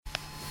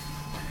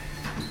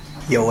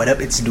Yo, what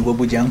up? It's Dua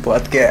Bujang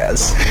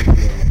Podcast.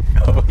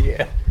 Oh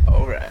yeah,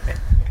 alright.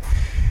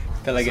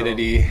 Kita lagi ada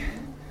di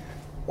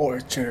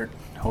Orchard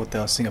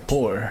Hotel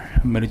Singapore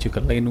menuju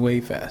ke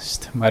Laneway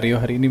Fest. Mario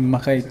hari ini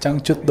memakai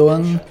cangcut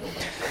doang.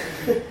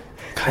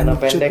 Celana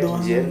pendek,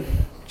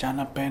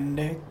 Celana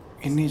pendek.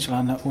 Ini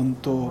celana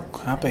untuk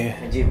apa ya?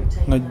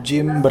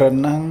 Nge-gym,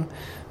 berenang.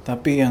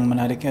 Tapi yang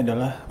menariknya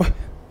adalah,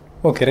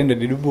 kirain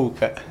udah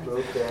dibuka.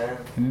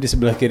 Ini di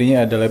sebelah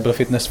kirinya ada label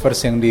Fitness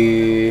First yang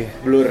di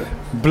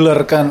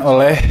blurkan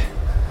oleh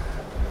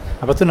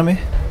apa tuh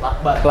namanya?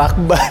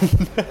 Lakban.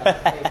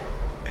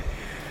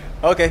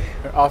 Oke,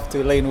 we're off to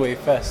Laneway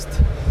Fest.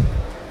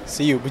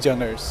 See you,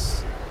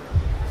 Bujangers.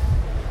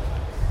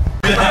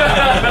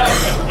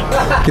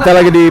 Kita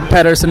lagi di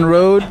Patterson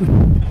Road,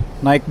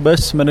 naik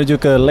bus menuju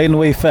ke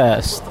Laneway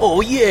Fest.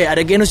 Oh yeah, ada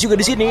Genus juga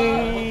di sini.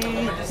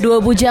 2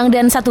 bujang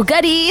dan 1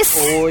 gadis.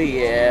 Oh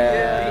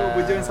yeah.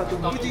 2 bujang 1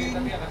 bujing.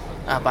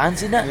 Apaan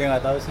sih, Nak? Ya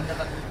nggak tahu sih.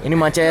 Ini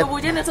macet. 2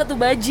 bujang dan 1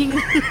 bajing.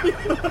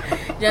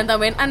 Jangan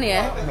tambahin an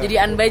ya,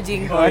 jadi an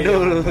bajing.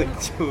 Waduh,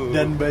 lucu.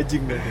 Dan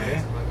bajing berarti ya.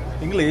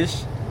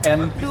 English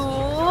and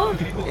Duh.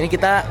 Ini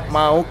kita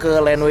mau ke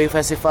Laneway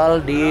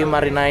Festival di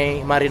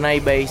Marinai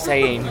Bay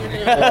Seine.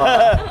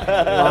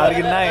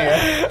 Marinai ya.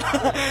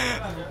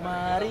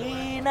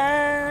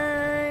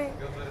 Marinai.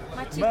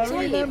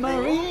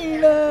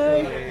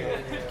 Marinai.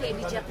 Kayak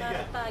di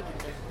Jakarta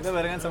gitu. Kita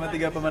barengan sama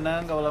 3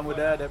 pemenang Kaula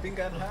Muda. Ada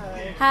Pinkan,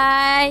 hai.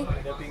 Hai.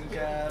 Ada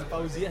Pinkan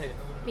Fauziah ya.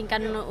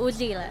 Pinkan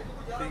Uzi lah.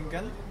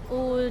 Pinkan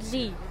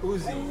Uzi.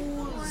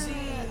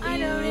 I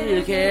don't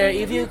really care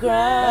if you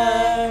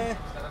cry.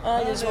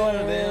 I just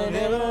wanna build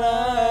a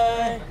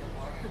lie.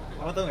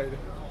 Kamu tau nggak itu?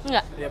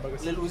 Enggak. Iya bagus.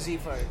 Lil Uzi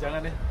Vert.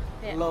 Jangan deh.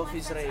 Ya. Love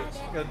is rage.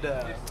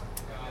 Yaudah.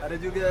 Ada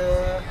juga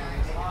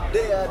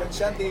Dea dan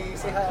Shanti.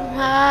 Say hi.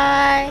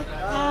 Hai.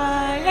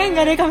 Hai.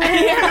 Enggak ada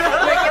kameranya.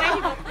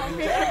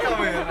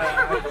 Kamera.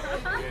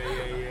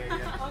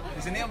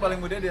 Di sini yang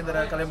paling muda di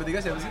antara kalian bertiga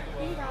siapa sih?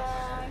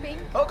 Pink.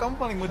 Oh, kamu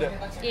paling muda.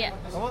 Iya.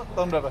 Kamu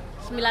tahun berapa?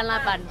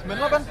 98.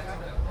 98.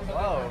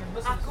 Wow.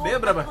 Dia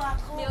berapa?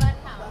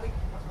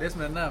 Dia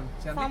 96.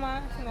 Shanti? Sama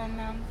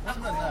 96.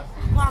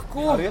 96.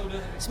 Aku Ariel?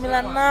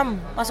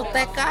 96 masuk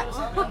TK.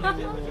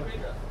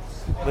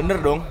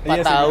 Bener dong, 4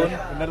 Iya sih, tahun.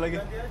 Bener lagi.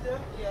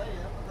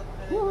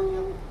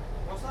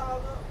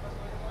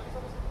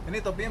 Ini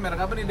topinya merek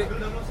apa nih, Dek?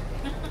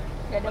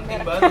 Gak ada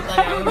merek.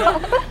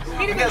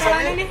 Ini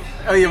soalnya nih.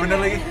 Oh iya bener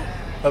lagi.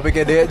 Topi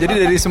kayak Dea. Jadi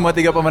dari semua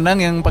 3 pemenang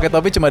yang pakai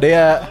topi cuma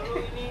Dea.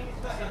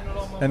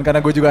 Dan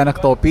karena gue juga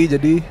anak topi,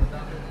 jadi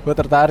gue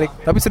tertarik.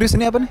 Tapi serius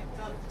ini apa nih?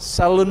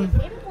 Salon.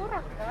 Ini murah,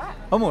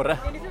 Kak. Oh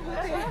murah.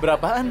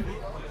 Berapaan?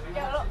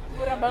 Ya lo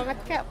murah banget,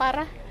 Kak,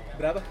 parah.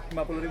 Berapa?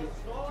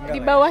 50.000. Di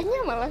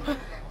bawahnya malah.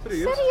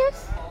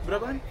 Serius?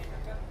 Berapaan?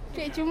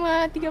 Kayak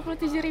cuma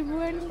 37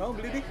 ribuan. Kamu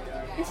beli di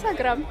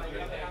Instagram.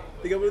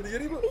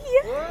 37.000?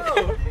 Iya.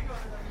 Wow.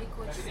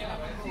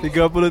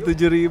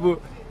 37.000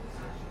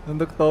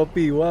 untuk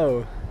topi,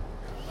 wow.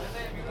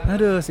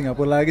 Aduh,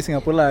 Singapura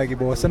lagi,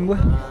 bosen gua.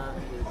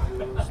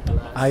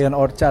 Iron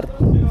Orchard.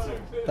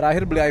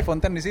 Terakhir beli iPhone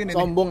 10 di sini.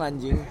 Sombong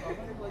anjing.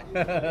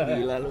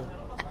 Gila lu.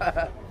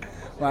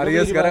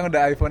 Mario sekarang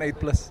udah iPhone 8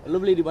 Plus. Lu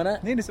beli di mana?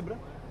 Ini di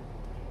seberang.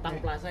 Tang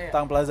Plaza ya?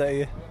 Tang Plaza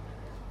iya.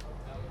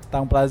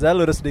 Tang Plaza,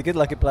 lurus sedikit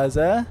Lucky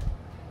Plaza.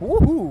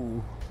 Wuhu.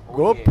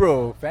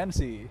 GoPro,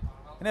 fancy.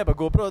 Ini apa,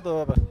 GoPro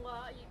atau apa?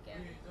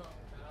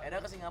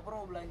 Eda ke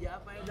Singapura mau belanja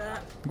apa,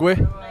 Eda? Gue.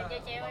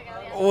 Belanja cewek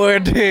kalian.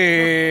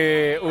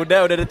 Waduh,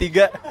 udah ada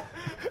 3.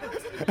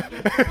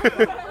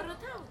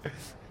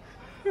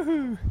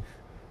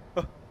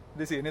 Oh,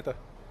 di sini tuh.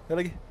 Ada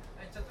lagi.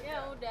 Ya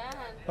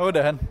udahan. Oh,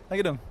 udahan.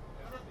 Lagi dong.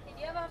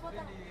 Video apa foto?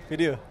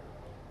 Video.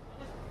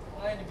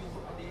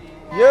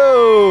 Yo,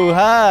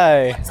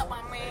 hi.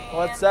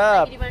 What's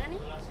up? Lagi di mana nih?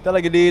 Kita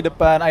lagi di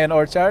depan Iron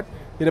Orchard,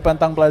 di depan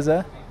Tang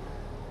Plaza,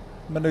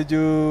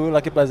 menuju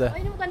Lucky Plaza. Oh,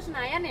 ini bukan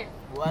Senayan ya?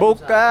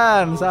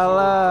 Bukan,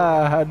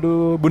 salah.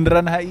 Aduh,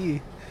 bundaran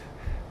HI.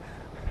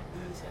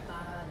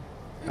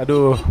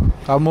 Aduh,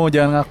 kamu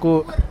jangan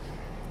ngaku.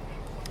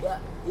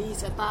 Ih,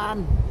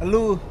 setan.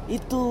 Lu.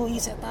 Itu,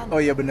 setan. Oh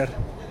iya bener.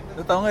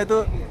 Lu tahu nggak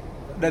itu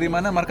dari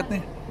mana marketnya?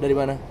 Dari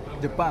mana?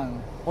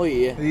 Jepang. Oh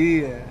iya.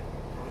 Iya.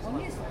 Oh,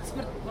 ini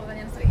seperti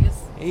pertanyaan serius.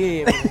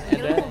 Iya,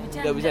 Eda.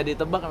 Gak bisa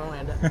ditebak emang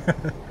Eda.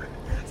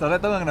 Soalnya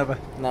tau nggak kenapa?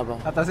 Kenapa?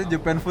 Atasnya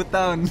Japan Food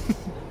Town.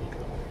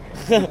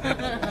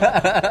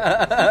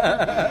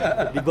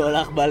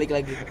 Dibolak-balik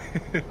lagi.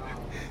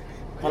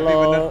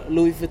 Kalau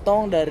Louis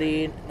Vuitton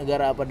dari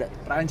negara apa?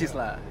 Prancis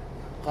lah.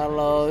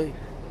 Kalau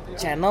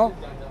Chanel?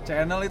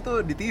 Channel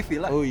itu di TV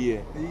lah. Oh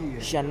iya. Iya.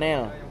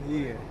 Chanel.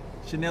 Iya.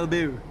 Chanel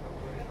Beau.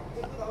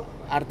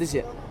 Artis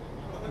ya?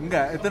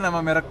 Enggak, itu nama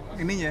merek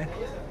ininya.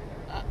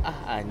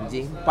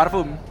 Anjing.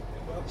 Parfum.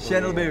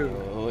 Chanel Beau.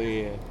 Oh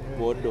iya.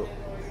 Bodoh.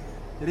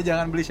 Jadi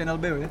jangan beli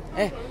Chanel Beau ya.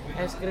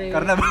 Es krim.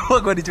 Karena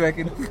bawa gue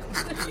dicuekin.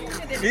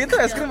 Itu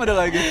es krim ada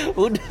lagi.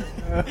 Udah.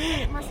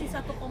 Masih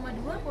 1,2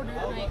 kok udah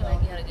naik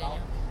lagi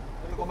harganya.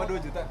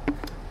 1,2 juta.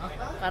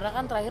 Karena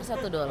kan terakhir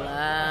 $1.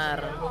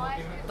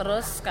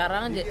 Terus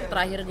sekarang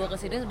terakhir gue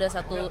kesini sudah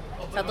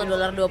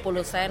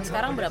 $1.20.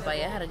 Sekarang berapa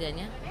ya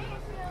harganya?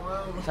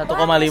 1,5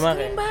 Bang, es kayak.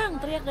 krim bang,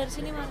 teriak dari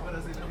sini bang.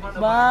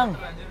 Bang,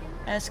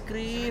 es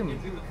krim.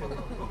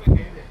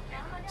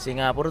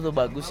 Singapura tuh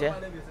bagus ya.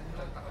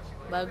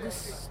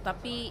 Bagus,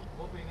 tapi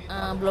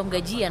belum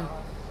gajian.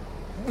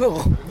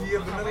 Oh.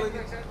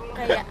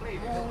 Kayak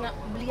mau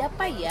beli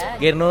apa ya?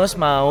 Genus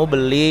mau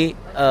beli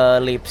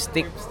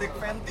lipstick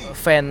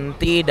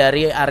Fenty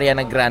dari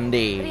Ariana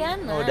Grande.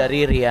 Rihanna. Oh,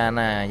 dari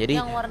Rihanna. Jadi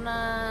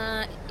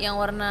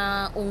yang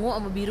warna ungu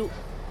sama biru.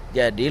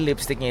 jadi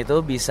lipstiknya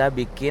itu bisa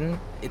bikin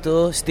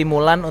itu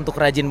stimulan untuk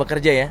rajin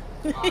bekerja ya.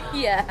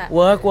 Iya.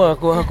 Wah.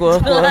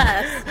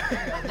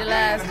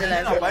 Jelas.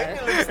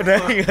 Udah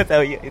nggak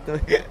tahu ya itu.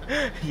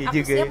 Iya Aku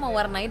juga. siap Ya.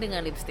 mewarnai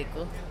dengan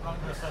lipstikku,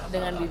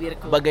 dengan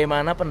bibirku.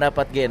 Bagaimana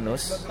pendapat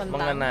Genus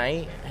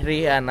mengenai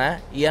Rihanna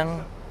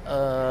yang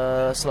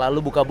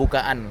selalu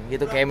buka-bukaan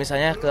gitu, kayak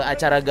misalnya ke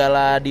acara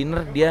gala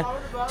dinner dia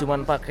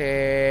cuman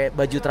pakai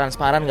baju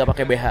transparan nggak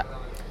pakai BH.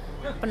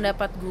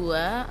 Pendapat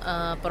gua,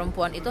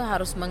 perempuan itu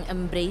harus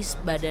mengembrace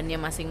badannya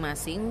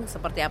masing-masing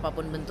seperti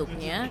apapun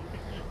bentuknya.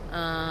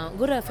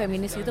 Gue udah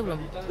feminis gitu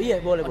belum?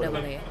 Iya boleh. Udah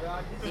boleh ya.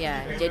 Ya,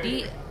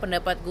 jadi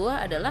pendapat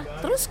gua adalah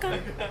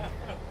teruskan.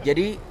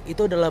 Jadi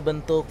itu adalah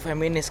bentuk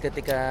feminis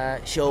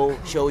ketika show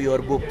your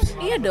boobs.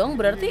 Iya dong,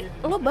 berarti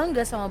lo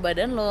bangga sama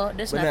badan lo.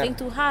 There's Benar. nothing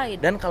to hide.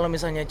 Dan kalau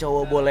misalnya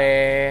cowok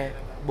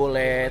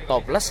boleh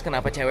topless,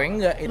 kenapa cewek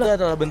enggak? Itu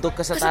adalah bentuk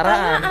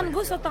kesetaraan.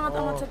 Gue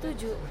sangat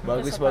setuju.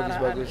 Bagus.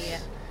 Kesetaraan, iya.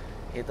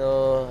 Itu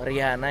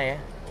Rihanna ya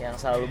yang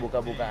selalu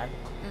buka-bukaan.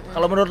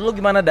 Kalau menurut lu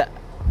gimana, Dak?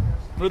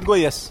 Menurut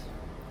gue yes.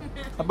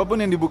 Apapun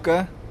yang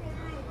dibuka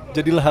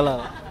jadilah halal.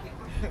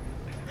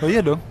 Oh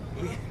iya dong.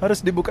 Harus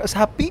dibuka,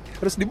 sapi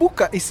harus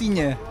dibuka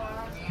isinya.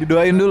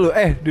 Didoain dulu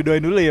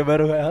ya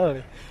baru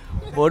halal.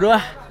 Bodoh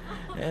ah.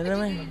 Ya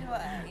namanya.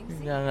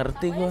 Enggak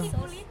ngerti gua.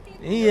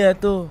 Iya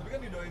tuh.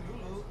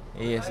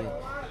 Iya sih.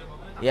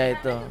 Ya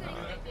itu.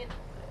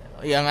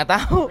 Ya enggak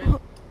tahu.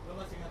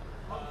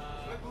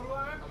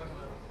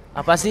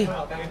 Apa sih?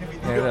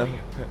 Nggak tahu.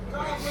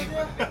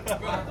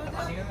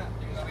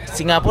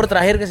 Singapura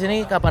terakhir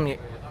kesini kapan, Gi?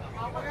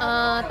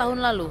 Tahun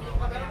lalu.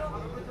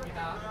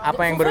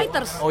 Apa yang Foo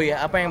Fighters. Oh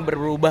iya, apa yang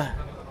berubah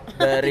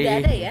dari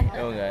Tidak ada ya?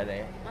 Oh, enggak ada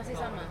ya. Masih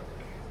sama.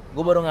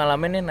 Gue baru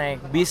ngalamin nih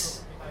naik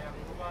bis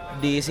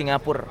di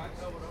Singapura.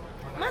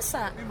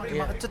 Masa?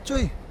 Iya. Macet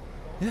cuy.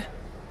 Ya.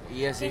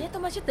 Iya sih. Kayaknya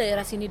tuh macet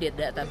daerah sini deh,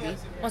 tapi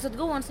maksud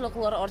gue once lo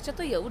keluar Orchard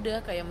tuh ya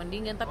udah kayak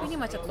mendingan, tapi ini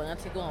macet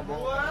banget sih, gue nggak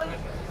bohong.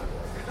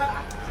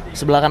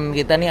 Sebelah kanan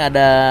kita nih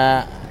ada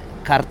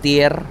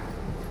Cartier,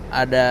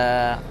 ada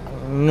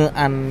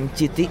Ngean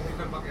Citi.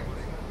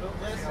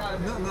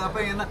 Nggak apa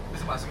yang enak?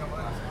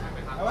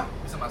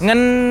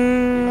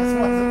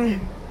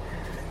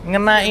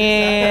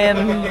 Ngenain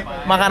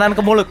makanan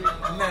ke mulut.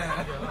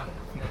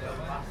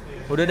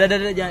 Udah,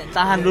 jangan,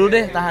 tahan dulu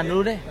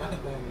deh.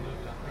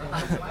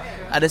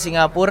 Ada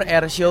Singapura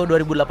Air Show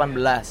 2018.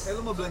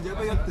 Lu mau belanja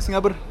apa ya di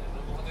Singapura?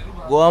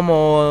 Gua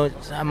mau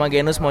sama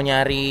Genus mau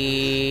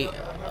nyari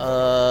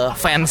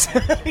fans.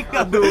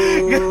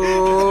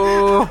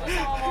 Aduh.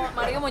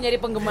 Mario mau nyari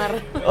penggemar.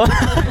 Oh,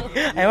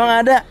 emang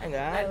ada?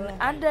 Enggak ada.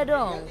 Ada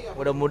dong.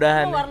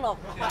 Mudah-mudahan Oh, warlock.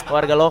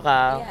 warga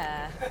lokal.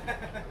 Iya.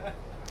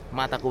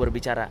 Mataku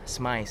berbicara,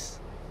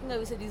 smice. Nggak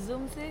bisa di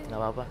zoom sih. Nggak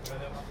apa-apa.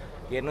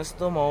 Genus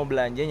tuh mau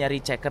belanja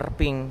nyari checker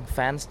pink,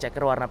 fans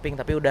checker warna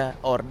pink, tapi udah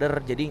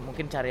order, jadi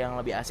mungkin cari yang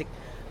lebih asik.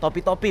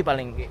 Topi-topi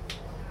paling.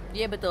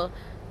 Iya betul.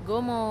 Gue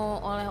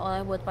mau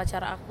oleh-oleh buat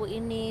pacar aku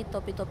ini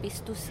topi-topi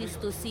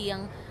stusi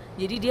yang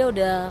jadi dia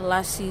udah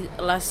last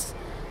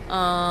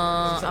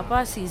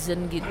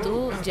season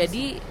gitu.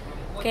 Jadi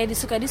kayak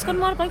disuka diskon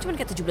mall paling cuma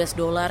kayak $17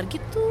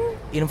 gitu.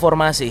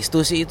 Informasi,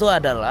 Stussy itu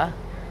adalah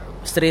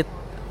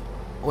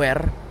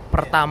streetwear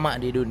pertama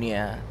di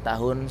dunia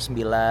tahun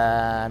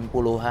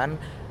 90-an.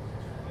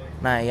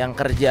 Nah, yang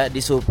kerja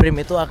di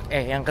Supreme itu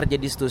yang kerja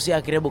di Stussy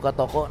akhirnya buka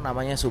toko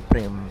namanya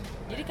Supreme.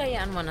 Jadi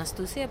kayak mana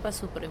Stussy apa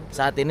Supreme?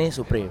 Saat ini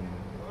Supreme.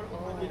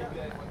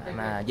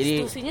 Nah,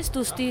 jadi Stussinya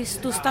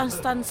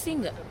Stustanstansi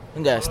enggak?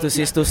 enggak,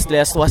 Stussy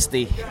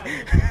Swasti.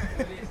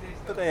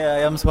 Itu kayak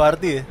ayam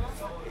Suharti ya.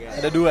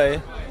 Ada 2 ya.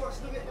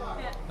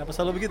 Kenapa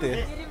selalu begitu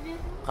ya?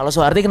 Kalau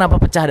Suharti kenapa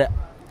pecah, Dak?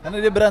 Karena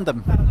dia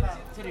berantem.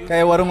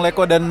 Kayak warung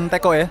Leko dan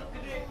Teko ya.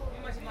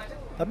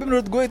 Tapi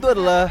menurut gue itu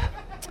adalah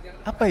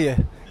apa ya?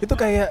 Itu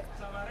kayak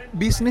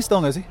bisnis,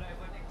 tau gak sih?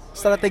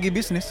 Strategi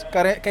bisnis.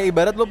 Kayak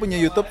ibarat lo punya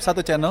YouTube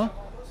 1 channel,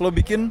 lo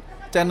bikin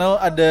channel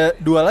ada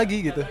 2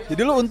 lagi gitu.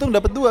 Jadi lo untung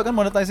dapat 2 kan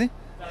monetize-nya.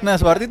 Nah,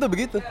 Suharti itu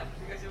begitu.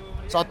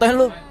 Sotoh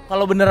lu,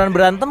 kalau beneran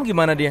berantem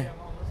gimana dia?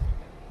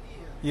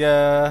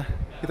 Ya,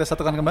 kita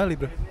satukan kembali,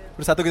 bro.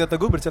 Bersatu kita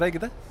teguh, bercerai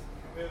kita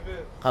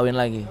Kawin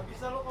lagi.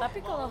 Tapi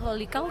kalau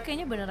Holy Cow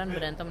kayaknya beneran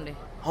berantem deh.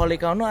 Holy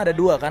Cow nu ada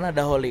 2 kan,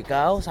 ada Holy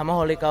Cow sama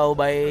Holy Cow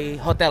by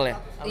Hotel ya.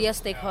 Iya,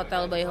 Steak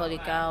Hotel by Holy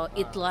Cow,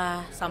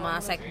 Itlah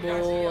sama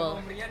Sekbul.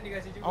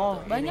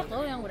 Oh, Banyak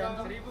loh yang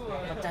berantem.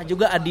 pecah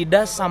juga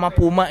Adidas sama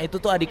Puma, itu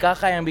tuh adik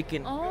kakak yang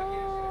bikin.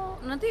 Oh,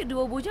 nanti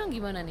dua bujang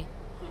gimana nih?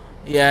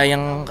 Ya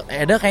yang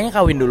Eda kayaknya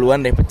kawin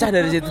duluan deh, pecah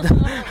dari situ tuh.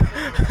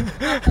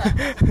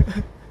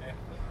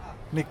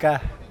 Nikah.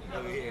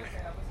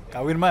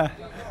 Kawin mah.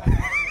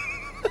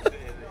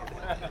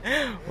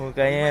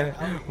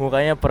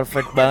 mukanya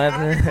perfect banget.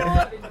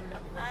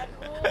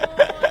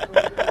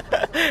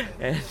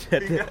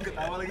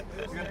 Ketawa lagi.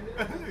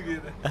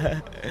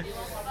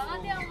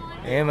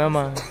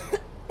 Memang.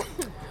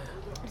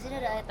 Di sini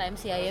ada ATM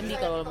CIMB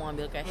kalau mau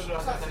ngambil cash.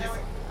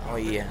 Oh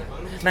iya.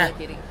 Nah,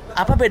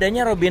 apa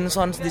bedanya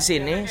Robinsons di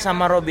sini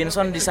sama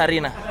Robinson di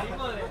Sarinah?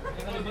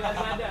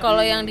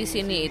 Kalau yang di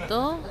sini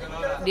itu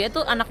dia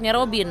tuh anaknya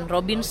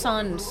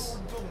Robinsons.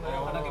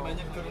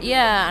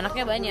 Iya,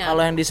 anaknya banyak.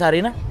 Kalau yang di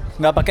Sarinah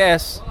Nggak pakai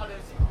S.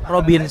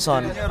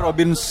 Robinson. Jadinya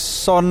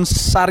Robinson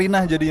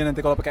Sarinah jadinya nanti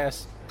kalau pakai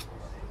S.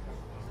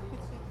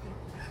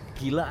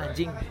 Gila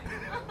anjing.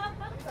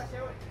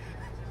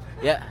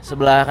 Ya,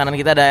 sebelah kanan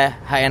kita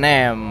ada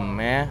H&M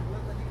ya.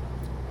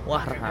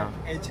 Wah,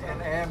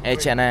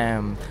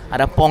 H&M.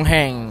 Ada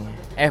Poheng.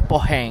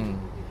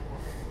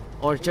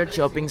 Orchard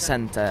Shopping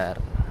Center.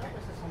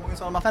 Ngomongin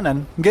soal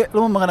makanan, Ge,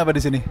 lu mau makan apa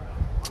di sini?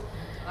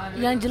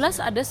 Yang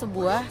jelas ada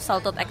sebuah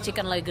salted egg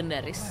chicken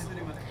legendaris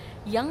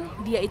yang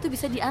dia itu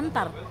bisa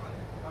diantar.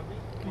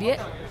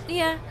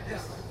 Iya.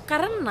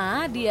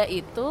 Karena dia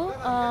itu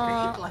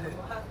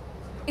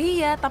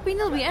iya, tapi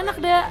ini lebih enak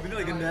dah. Ini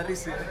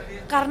legendaris ya.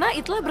 Karena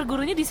itulah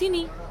bergurunya di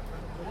sini.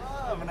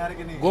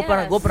 Menarik ini. Gue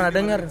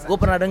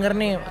pernah denger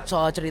nih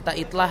soal cerita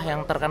Itlah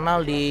yang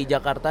terkenal di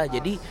Jakarta.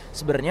 Jadi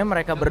sebenarnya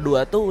mereka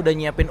berdua tuh udah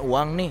nyiapin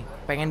uang nih,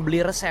 pengen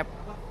beli resep.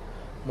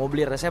 Mau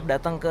beli resep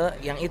datang ke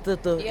yang itu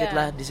tuh,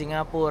 Itlah di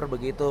Singapura.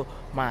 Begitu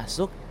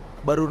masuk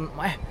baru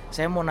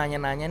saya mau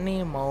nanya-nanya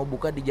nih, mau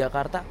buka di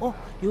Jakarta. Oh,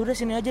 yaudah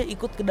sini aja,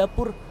 ikut ke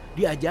dapur,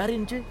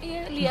 diajarin cuy.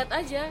 Iya, lihat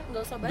aja,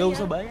 nggak usah bayar. Nggak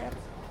usah bayar.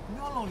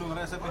 Nyolong dong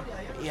resepnya.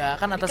 Ya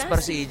kan atas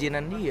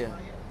persetujuan dia.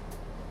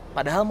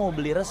 Padahal mau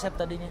beli resep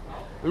tadinya.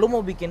 Lu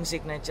mau bikin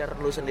signature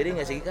lu sendiri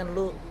nggak sih? Kan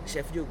lu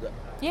chef juga.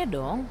 Iya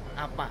dong.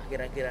 Apa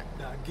kira-kira?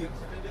 Daging.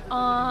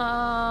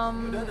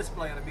 Udah ada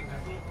supplier pinggan.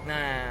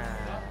 Nah,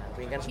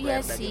 pinggan supplier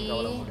iya daging sih. ke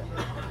orang muda.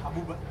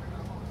 Abuba.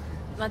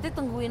 Nanti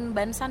tungguin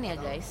Bansan ya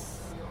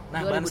guys.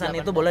 Nah, 2018. Bansan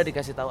itu boleh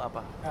dikasih tahu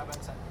apa? Nggak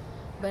bangsa.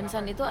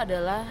 Bansan itu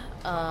adalah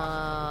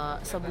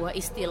sebuah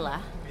istilah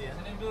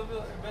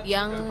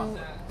yang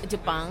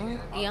Jepang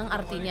yang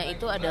artinya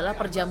itu adalah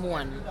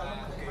perjamuan.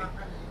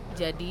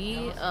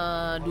 Jadi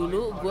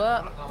dulu gue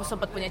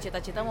sempat punya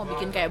cita-cita mau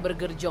bikin kayak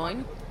burger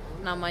joint,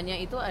 namanya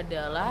itu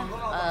adalah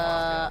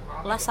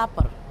last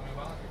supper,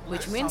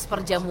 which means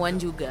perjamuan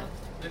juga.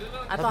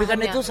 Atau tapi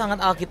kan hanya, itu sangat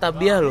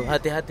alkitabiah loh,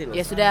 hati-hati loh.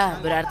 ya sudah,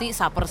 berarti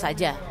supper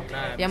saja.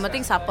 Yang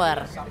penting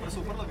supper.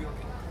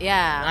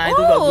 Ya, Nah,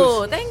 itu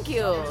bagus. Thank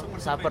you.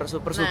 Super Nah,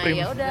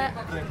 supreme. ya udah.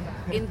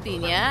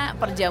 Intinya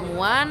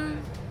perjamuan,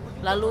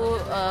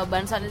 lalu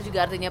Bansan itu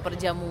juga artinya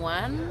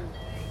perjamuan.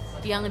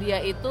 Yang dia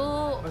itu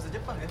Bahasa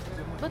Jepang ya?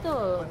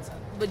 betul.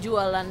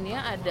 Berjualannya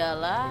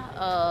adalah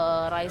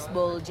rice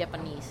bowl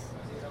Japanese.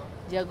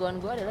 Jagoan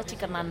gue adalah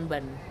chicken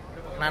nanban.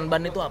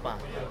 Nanban itu apa?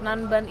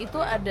 Nanban itu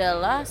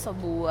adalah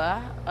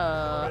sebuah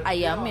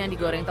ayam yang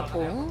digoreng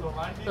tepung,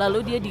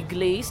 lalu dia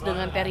diglaze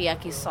dengan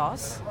teriyaki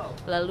sauce,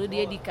 lalu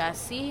dia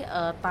dikasih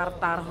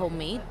tartar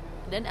homemade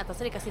dan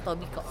atasnya dikasih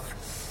tobiko.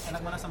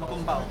 Enak mana sama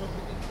kumpal?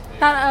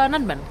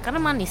 Nanban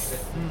karena manis.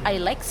 I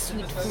like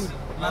sweet food.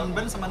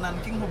 Nanban sama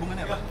Nanking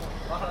hubungannya apa?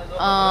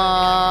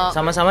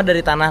 Sama-sama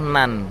dari tanah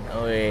Nan.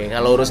 Wih,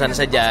 kalau urusan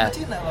saja.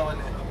 Cina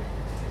lawannya.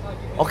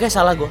 Oke,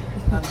 salah gue.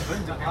 Nanban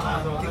Jepang,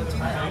 Nanking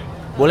Cina.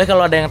 Boleh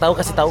kalau ada yang tahu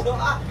kasih tahu.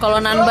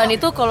 Kalau Nanban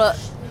itu kalau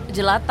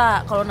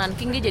jelata, kalau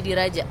Nanking dia jadi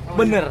raja.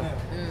 Bener.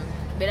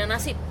 Beda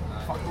nasib.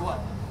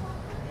 Faktual.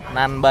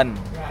 Nanban.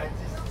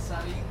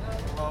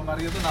 Kalau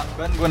Mario tuh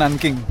Nanban, gue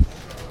Nanking.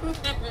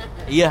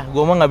 Iya,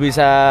 gue mah nggak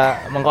bisa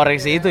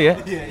mengkoreksi itu ya.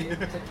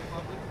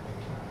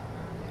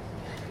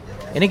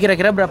 Ini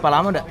kira-kira berapa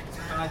lama dak?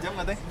 Setengah jam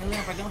katanya.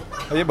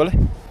 Oh iya boleh.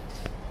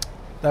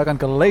 Kita akan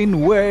ke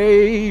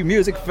Laneway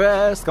Music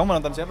Fest. Kamu mau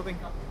nonton siapa, Ping?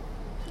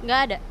 Nggak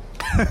ada.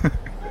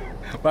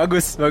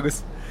 Bagus.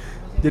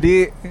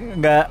 Jadi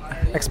nggak,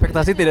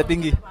 ekspektasi tidak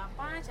tinggi.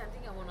 Apa-apa,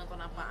 Cantik nggak mau nonton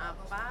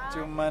apa-apa.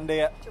 Cuman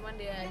dia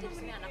Aja di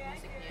sini anak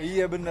musiknya.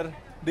 Iya bener.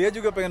 Dia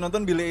juga pengen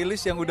nonton Billie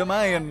Eilish yang udah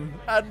main.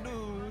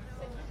 Aduh.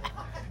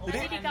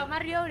 Jadi di kamar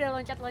dia udah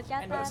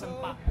loncat-loncatan.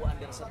 Bu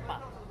Anderson Pak.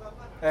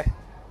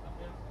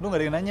 Lu nggak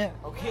ada yang nanya.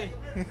 Oke.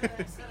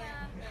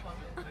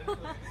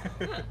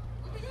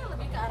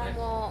 Lebih ke arah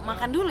mau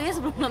makan dulu ya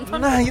sebelum nonton.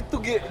 Nah itu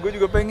gue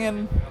juga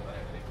pengen.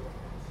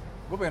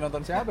 Gue pengen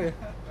nonton siapa ya?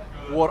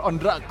 War on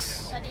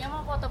Drugs. Tadinya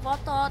mau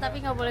foto-foto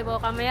tapi nggak boleh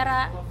bawa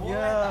kamera.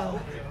 Ya.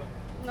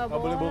 Nggak Nggak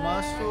boleh bawa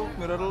masuk,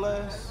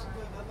 mirrorless.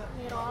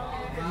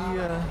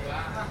 Iya.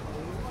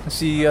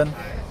 Kasian.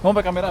 Mau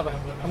pakai kamera apa?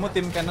 Kamu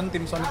tim Canon,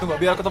 tim Sony, tunggu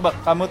biar aku tebak.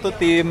 Kamu tuh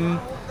tim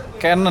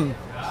Canon.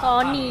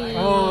 Sony.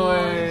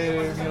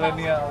 Woi,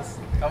 millennials.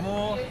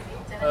 Kamu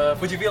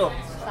Fujifilm.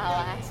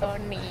 Salah,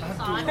 Sony.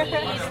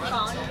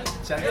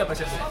 Shanti apa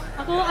Shanti?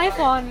 Aku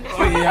iPhone.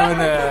 Oh iya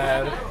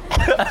benar.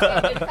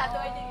 Satu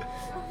aja.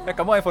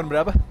 Kamu iPhone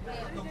berapa?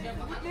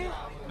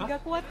 Gak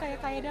kuat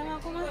kayak dam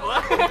aku mah.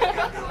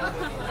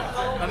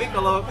 Tapi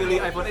kalau pilih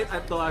iPhone 8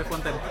 atau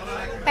iPhone 10? 10.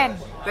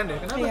 10 deh,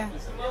 kenapa? Iya.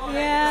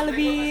 Ya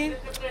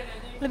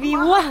lebih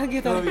wah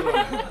gitu.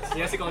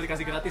 Iya sih kalau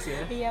dikasih gratis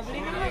ya. Iya, beli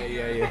dulu.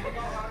 Iya.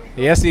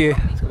 Iya sih,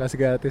 dikasih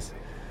gratis.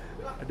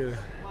 Aduh.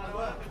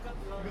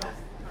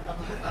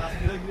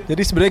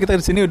 Jadi sebenarnya kita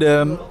di sini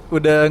udah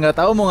nggak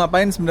tahu mau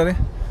ngapain sebenarnya.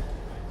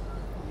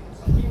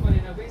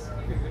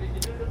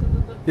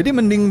 Jadi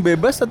mending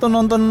bebas atau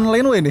nonton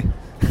laneway nih?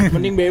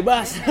 Mending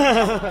bebas.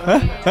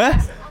 Hah?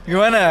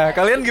 Gimana?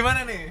 Kalian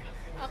gimana nih?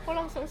 Aku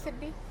langsung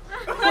sedih.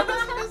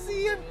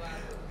 Kasian.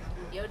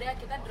 Ya udah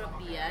kita drop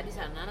dia di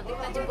sana, nanti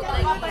kita jemput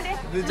lagi.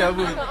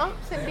 Dicabut.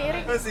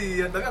 Sendiri.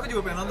 Kasian, tapi aku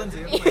juga pengen nonton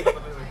sih.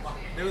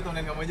 Dia gue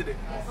temenin kamu aja deh.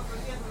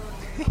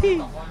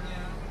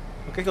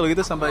 Oke, kalau gitu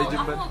sampai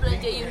jumpa. Aku mau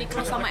belanja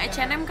Uniqlo sama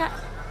H&M, Kak.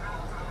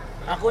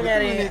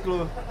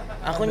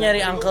 Aku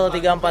nyari Uncle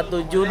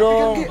 347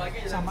 dong.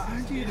 Sama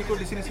aja Uniqlo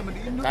di sini sama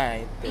di Indo. Nah,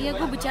 itu. Iya,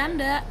 gue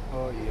bercanda.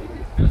 Oh iya.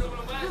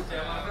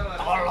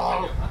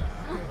 Tolol.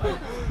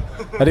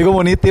 Tadi gue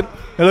mau nitip.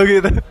 Halo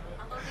gitu. Itu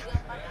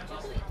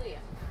ya.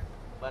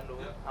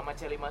 Bandung sama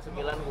C59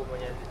 gue mau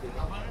nyari di sini.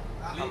 Sama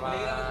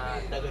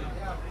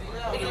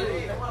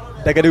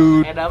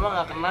Dagadu. Eda mah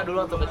nggak kena dulu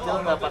waktu kecil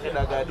nggak pakai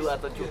dagadu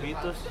atau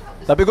cubitus.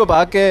 Tapi gue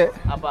pakai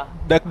Apa?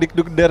 dak dik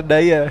duk der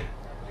daya.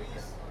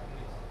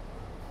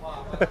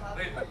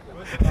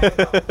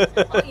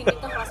 Oh, ini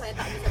tuh rasanya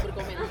tak bisa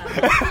berkomentar.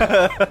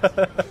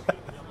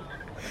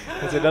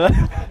 Ya sudah lah.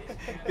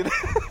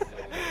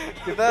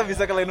 Kita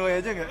bisa ke laneway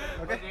aja nggak?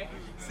 Oke.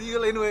 See you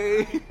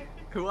laneway.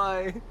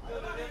 Why?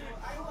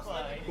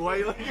 Why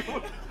lagi?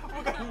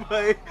 Bukan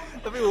why,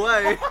 tapi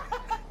why?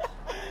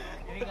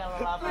 Ini kalau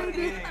lapar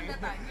gini.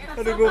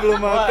 Aduh, gue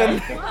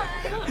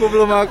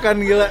belum makan,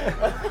 gila.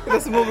 Kita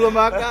semua belum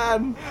makan.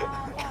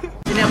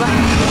 Ini apa?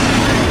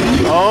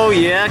 Oh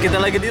iya, kita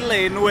lagi di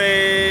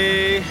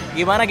laneway.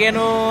 Gimana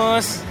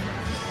Genus?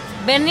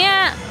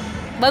 Bandnya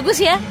bagus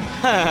ya?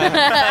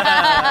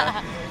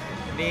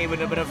 Ini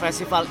bener-bener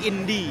festival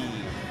indie.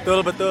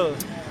 Betul.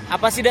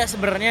 Apa sih dak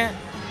sebenarnya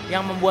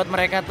yang membuat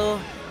mereka tuh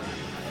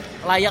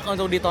layak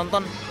untuk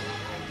ditonton?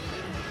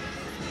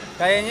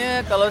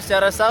 Kayaknya kalau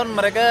secara sound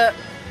mereka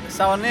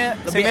soundnya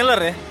Lebih- similar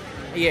ya.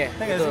 Iya, Ya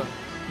nggak betul. sih?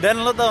 Dan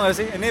lo tau gak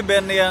sih, ini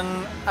band yang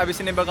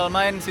abis ini bakal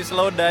main si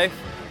Slow Dive.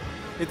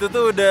 Itu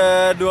tuh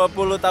udah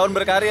 20 tahun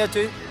berkarya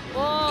cuy.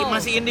 Ih,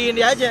 masih indie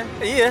aja.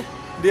 Iya,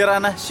 di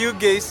ranah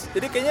shoegaze.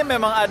 Jadi kayaknya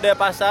memang ada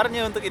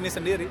pasarnya untuk ini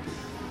sendiri.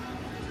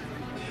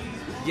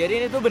 Jadi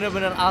ini tuh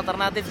bener-bener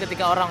alternatif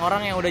ketika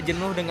orang-orang yang udah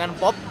jenuh dengan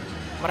pop,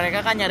 mereka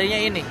kan nyarinya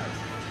ini.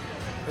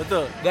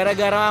 Betul.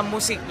 Gara-gara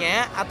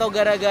musiknya atau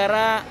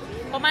gara-gara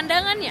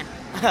Pemandangannya.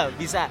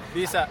 bisa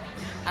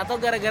atau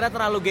gara-gara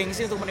terlalu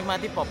gengsi untuk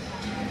menikmati pop.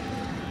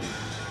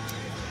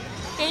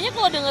 Kayaknya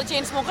kalau denger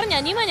Chainsmoker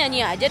nyanyi mah nyanyi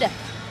aja dah.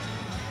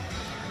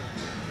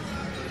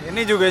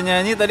 Ini juga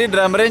nyanyi, tadi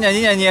drummernya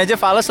nyanyi aja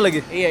fals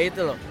lagi. Iya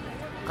itu loh.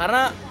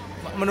 Karena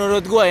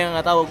menurut gua yang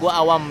nggak tahu, gua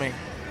awam nih.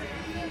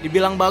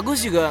 Dibilang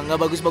bagus juga nggak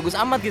bagus-bagus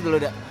amat gitu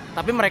loh, dak.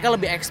 Tapi mereka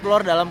lebih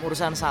explore dalam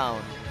urusan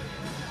sound.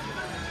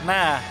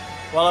 Nah,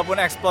 walaupun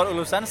explore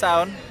urusan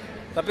sound,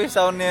 tapi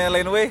soundnya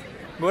laneway,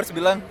 gue harus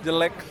bilang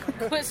jelek.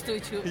 Gue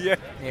setuju. Iya.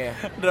 Iya.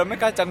 Drumnya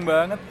kacang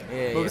banget.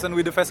 Iya, Bagusan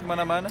With The Fest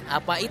kemana-mana.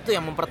 Apa itu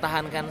yang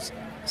mempertahankan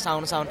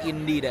sound-sound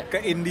indie, dak?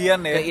 Ke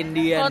Indian ya. Ke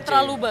Indian. Kalau cuy.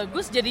 terlalu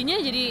bagus jadinya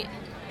jadi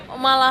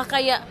malah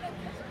kayak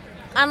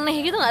aneh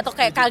gitu nggak, atau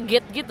kayak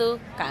kaget gitu.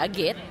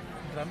 Kaget.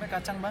 Drumnya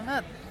kacang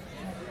banget.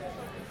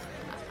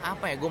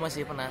 Apa ya, gue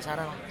masih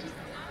penasaran.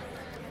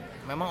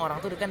 Memang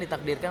orang tuh kan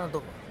ditakdirkan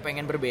untuk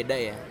pengen berbeda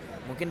ya.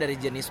 Mungkin dari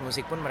jenis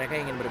musik pun mereka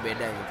ingin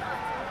berbeda gitu.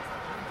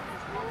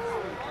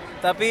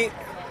 Tapi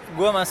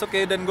gue masuk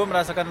ya dan gue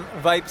merasakan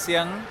vibes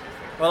yang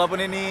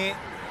walaupun ini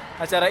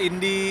acara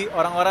indie,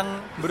 orang-orang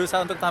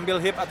berusaha untuk tampil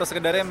hip atau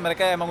sekedarnya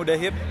mereka emang udah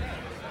hip,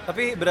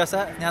 tapi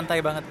berasa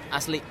nyantai banget.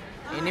 Asli,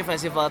 ini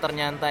festival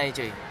ternyantai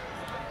cuy.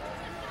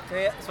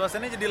 Kayak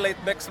suasananya jadi laid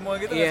back semua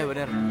gitu. Iya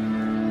benar.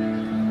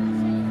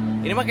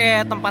 Ini mah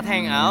kayak tempat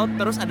hangout,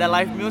 terus ada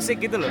live music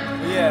gitu loh.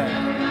 Iya.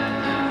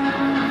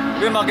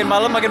 Tapi makin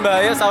malam makin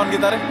bahaya sound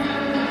gitarnya.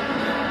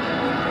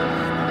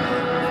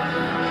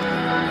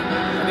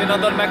 Ini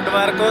nonton Mac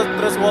DeMarco,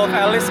 terus Wolf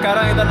Alice,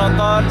 sekarang kita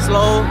nonton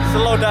Slow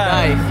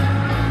Dive.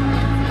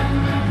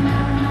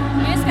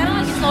 Ini sekarang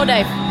lagi slow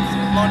dive.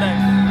 Slow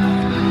Dive.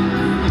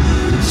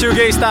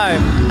 Shoegaze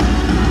time.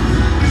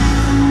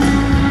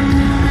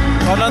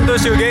 Konon tuh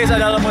shoegaze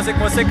adalah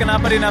musik-musik,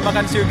 kenapa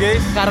dinamakan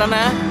shoegaze?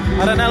 Karena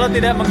Karena lo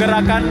tidak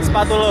menggerakkan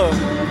sepatu lo.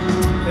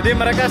 Jadi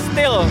mereka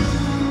still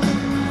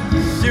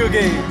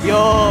shoegaze.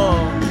 yo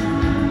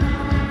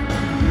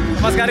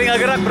Sama sekali nggak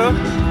gerak bro.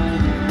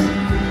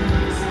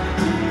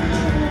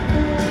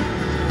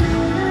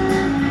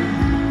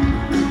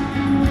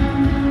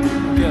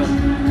 Gila.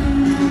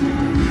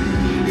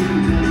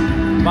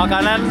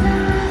 Makanan,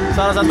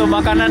 salah satu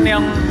makanan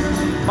yang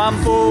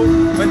mampu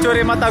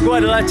mencuri mata gue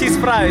adalah cheese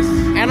fries.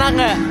 enak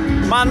nggak?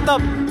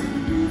 Mantap.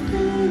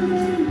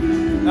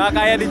 Nggak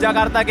kayak di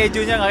Jakarta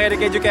kejunya, nggak kayak di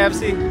keju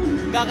KFC.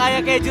 Nggak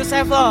kayak keju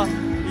Sevel.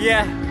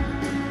 Iya.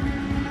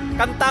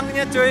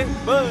 Kentangnya cuy.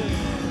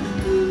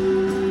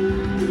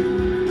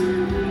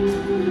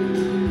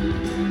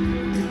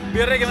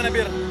 Birnya gimana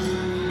bir?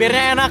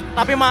 Birnya enak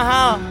tapi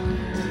mahal.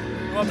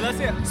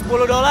 12 ya?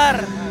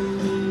 $10.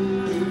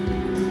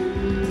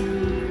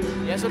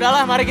 Ya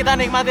sudahlah, mari kita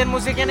nikmatin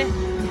musiknya nih.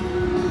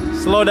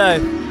 Slow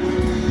dive.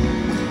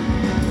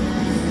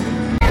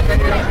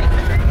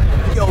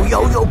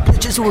 Yo,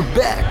 bitches, we're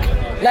back.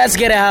 Let's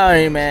get it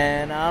howdy,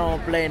 man. I don't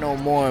play no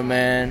more,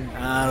 man.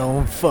 I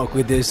don't fuck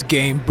with this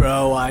game,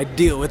 bro. I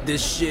deal with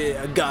this shit.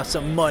 I got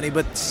some money,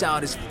 but the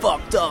sound is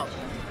fucked up.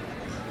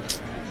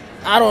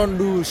 I don't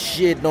do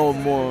shit no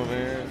more,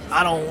 man.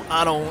 I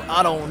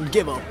don't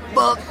give a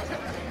fuck.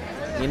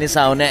 Ini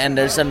soundnya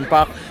Anderson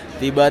Park.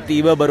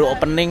 Tiba-tiba baru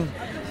opening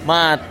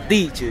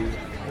mati, cuy.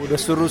 Udah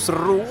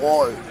seru-seru,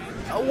 boy.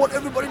 I want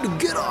everybody to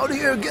get out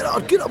here, get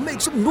out,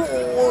 make some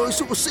noise.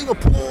 Super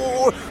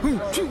Singapore.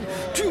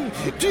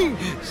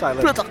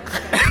 Silent.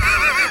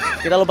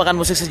 Kita lupakan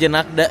musik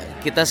sejenak,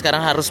 kita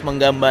sekarang harus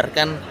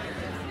menggambarkan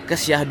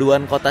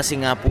kesyahduan kota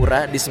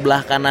Singapura. Di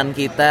sebelah kanan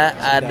kita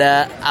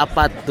ada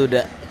apa tuh,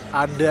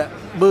 Ada,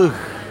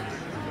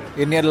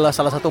 ini adalah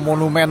salah satu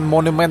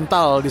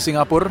monumental di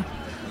Singapura,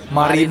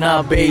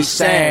 Marina Bay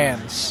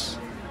Sands.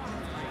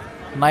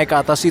 Naik ke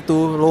atas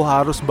itu lo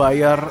harus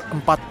bayar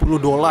 $40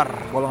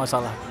 kalau nggak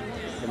salah.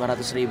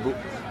 500.000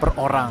 per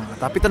orang.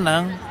 Tapi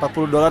tenang,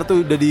 $40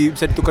 tuh udah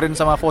bisa ditukerin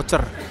sama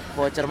voucher.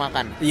 Voucher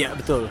makan. Iya,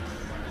 betul.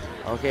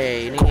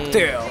 Oke, ini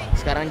Cocktail.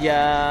 Sekarang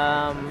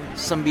jam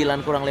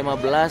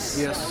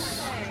 9:15. Yes.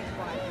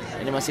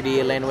 Ini masih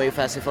di Laneway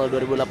Festival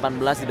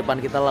 2018. Di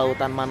depan kita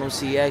lautan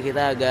manusia.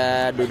 Kita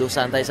agak duduk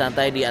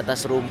santai-santai di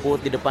atas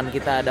rumput. Di depan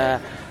kita ada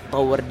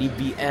Tower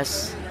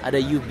DBS, ada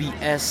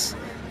UBS.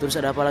 Terus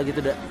ada apa lagi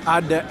tuh,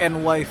 Ada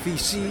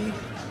NYVC.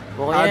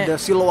 Pokoknya ada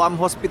Siloam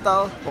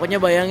Hospital.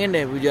 Pokoknya bayangin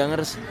deh,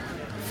 Bujangers,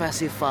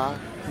 festival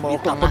Mau di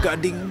Kelapa tengah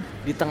Gading,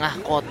 di tengah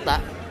kota.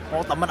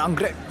 mau Taman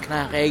Anggrek.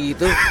 Nah, kayak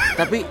gitu.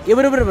 Tapi ya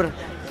bener-bener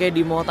kayak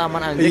di mall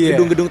Taman Anggrek, Iya.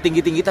 gedung-gedung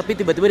tinggi-tinggi, tapi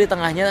tiba-tiba di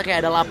tengahnya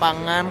kayak ada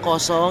lapangan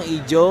kosong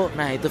hijau.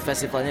 Nah, itu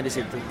festivalnya di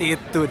situ.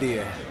 Itu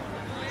dia.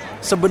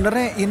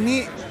 Sebenarnya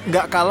ini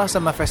nggak kalah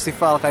sama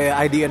festival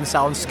kayak IDN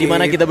Soundscape.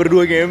 Gimana kita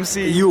berdua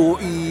nge-MC?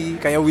 UI,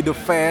 kayak With The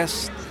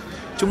Fest.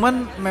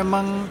 Cuman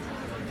memang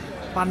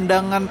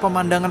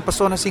pemandangan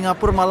pesona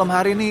Singapura malam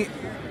hari ini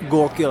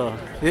gokil,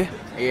 ya.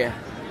 Iya.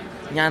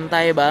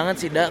 Nyantai banget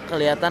sih,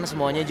 kelihatan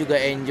semuanya juga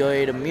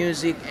enjoy the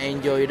music,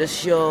 enjoy the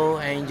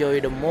show,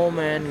 enjoy the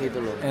moment gitu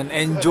loh. And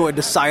enjoy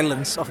the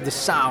silence of the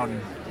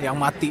sound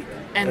yang mati.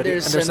 Dari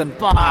Anderson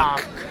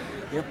Park.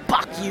 Ya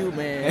fuck you,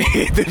 man.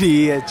 Itu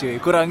dia, cuy.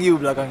 Kurang you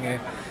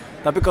belakangnya.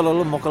 Tapi kalau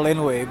lo mau ke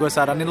laneway, gue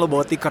saranin lo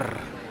bawa tiker.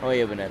 Oh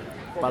iya benar.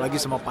 Apalagi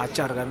sama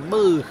pacar kan,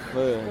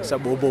 bisa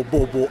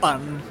bobo-boboan.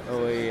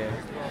 Oh iya.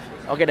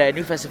 Oke dah, ini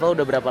festival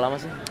udah berapa lama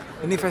sih?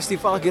 Ini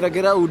festival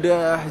kira-kira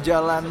udah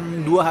jalan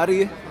 2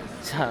 hari ya.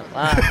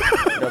 Salah.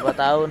 Berapa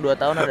tahun? 2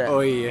 tahun ada?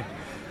 Oh iya.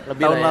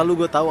 Lebih Tahun lah ya? lalu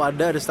gue tahu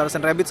ada Stars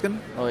and Rabbits kan.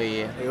 Oh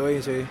iya.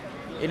 Yoi cuy.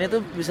 Ini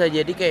tuh bisa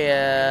jadi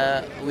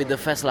kayak With The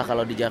Fest lah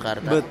kalau di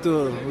Jakarta.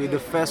 Betul, With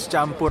The Fest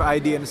campur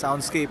IDN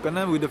Soundscape.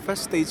 Karena With The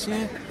Fest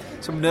stage-nya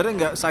sebenarnya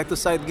nggak side to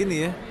side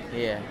gini ya.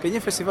 Iya.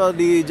 Kayaknya festival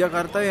di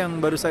Jakarta yang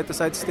baru side to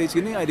side stage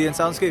gini IDN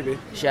Soundscape ya.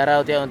 Shout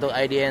out ya untuk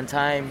IDN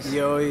Times.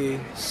 Yoi,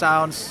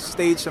 sound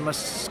stage sama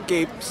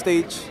scape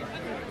stage.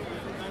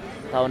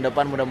 Tahun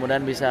depan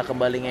mudah-mudahan bisa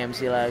kembali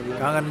nge-MC lagi.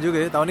 Kangen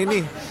juga ya tahun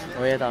ini.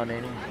 Oh ya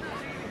tahun ini.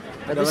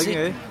 Ada lagi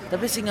nggak ya?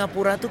 Tapi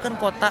Singapura tuh kan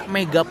kota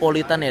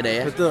megapolitan ya,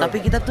 ya. Betul. Tapi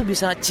kita tuh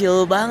bisa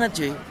chill banget,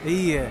 cuy.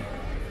 Iya,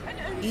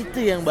 Itu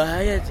yang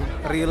bahaya, cuy.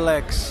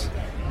 relax.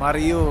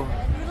 Mario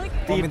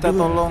mau minta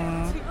tolong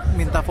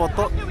minta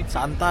foto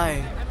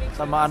santai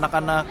sama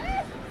anak-anak.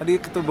 Tadi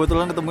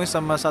kebetulan ketemunya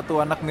sama satu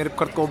anak mirip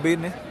Kurt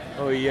Cobain ya.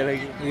 Oh iya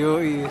lagi.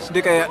 Yoi,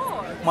 dia kayak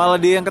malah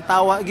dia yang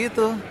ketawa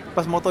gitu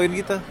pas motoin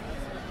kita.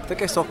 Kita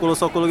kayak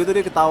sokul gitu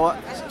dia ketawa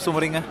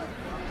sumringah.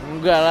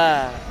 Enggak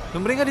lah.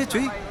 Sumringah dia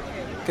cuy.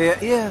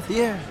 Kayak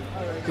iya,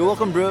 you're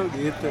welcome bro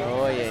gitu.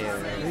 Oh iya.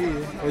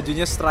 Iya,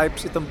 bajunya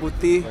stripes hitam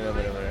putih,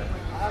 Bener.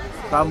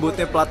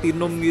 rambutnya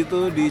platinum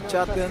gitu,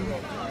 dicat kan,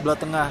 belah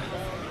tengah,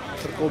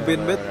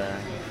 terkoben bet.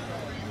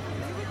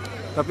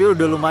 Tapi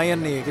udah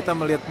lumayan nih, kita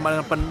melihat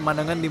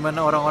pemandangan di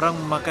mana orang-orang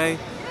memakai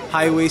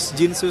high waist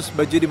jeans terus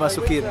baju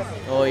dimasukin.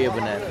 Oh iya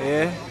benar.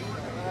 Ya,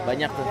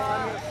 Banyak tuh.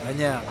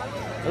 banyak,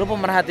 Lu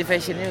pemerhati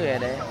fashion juga ya,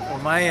 Day?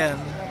 lumayan.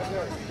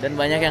 Dan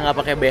banyak yang nggak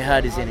pakai BH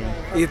di sini.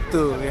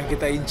 Itu yang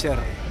kita incer.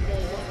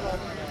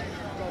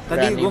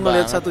 Tadi Berani gue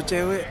ngeliat banget. satu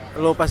cewek,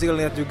 lo pasti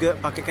ngeliat juga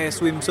pakai kayak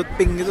swimsuit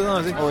pink gitu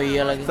nggak sih? Oh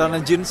iya lagi. Celana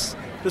jeans,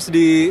 terus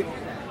di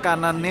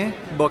kanannya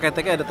bawah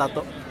keteknya ada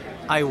tato.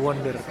 I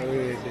wonder.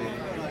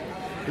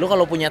 Lu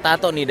kalau punya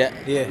tato nih, Da.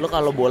 Iya. Lu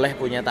kalau boleh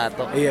punya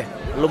tato. Iya,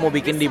 Lu mau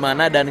bikin di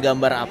mana dan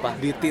gambar apa?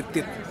 di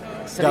titit.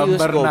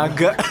 Serius, Gambar goblok?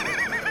 naga.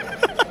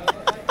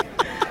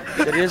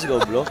 Serius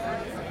goblok.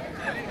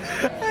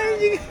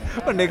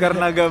 Pendekar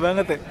naga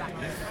banget ya.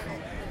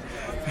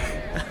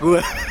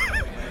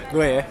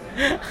 Gue ya.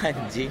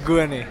 Anjing.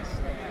 Gue nih.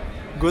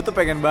 Gue tuh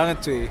pengen banget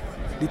cuy.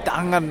 Di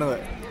tangan tuh.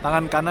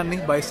 Tangan kanan nih,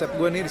 bicep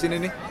gue nih di sini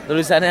nih.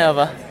 Tulisannya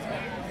apa?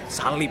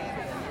 Salib.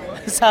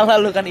 Salah,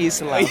 lu kan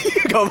Islam.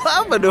 Gak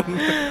apa-apa dong.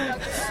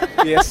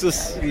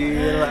 Yesus,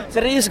 gila.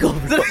 Serius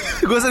goblok.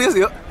 Gue serius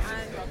yuk.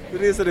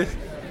 Serius.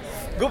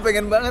 Gue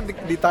pengen banget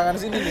di tangan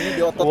sini nih,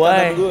 di otot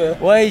kanan gue.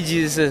 Why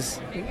Jesus?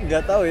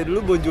 Gak tahu ya,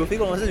 dulu Bon Jovi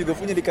kalau nggak salah juga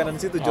punya di kanan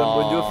situ, John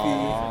Bon Jovi.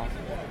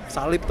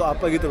 Salib tuh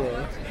apa gitu loh.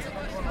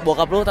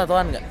 Bokap lu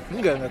tatoan nggak?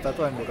 Enggak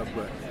tatoan bokap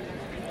gue.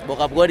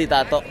 Bokap gue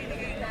ditato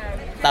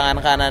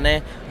tangan kanannya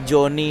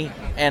Johnny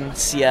and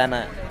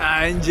Siana.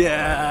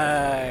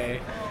 Anjay.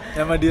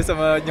 Nama dia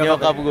sama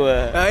Nyokap gue.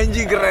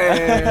 Anjing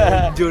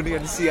keren. Johnny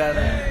and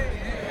Siana.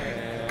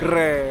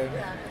 Keren.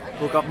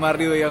 Bokap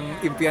Mario yang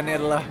impiannya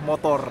adalah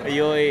motor.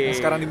 Yoi.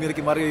 Yang sekarang dimiliki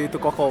Mario itu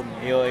kokom.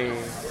 Yoi.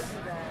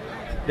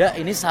 Dah,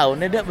 ini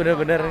soundnya dah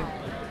bener-bener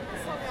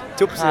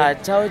Cup sih.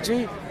 kacau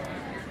cuy.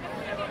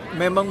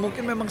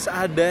 Memang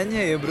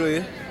seadanya ya bro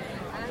ya.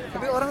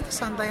 Tapi orang tuh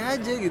santai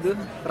aja gitu.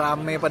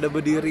 Rame pada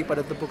berdiri,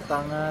 pada tepuk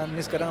tangan.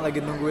 Ini sekarang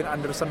lagi nungguin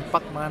Anderson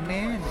 .Paak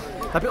mana.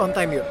 Tapi on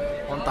time yuk.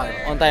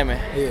 On time ya?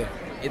 Iya.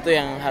 Itu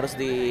yang harus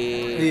di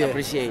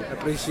appreciate.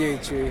 Appreciate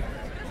cuy.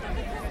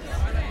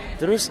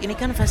 Terus ini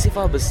kan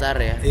festival besar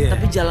ya, Iya.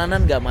 tapi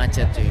jalanan gak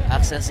macet cuy,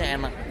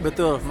 aksesnya enak.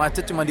 Betul,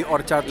 macet cuma di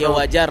Orchard. Ya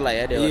wajar lah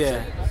ya di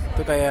Iya. Orchard.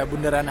 Itu kayak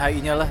bundaran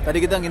HI-nya lah. Tadi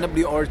kita nginep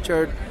di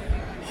Orchard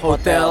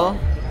Hotel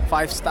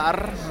 5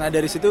 star. Nah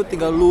dari situ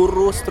tinggal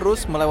lurus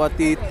terus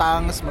melewati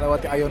Tangs,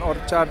 melewati Ion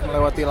Orchard,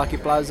 melewati Lucky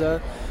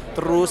Plaza,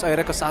 terus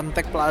akhirnya ke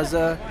Suntec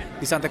Plaza.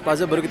 Di Suntec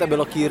Plaza baru kita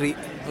belok kiri.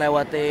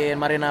 Lewatin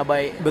Marina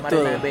Bay,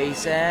 Betul. Marina Bay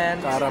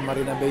Sands, Ke arah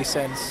Marina Bay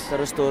Sands.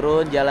 terus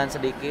turun jalan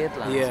sedikit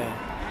langsung. Iya.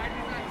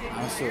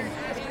 Langsung.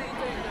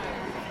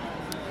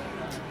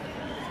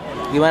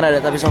 Gimana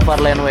ada tapi so far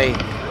laneway?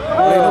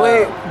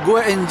 Laneway, gue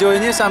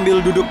enjoy-nya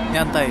sambil duduk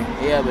nyantai.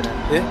 Iya benar.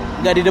 Ya?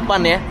 Nggak di depan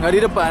ya? Nggak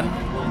di depan,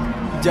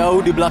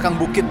 jauh di belakang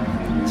bukit.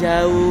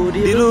 Jauh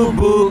Di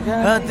lubuk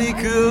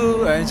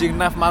hatiku. Anjing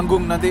Naf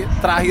manggung nanti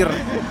terakhir.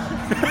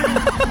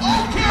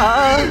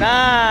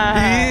 Nah,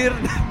 Akhir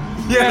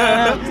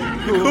ya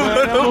ku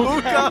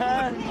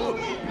menemukan.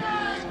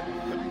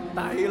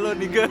 Tai lo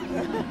niga.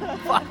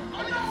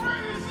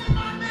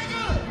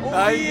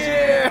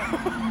 Anjir.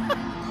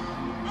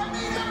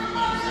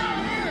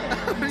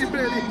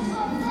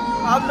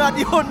 I'm not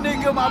your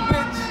nigga, my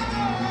bitch.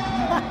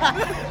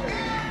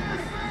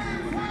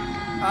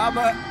 I'm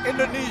a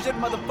Indonesian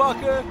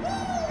motherfucker.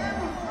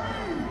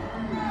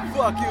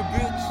 Fuck you,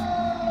 bitch.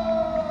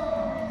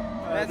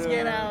 let's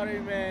get out of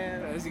here,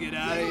 man. Let's get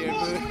out of here,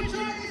 dude.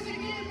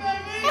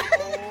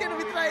 Can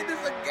we try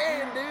this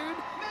again, dude?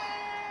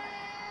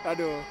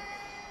 Aduh.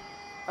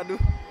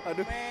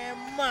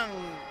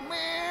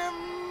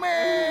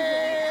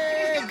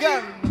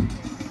 Memegang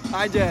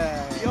aja.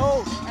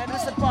 Yo,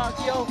 Anderson .Paak,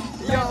 yo,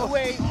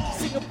 laneway,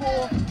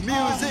 Singapore,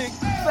 Music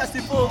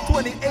Festival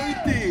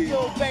 2018.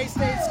 yo, Bay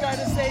Stage,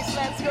 Garden Stage,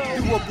 let's go.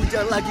 Dua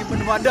puja lagi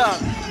memandang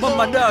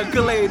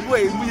ke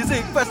Laneway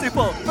Music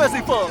Festival.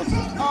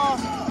 Oh,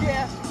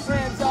 yeah,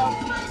 hands up.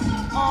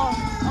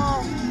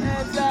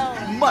 Hands down.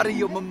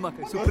 Mario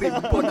memakai Supreme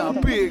warna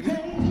pink,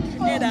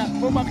 Eda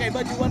memakai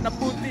baju warna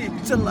putih.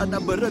 celana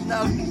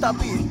berenang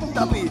tapi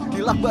di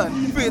lakban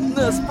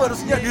fitness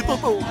persnya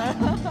ditutup.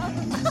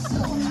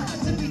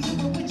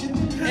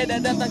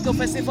 Eda datang ke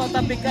festival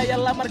tapi kayak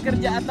lamar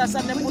kerja,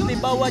 atasannya putih,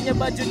 bawahnya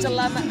baju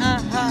celana.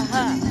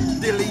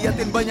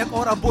 Diliatin banyak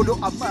orang bodoh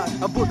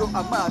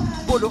amat.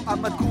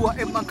 Gua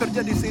emang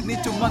kerja di sini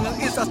cuma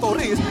nge-Insta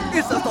stories.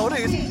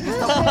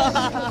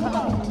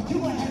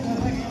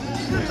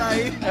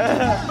 Naik.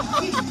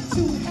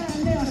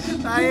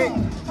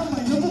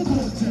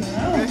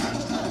 Oke,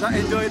 kita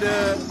enjoy the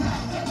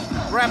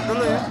rap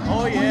dulu ya.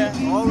 Oh yeah.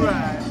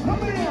 Alright.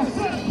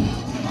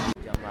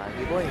 Jam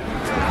lagi boy.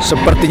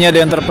 Sepertinya ada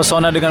yang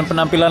terpesona dengan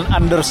penampilan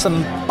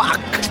Anderson .Paak.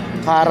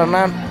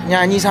 Karena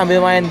nyanyi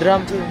sambil main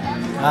drum tuh.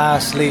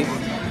 Asli.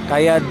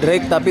 Kayak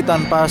Drake tapi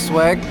tanpa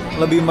swag,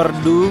 lebih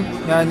merdu,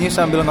 nyanyi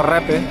sambil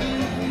nge-rap ya.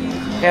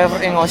 Kayak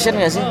Frank Ocean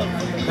gak sih?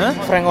 Hah?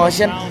 Frank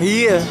Ocean.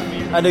 Iya,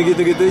 ada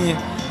gitu-gitunya.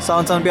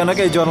 Sound piano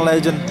kayak John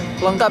Legend.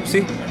 Lengkap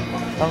sih.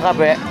 Lengkap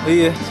ya?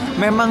 Iya.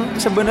 Memang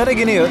sebenarnya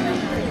gini ya.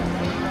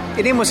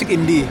 Ini musik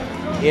indie.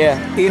 Iya.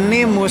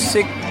 Ini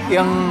musik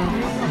yang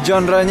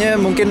genre-nya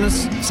mungkin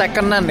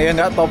second-an ya,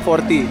 nggak top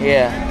 40.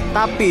 Iya.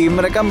 Tapi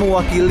mereka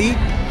mewakili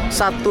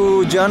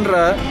satu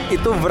genre,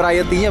 itu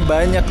variety-nya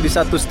banyak di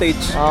satu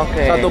stage.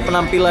 Oke. Satu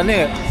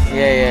penampilannya.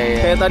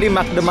 Iya. Kayak tadi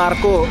Mark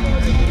DeMarco,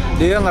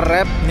 dia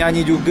nge-rap,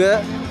 nyanyi juga.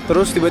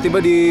 Terus tiba-tiba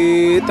di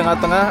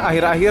tengah-tengah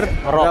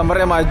akhir-akhir Rock.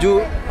 drummernya maju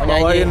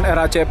bawain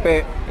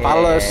RACP,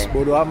 Pales,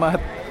 bodo amat.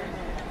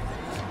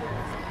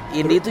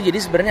 Indie itu jadi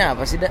sebenarnya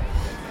apa sih, Dak?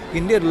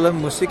 Indie adalah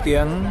musik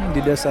yang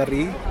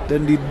didasari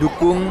dan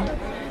didukung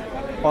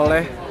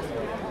oleh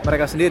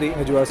mereka sendiri,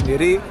 ngejual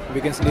sendiri,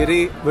 bikin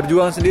sendiri,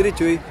 berjuang sendiri,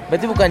 cuy.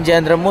 Berarti bukan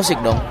genre musik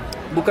dong?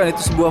 Bukan,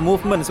 itu sebuah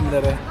movement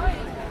sebenarnya.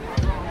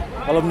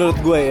 Kalau menurut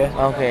gue ya.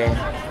 Oke.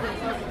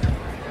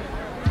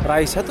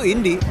 Raisa tuh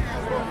indie.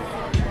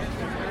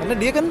 Karena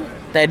dia kan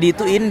Teddy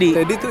itu indie.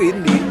 Teddy tuh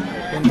indie,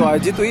 Kunto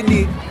Aji tuh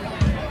indie.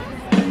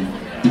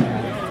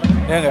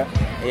 Ya nggak?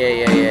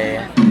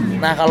 Iya.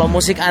 Nah, kalau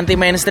musik anti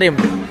mainstream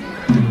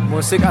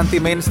Musik anti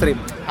mainstream.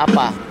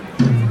 apa?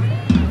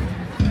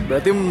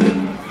 Berarti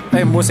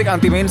musik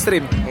anti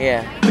mainstream,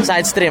 Iya,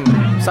 side stream.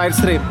 side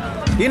stream.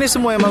 Ini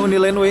semua yang bangun di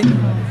laneway.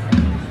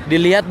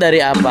 Dilihat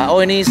dari apa?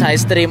 Oh, ini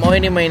side stream, oh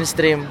ini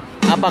mainstream.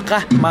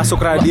 Apakah Masuk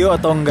radio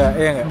atau enggak?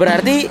 Ya nggak?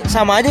 berarti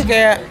sama aja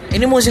kayak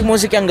ini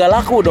musik-musik yang gak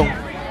laku dong?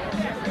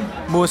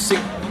 Musik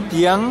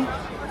yang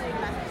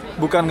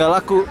bukan nggak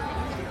laku,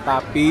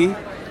 tapi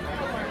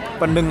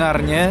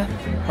pendengarnya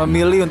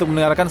memilih untuk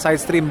mendengarkan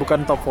side stream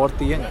bukan top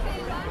 40 ya nggak?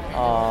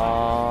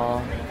 Oh,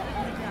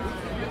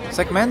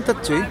 Segmented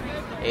cuy.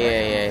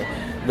 iya.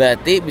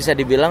 Berarti bisa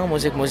dibilang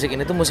musik-musik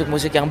ini tuh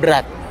musik-musik yang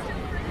berat.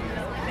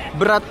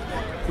 Berat.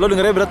 Lo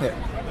dengernya berat nggak?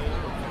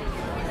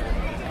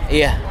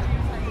 Iya,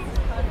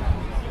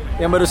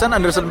 Yang barusan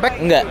Anderson .Paak?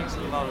 enggak.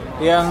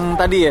 Yang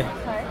tadi ya?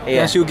 Iya.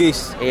 Yang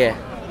shoegaze. Iya.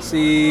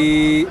 Si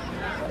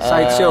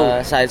side show.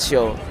 Side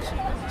show.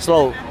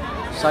 Slow.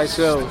 Side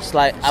show.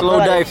 Slow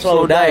dive.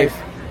 Slow dive.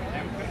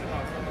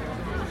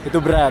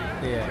 Itu berat.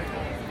 Iya.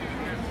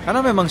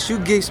 Karena memang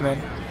shoegaze, man.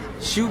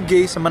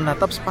 Shoegaze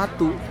menatap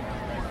sepatu.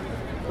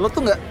 Lo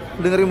tuh nggak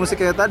dengerin musik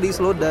kayak tadi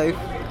slow dive.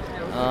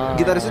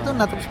 Gitaris itu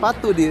natap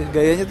sepatu dia,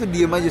 gayanya tuh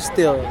diem aja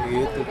still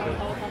gitu.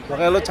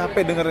 Makanya lo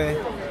capek dengernya.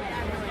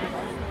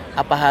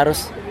 Apa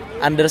harus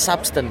under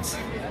substance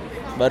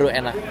baru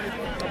enak?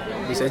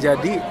 Bisa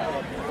jadi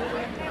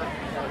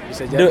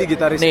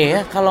gitaris. Nih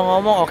ya, kalau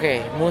ngomong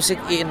musik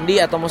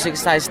indie atau musik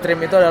side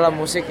stream itu adalah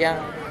musik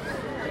yang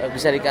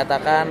bisa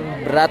dikatakan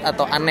berat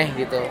atau aneh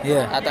gitu,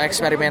 Iya. atau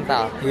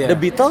eksperimental. Iya. The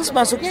Beatles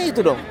masuknya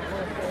itu dong.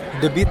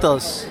 The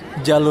Beatles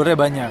jalurnya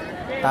banyak,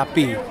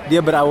 tapi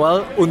dia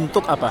berawal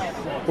untuk apa?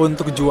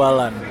 Untuk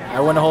jualan. I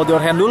Wanna Hold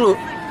Your Hand dulu.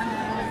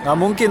 Nggak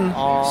mungkin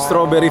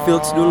Strawberry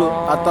Fields dulu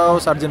atau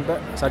Sgt.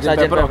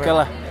 Pepper oke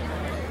lah.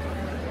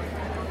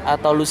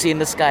 Atau Lucy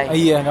in the Sky.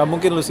 Iya, nggak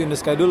mungkin Lucy in the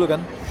Sky dulu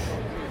kan.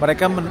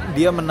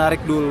 Dia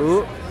menarik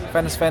dulu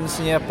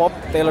fans-fansnya pop,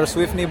 Taylor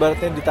Swift nih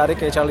berarti ditarik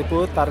kayak Charlie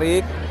Puth,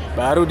 tarik,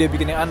 baru dia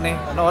bikin yang aneh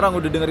karena orang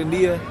udah dengerin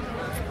dia.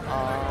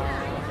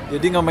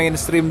 Jadi nggak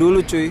mainstream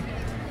dulu cuy.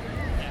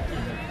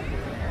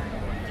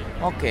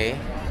 Oke.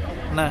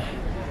 Nah,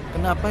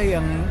 kenapa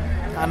yang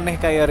aneh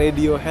kayak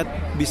Radiohead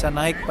bisa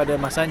naik pada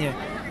masanya?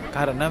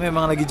 Karena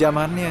memang lagi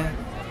zamannya.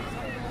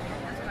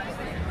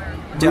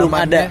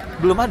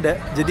 Belum ada.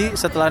 Jadi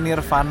setelah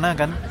Nirvana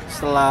kan,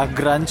 setelah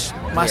grunge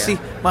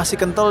masih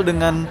kental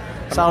dengan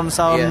sound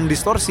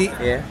distorsi.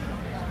 Iya.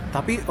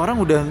 Tapi orang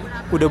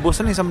udah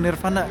bosen nih sama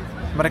Nirvana.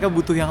 Mereka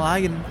butuh yang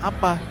lain.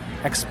 Apa?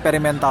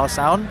 Experimental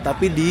sound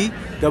tapi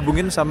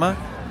digabungin sama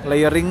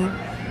layering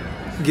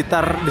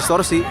gitar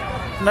distorsi.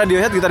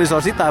 Radiohead gitar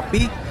distorsi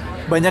tapi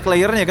banyak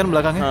layernya kan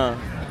belakangnya.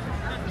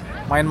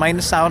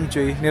 Main-main sound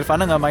cuy.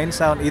 Nirvana nggak main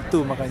sound,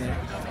 itu makanya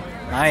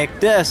naik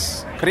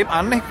das. Creep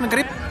aneh kan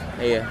Creep.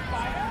 Iya.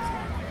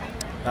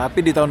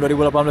 Tapi di tahun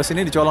 2018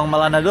 ini dicolong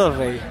Lana Del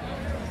Rey.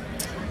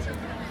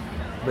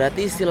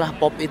 Berarti istilah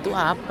pop itu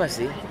apa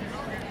sih?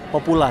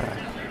 Populer.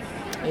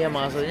 Iya,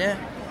 maksudnya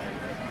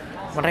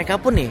mereka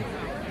pun nih,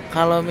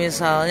 kalau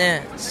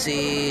misalnya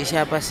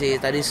siapa sih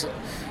tadi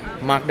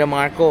Mark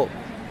DeMarco,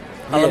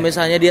 kalau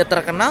misalnya dia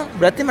terkenal,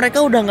 berarti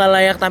mereka udah nggak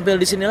layak tampil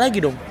di sini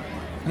lagi dong?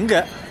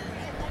 Enggak.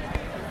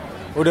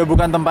 Udah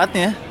bukan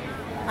tempatnya.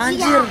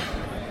 Anjir.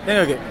 Ya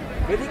nggak, Ge?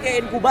 Berarti kayak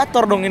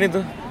inkubator dong ini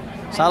tuh.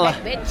 Salah.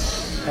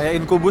 Kayak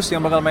Incubus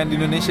yang bakal main di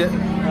Indonesia.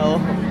 Oh.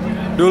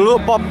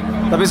 Dulu pop,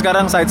 tapi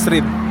sekarang side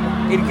stream.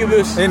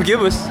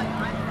 Incubus.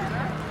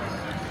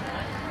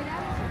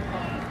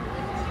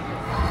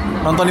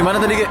 Nonton di mana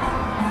tadi, Ge?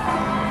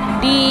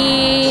 Di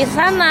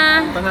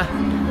sana, Tengah.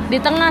 di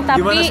tengah Gimana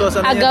tapi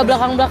suasananya agak tuh?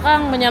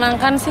 belakang-belakang,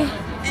 menyenangkan sih.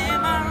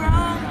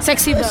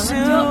 Seksi banget,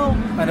 Jo.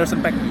 Anderson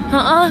 .Paak.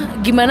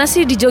 Gimana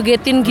sih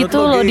dijogetin gitu Menurut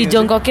lo loh, gay nggak sih?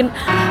 dijongkokin.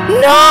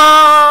 No!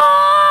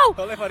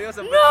 Soalnya Vario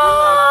sempet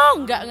bilang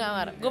Enggak,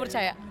 gue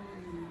percaya.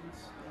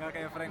 nggak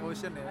kayak Frank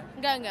Ocean ya.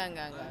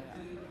 Enggak.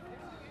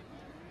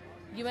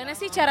 Gimana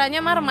sih caranya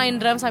main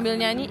drum sambil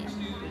nyanyi?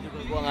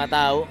 Gua nggak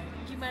tahu.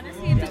 Gimana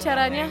sih itu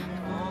caranya?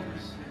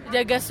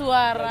 Jaga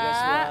suara.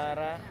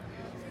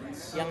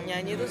 Yang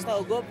nyanyi itu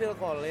setahu gue Phil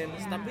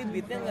Collins, tapi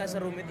beatnya nggak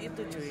serumit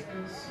itu cuy.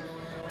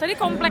 Tadi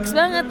kompleks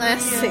banget,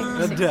 asik.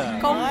 Beda.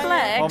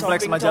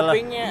 Kompleks. Majalah.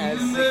 Choppingnya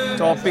asik.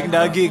 Chopping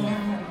daging,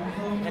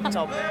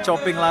 Ngechop.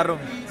 chopping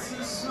larung.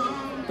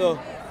 Tuh,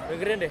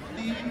 dengerin deh.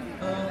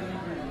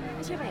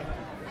 Siapa ya?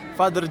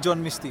 Father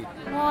John Misty.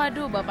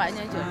 Waduh,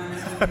 bapaknya Jo.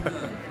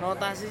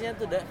 Notasinya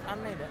tuh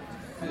aneh dah.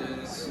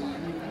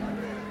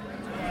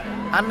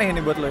 Aneh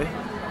nih buat lo ya.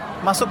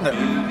 Masuk nggak?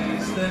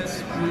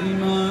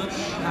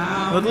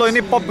 Menurut lo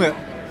ini pop nggak?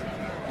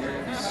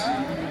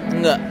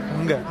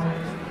 Enggak.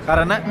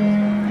 Karena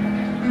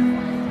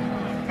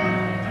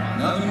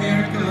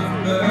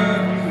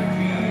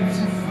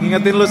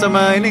ngingetin lu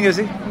sama ini nggak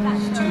sih?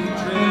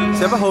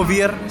 Siapa?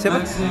 Hozier? Siapa?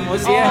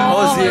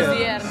 Hozier.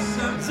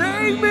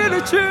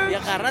 Ya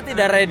karena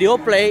tidak radio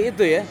play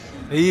itu ya.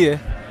 Iya.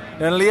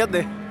 Dan lihat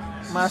deh,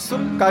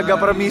 masuk kagak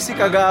permisi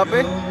kagak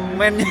apa,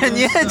 main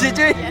nyanyi aja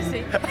cuy. Iya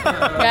sih.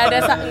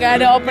 Nggak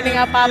ada opening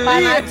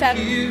apa-apa acan.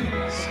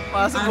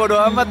 Masuk bodo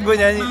amat gue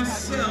nyanyi.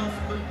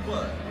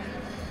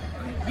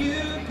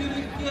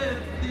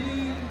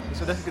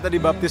 Sudah, kita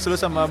dibaptis dulu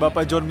sama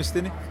Bapak John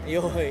Misty nih.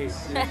 Yoi.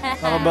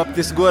 Nama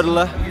baptis gue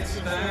adalah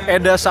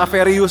Eda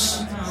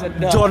Saverius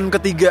John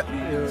ketiga.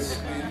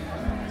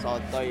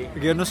 Sotoy.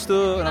 Genus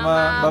tuh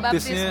nama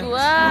baptisnya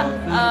gua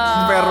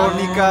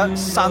Veronica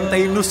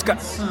Santainuska.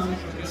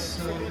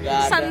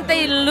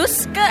 Santai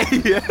lus ke.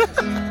 Iya.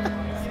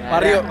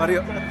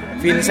 Mario.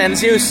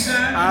 Vincentius.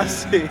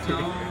 Asik.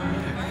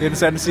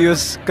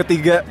 Vincentius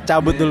ketiga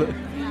cabut dulu.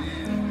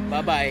 Bye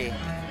bye.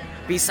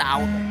 Peace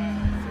out.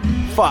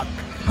 Fuck.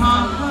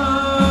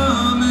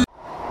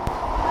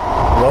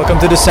 Welcome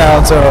to the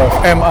sounds of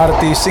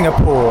MRT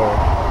Singapore.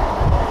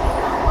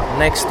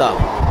 Next stop,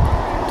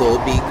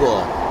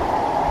 Tobigo.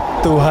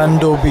 Tuhan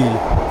Dobi.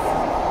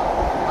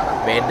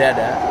 Beda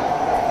dah.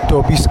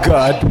 Dobi's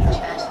God.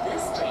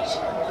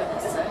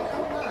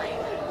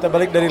 Kita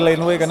balik dari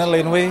laneway karena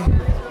laneway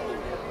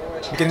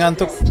bikin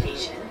ngantuk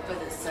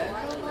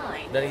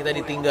Dan kita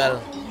ditinggal.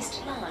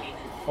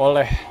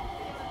 oleh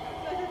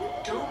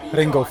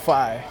Ringo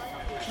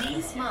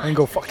 5.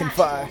 Ringo fucking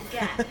 5.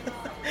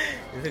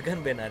 Itu kan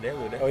band ada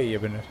udah. Oh iya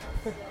bener.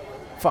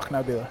 Fuck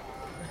Nabil.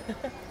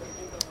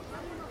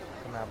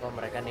 Kenapa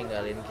mereka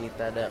ninggalin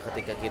kita dah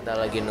ketika kita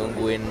lagi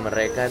nungguin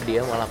mereka,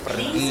 dia malah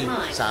pergi,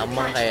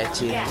 sama kayak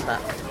cinta.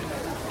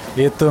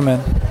 Gitu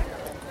men.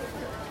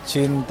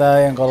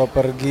 Cinta yang kalau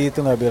pergi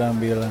itu nggak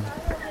bilang-bilang.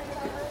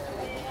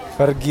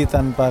 Pergi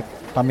tanpa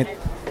pamit.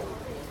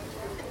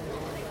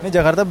 Ini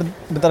Jakarta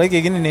bentar lagi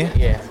kayak gini nih.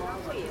 Iya.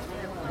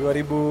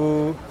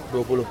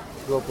 2020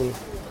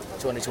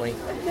 2020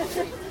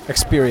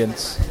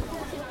 experience.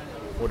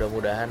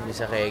 Mudah-mudahan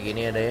bisa kayak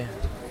gini ada ya.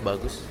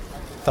 Bagus,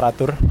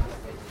 Teratur,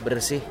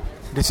 bersih,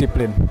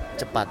 disiplin.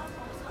 cepat,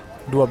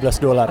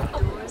 $12.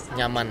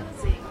 nyaman.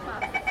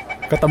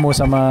 Ketemu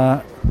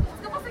sama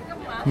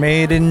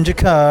Made in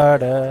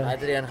Jakarta.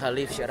 Adrian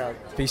Khalif, shout out.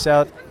 Peace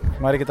out.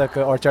 Mari kita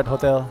ke Orchard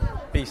Hotel.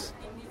 Peace.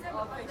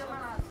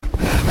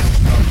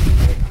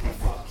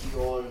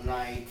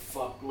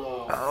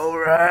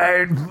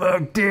 Alright,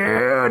 fuck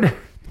dude.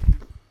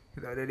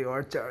 Kita ada di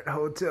Orchard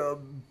Hotel,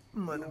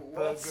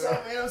 motherfucker.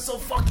 Man, I'm so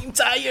fucking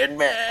tired,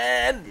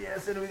 man.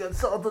 Yes, and we got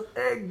salted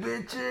egg,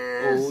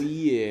 bitches. Oh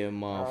yeah,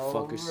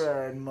 motherfuckers.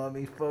 Alright,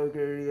 mommy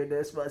fucker, yeah,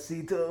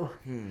 Despacito.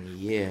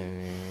 Yeah,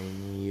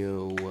 man.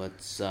 Yo,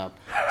 what's up,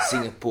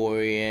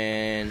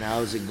 Singaporean?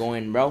 How's it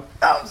going, bro?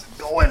 How's it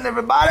going,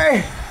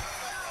 everybody?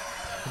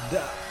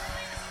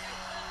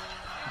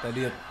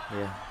 Tadi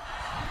Ya.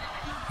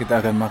 kita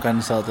akan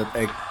makan salted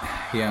egg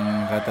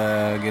yang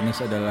kata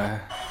Genus adalah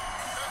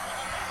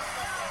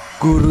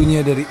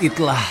gurunya dari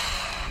Itlah.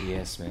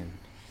 Yes, man.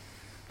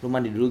 Lu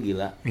mandi dulu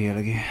gila. Iya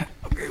lagi.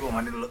 Oke,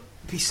 gua mandi dulu.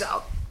 Peace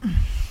out.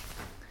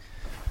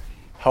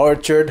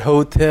 Orchard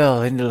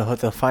Hotel. Ini adalah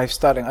hotel 5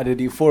 star yang ada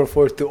di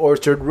 442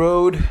 Orchard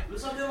Road. Lu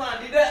sambil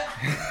mandi dah.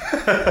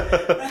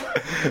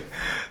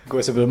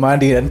 Gue sambil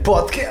mandi dan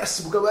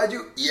podcast. Buka baju.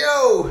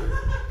 Yo.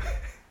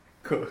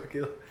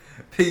 Gokil.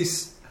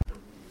 Peace.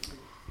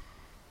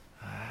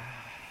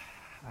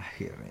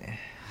 Akhirnya.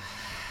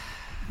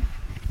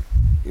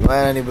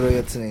 Gimana nih bro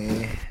Yots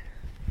nih?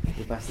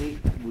 Ya, pasti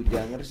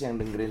bujangers yang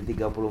dengerin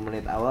 30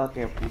 menit awal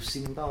kayak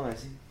pusing, tau gak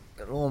sih?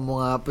 Lu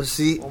ngomong apa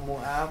sih?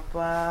 Ngomong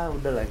apa?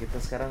 Udahlah, kita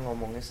sekarang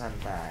ngomongnya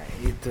santai.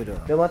 Gitu dong.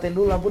 Udah matiin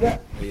dulu lampu dah.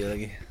 Iya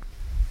lagi.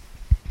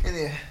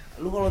 Ini ya.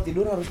 Lu kalau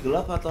tidur harus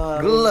gelap atau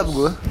harus... Gelap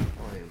gua.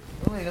 Oh iya.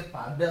 Lu inget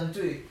Padang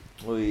cuy.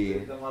 Oh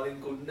iya. Kita malin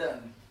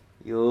kundan.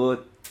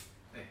 Yut.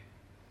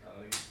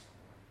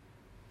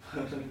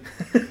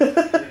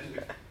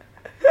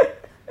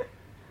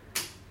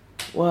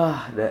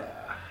 Wah,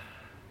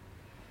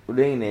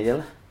 udah ini aja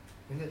lah.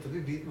 Ini tapi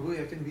gue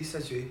yakin bisa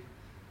cuy.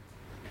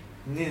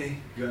 Ini nih,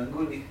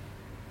 ganggu nih.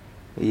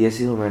 Iya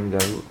sih, lumayan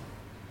ganggu.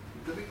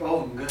 Tapi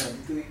enggak,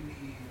 itu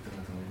ini.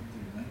 Tengah-tengah itu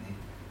gimana nih?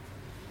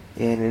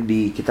 Ya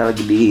ini kita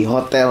lagi di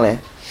hotel ya.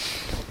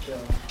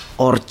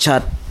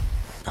 Orchard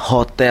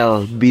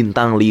Hotel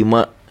bintang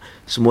 5.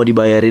 Semua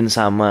dibayarin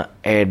sama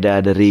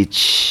Eda the Rich.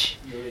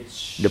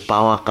 The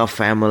Pawaka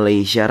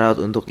Family. Shout out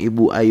untuk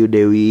Ibu Ayu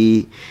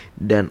Dewi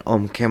dan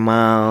Om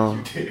Kemal.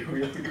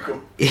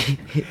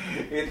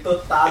 Itu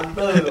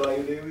tante loh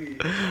Ayu Dewi.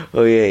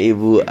 Oh iya,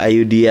 Ibu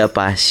Ayu Dia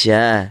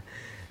Pasha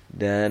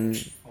dan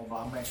Om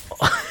Lamek.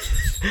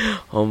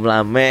 Om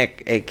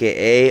Lamek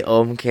aka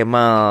Om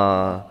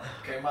Kemal.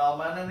 Kemal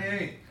mana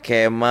nih?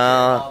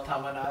 Kemal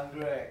Taman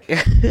Anggrek.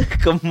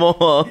 ke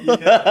mall.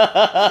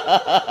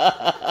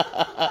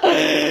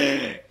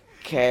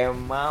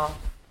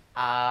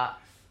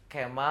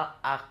 Kemal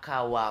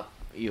Akawap.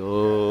 Yo.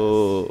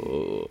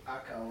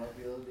 Akawa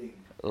Building.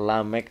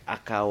 Lamek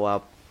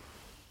Akawap.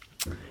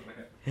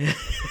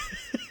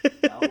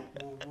 Tahu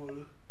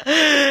bubul.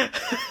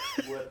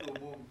 Buat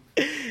umum.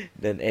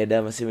 Dan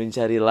Eda masih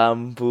mencari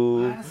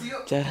lampu. Mana sih,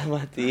 yuk? Cara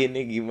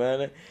matiinnya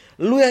gimana?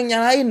 Lu yang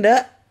nyalain,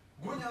 dak.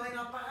 Gue nyalain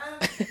apaan?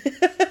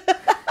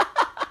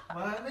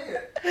 Mana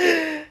ya?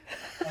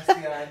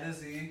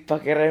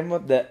 pakai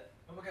remote dah.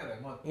 Pakai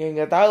remote. Ya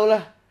nggak tahu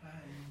lah.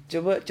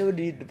 Coba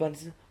di depan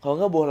situ. Kalau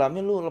nggak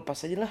bohlamnya lu lepas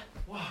aja lah.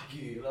 Wah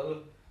gila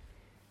lu.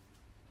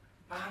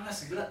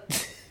 Panas gila.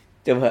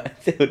 Coba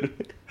dulu.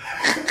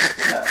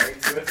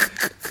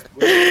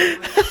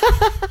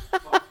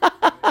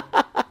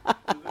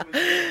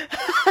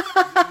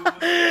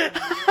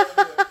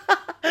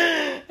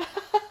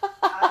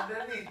 Ada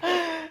nih.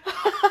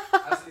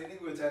 Asli ini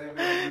gue cari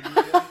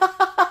video.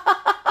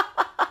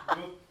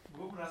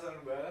 Gue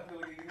penasaran banget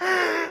kalau kayak gini.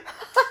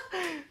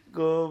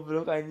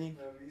 Goblok anjing.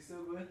 Gak bisa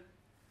gue.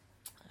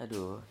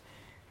 Aduh.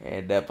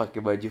 Eda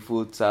pakai baju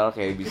futsal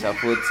kayak bisa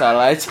futsal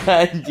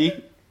aja anjing.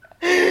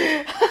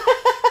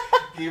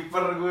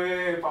 Kiper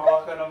gue,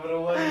 pawakan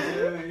nomor 1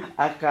 cuy.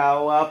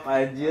 Akawap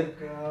anjir.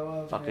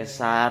 Akawap, pakai ya.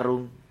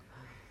 sarung.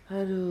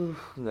 Aduh,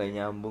 nggak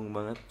nyambung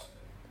banget.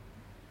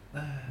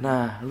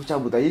 Nah, lu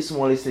cabut aja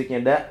semua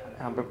listriknya, dak.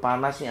 Sampai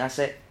panas nih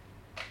AC.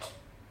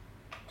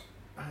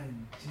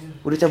 Anjir.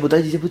 Udah cabut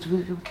aja, cabut.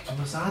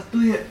 Cuma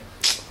 1 ya.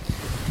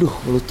 Duh,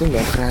 lu tuh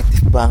nggak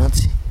kreatif banget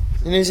sih.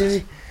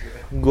 Sini.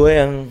 Gue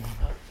yang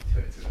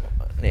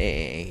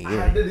nih, gini.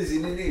 Ada di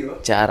sini nih, yo.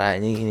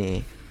 Caranya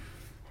gini.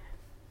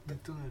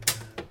 Itu ada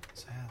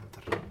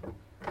center.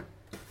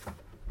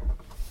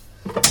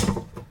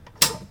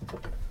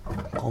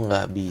 Kok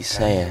nggak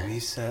bisa ya?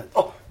 Bisa.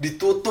 Oh,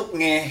 ditutup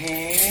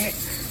ngehe.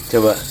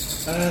 Coba.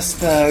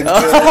 Astaga.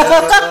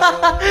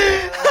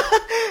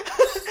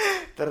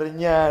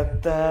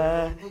 Ternyata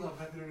Itu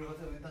ngapain tidur di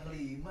hotel bintang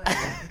 5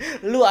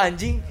 ya? lu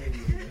anjing.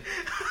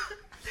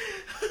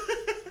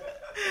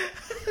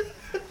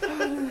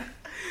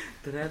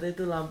 Ternyata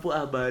itu lampu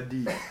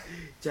abadi.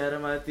 Cara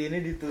mati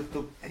ini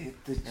ditutup.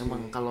 Itu cuy.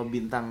 Emang kalau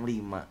bintang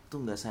 5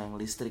 tuh nggak sayang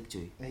listrik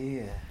cuy.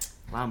 Iya.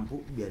 Lampu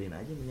biarin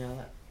aja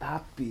menyala.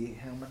 Tapi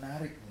yang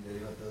menarik nih dari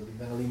hotel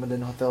bintang 5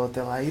 dan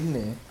hotel-hotel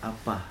lainnya,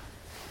 Apa?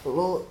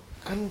 lo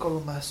kan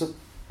kalau masuk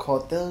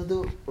hotel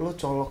tuh lo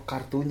colok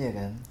kartunya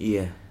kan.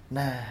 Iya.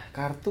 Nah,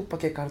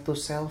 pakai kartu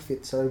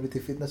selfie celebrity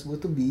fitness gue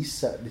tuh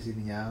bisa di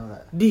sini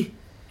nyala.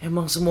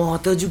 Emang semua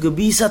hotel juga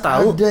bisa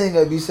tahu? Ada yang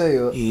nggak bisa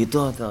yo.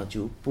 Itu hotel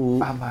cupu.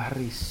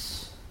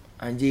 Amaris.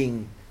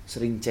 Anjing,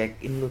 sering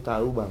check in lu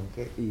tahu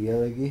bangke. Iya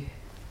lagi.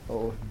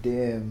 Oh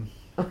damn.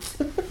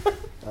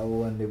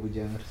 Tahuan deh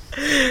bujangers.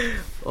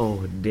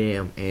 Oh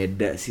damn,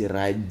 Eda si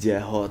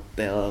raja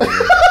hotel.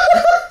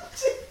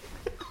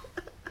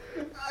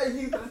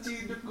 Anjing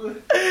terciduk gue.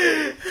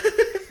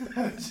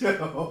 Raja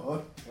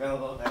hotel.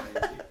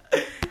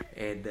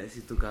 Eda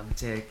si tukang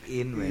check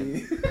in, men.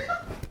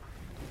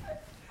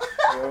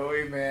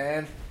 Yoi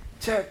man,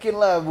 cekin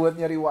lah buat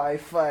nyari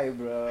wifi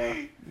bro.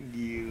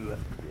 Gila.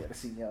 Biar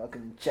sinyal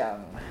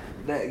kencang.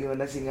 Dah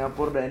gimana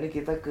Singapura? Dah ini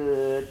kita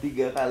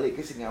ketiga kali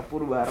ke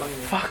Singapura bareng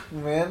ya. Fuck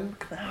man,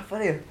 kenapa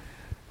ya?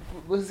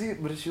 Gue sih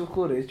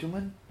bersyukur ya,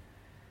 cuman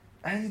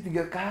aja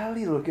 3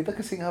 kali loh kita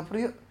ke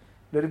Singapura yuk.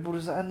 Dari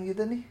perusahaan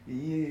kita nih.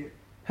 Iya.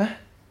 Hah?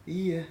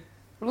 Iya.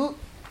 Lu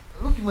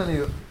gimana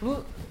yuk?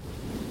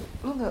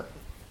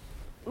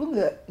 Lu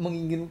nggak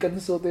menginginkan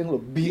sesuatu yang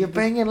lebih? Iya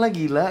pengen lah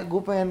gila. Gue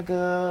pengen ke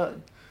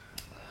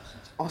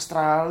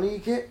Australia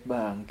kek.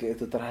 Bangke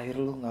itu terakhir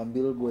lu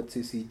ngambil buat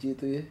CCG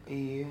itu ya.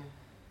 Iya.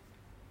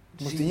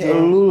 Mestinya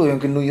lu loh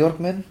yang ke New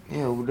York man.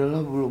 Ya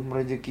udahlah, belum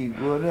rezeki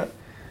gue ada.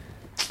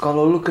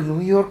 Kalau lu ke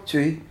New York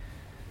cuy,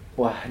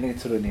 wah ini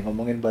seru nih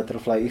ngomongin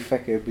butterfly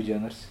effect ya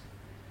bujangers.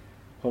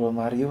 Kalau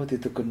Mario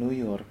waktu itu ke New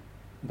York,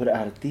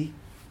 berarti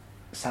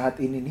saat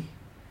ini nih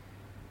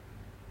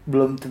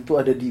belum tentu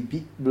ada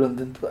DB, belum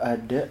tentu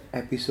ada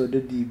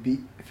episode DB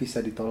visa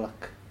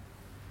ditolak.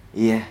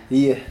 Iya.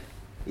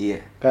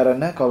 Iya.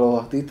 Karena kalau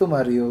waktu itu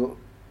Mario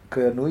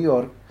ke New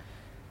York,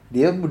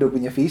 dia udah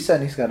punya visa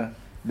nih sekarang.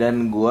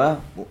 Dan gue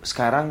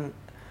sekarang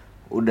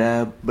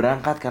udah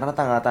berangkat karena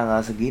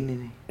tanggal-tanggal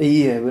segini nih.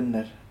 Iya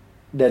bener.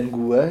 Dan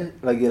gua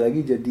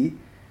lagi-lagi jadi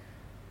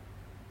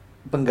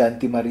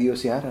pengganti Mario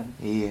siaran.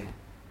 Iya.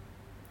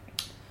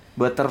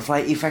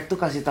 Butterfly effect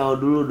tuh kasih tahu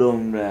dulu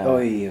dong, dah. Oh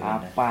iya,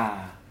 benar. Apa?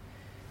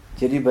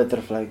 Jadi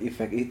butterfly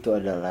effect itu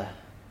adalah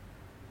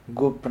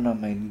gue pernah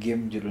main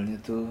game judulnya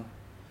tuh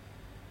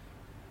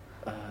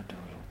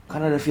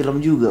Kan ada film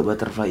juga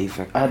Butterfly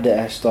Effect.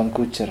 ada Ashton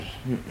Kutcher.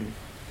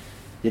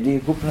 Jadi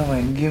gue pernah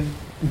main game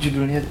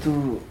judulnya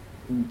tuh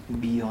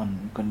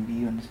bukan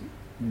Beyond sih,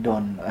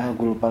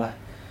 gue lupa lah.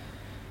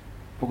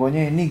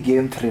 Pokoknya ini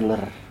game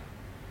thriller.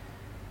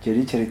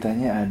 Jadi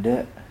ceritanya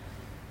ada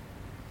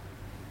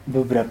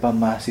beberapa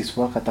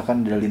mahasiswa,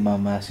 katakan ada 5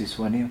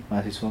 mahasiswa nih,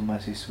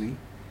 mahasiswa-mahasiswi.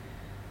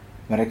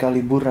 Mereka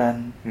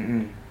liburan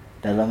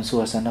dalam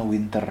suasana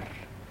winter,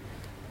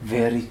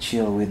 very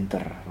chill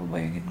winter. Lo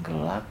bayangin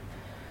gelap,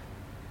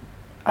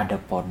 ada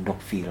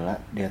pondok villa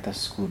di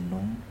atas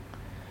gunung,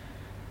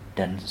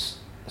 dan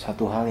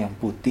satu hal yang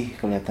putih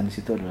kelihatan di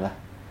situ adalah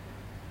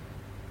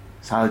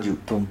salju,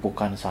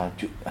 tumpukan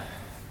salju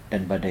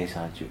dan badai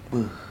salju.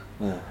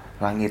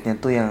 Langitnya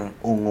tuh yang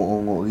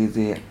ungu-ungu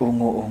gitu ya.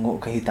 Ungu-ungu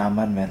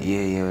kehitaman men.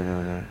 Iya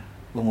benar-benar.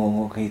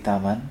 Ungu-ungu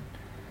kehitaman.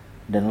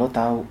 Dan lo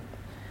tahu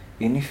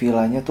ini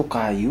villanya tuh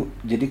kayu,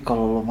 jadi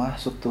kalau lo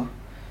masuk tuh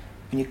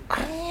bunyi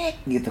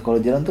krek gitu. Kalau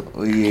jalan tuh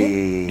Oh iya.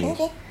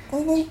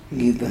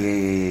 gitu.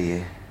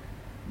 Iya.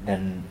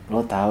 Dan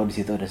lo tahu di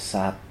situ ada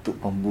satu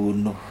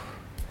pembunuh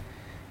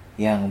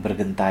yang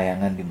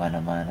bergentayangan di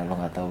mana-mana. Lo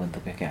nggak tahu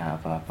bentuknya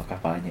kayak apa. Apakah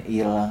kepalanya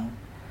hilang?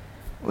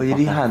 Oh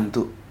jadi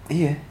hantu.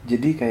 Iya,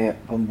 jadi kayak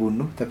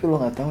pembunuh tapi lo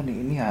nggak tahu nih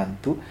ini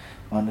hantu,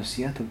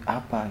 manusia atau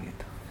apa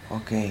gitu.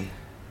 Oke.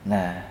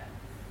 Nah,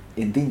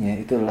 intinya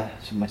itulah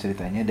semua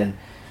ceritanya dan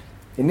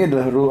ini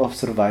adalah rule of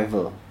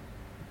survival.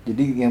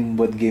 Jadi yang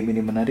membuat game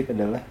ini menarik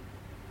adalah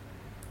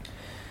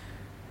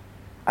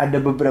ada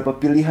beberapa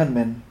pilihan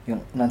men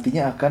yang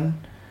nantinya akan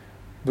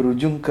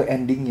berujung ke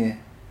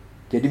endingnya.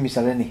 Jadi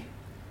misalnya nih,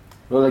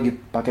 lo lagi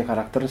pakai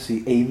karakter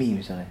si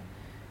Amy misalnya.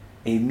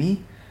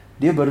 Amy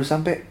dia baru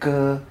sampai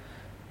ke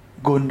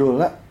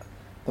gondola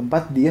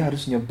tempat dia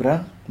harus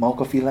nyebrang mau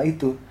ke villa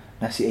itu.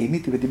 Nah si Amy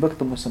tiba-tiba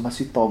ketemu sama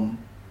si Tom.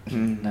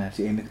 Nah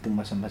si Amy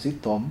ketemu sama si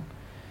Tom.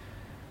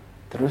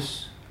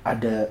 Terus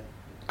ada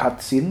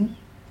cutscene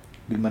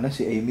di mana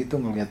si Amy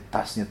tuh ngeliat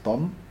tasnya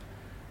Tom,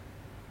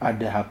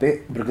 ada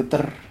HP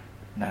bergetar.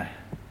 Nah,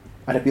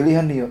 ada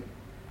pilihan nih yuk.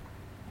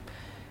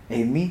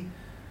 Amy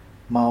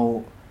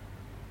mau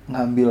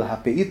ngambil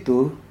HP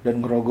itu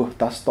dan ngerogoh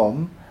tas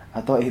Tom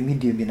atau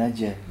Amy diemin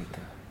aja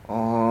gitu.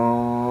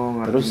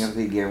 Oh,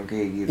 ngerti game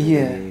kayak gitu.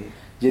 Iya.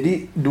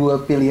 Jadi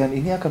dua pilihan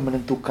ini akan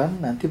menentukan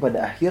nanti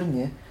pada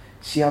akhirnya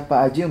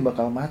siapa aja yang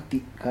bakal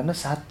mati karena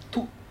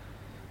satu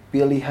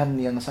pilihan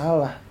yang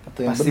salah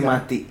atau yang Pasti benar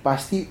mati.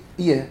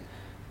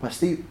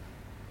 Pasti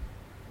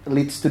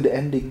leads to the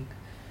ending.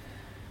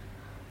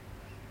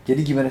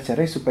 Jadi gimana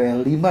caranya supaya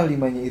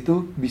 5-5-nya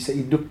itu bisa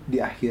hidup di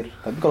akhir.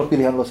 Tapi kalau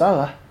pilihan lo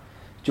salah,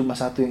 cuma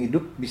satu yang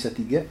hidup, bisa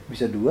 3,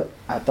 bisa 2,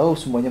 atau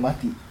semuanya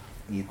mati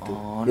gitu.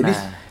 Oh, jadi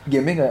nah.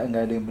 gamenya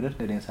nggak ada yang benar,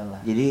 nggak ada yang salah.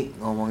 Jadi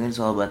ngomongin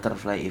soal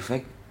butterfly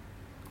effect,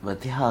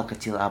 berarti hal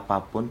kecil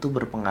apapun tuh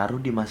berpengaruh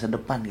di masa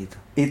depan gitu.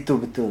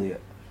 Itu betul ya.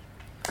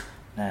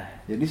 Nah,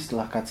 jadi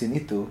setelah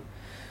cutscene itu,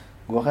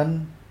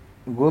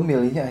 gue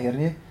milihnya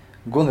akhirnya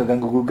gue nggak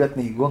ganggu gugat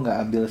nih, gue nggak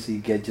ambil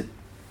si gadget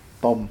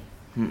Tom.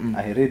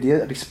 Akhirnya dia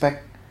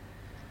respect.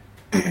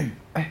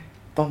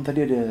 Tom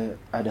tadi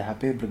ada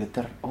HP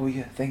bergetar. Oh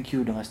iya, thank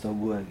you udah ngasih tau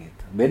gue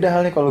gitu. Beda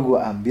halnya kalau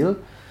gue ambil,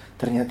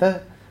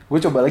 ternyata gue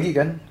coba lagi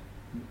kan,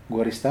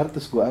 gue restart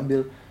terus gue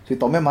ambil. Si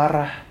Tomnya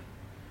marah.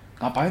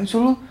 Ngapain sih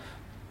lu?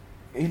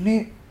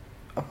 Ini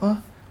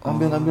apa?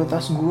 Ngambil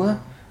tas gue?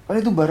 Kan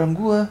itu barang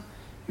gue.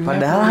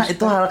 Padahal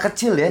itu hal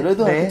kecil ya. Padahal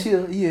itu hal kecil,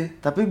 iya.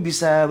 Tapi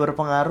bisa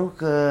berpengaruh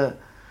ke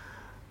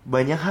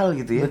banyak hal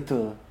gitu ya.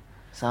 Betul.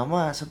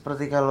 Sama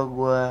seperti kalau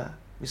gue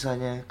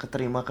misalnya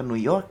keterima ke New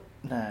York,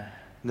 Nah,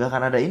 nggak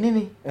akan ada ini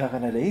nih. nggak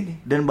akan ada ini.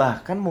 Dan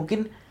bahkan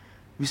mungkin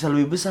bisa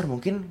lebih besar,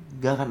 mungkin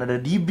nggak akan ada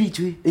DB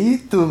cuy.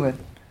 Itu man,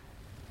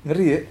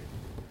 ngeri ya.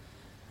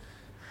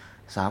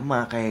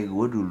 Sama kayak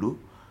gue dulu,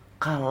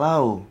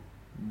 kalau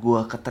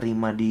gue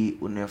keterima di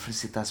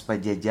Universitas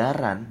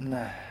Pajajaran,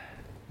 Nah,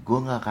 gue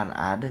nggak akan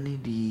ada nih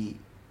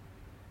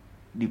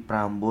di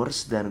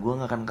Prambors, dan gue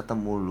nggak akan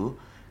ketemu lu,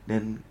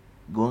 dan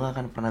gue nggak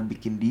akan pernah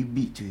bikin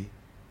DB cuy.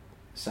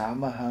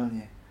 sama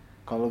halnya.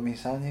 Kalau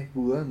misalnya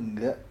gue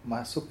nggak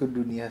masuk ke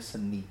dunia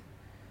seni,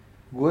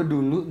 gue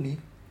dulu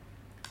nih,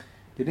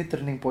 jadi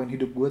turning point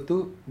hidup gue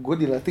tuh, gue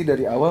dilatih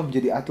dari awal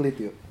menjadi atlet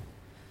yuk.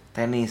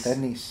 Tenis.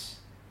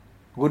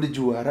 Gue udah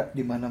juara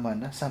di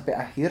mana-mana sampai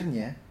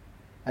akhirnya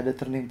ada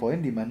turning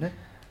point di mana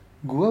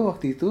gue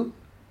waktu itu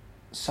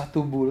 1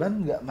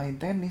 bulan nggak main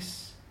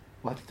tenis.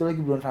 Waktu itu lagi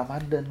bulan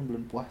Ramadan,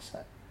 bulan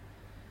puasa.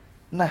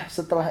 Nah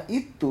setelah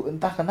itu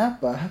entah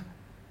kenapa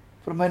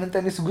permainan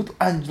tenis gue tuh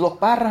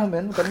anjlok parah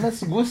men, karena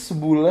gue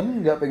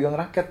sebulan nggak pegang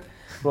raket.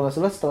 Kalau nggak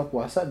salah setelah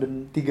puasa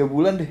dan 3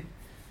 bulan deh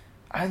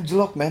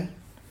anjlok men.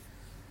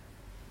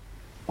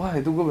 Wah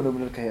itu gue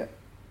bener-bener kayak,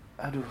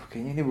 aduh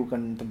kayaknya ini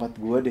bukan tempat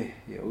gue deh.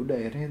 Ya udah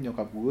akhirnya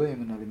nyokap gue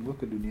yang kenalin gue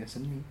ke dunia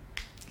seni.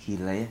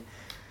 Gila ya.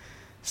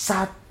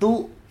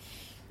 Satu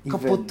Event.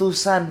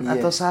 keputusan Iya.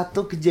 atau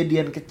satu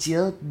kejadian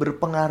kecil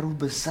berpengaruh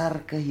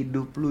besar ke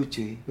hidup lu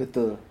cuy.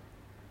 Betul.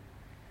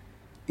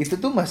 Itu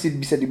tuh masih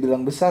bisa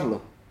dibilang besar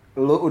loh.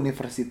 Lo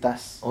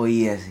universitas, Oh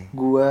iya sih.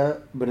 gua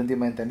berhenti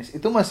main tenis,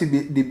 itu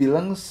masih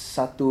dibilang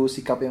satu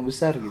sikap yang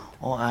besar gitu.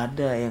 Oh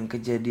ada yang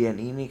kejadian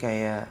ini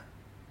kayak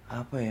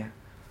apa ya,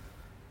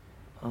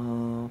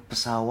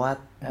 pesawat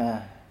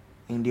Nah,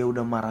 yang dia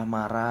udah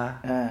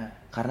marah-marah nah,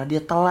 karena dia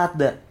telat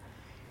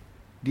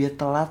dia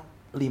telat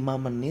 5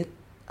 menit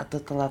atau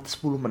telat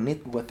 10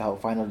 menit, gua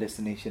tahu Final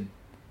Destination.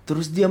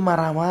 terus dia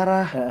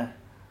marah-marah, Nah,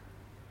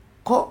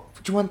 kok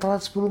cuman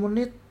telat 10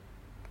 menit,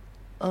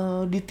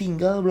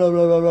 ditinggal bla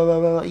bla bla bla bla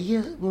bla.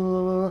 Iya bla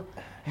bla bla.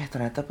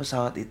 Ternyata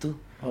pesawat itu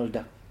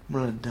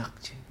meledak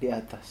cuy. di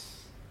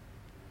atas.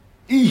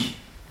 Ih,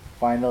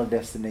 Final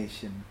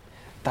Destination.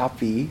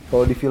 Tapi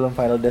kalau di film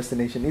Final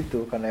Destination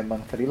itu karena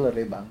emang thriller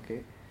ya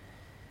bangke,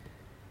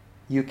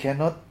 you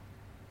cannot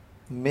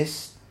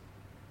miss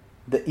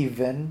the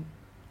event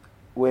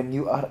when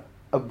you are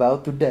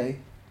about to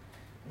die.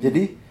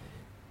 Jadi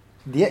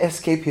dia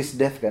escape his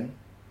death kan?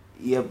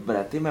 iya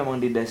berarti memang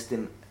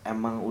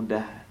emang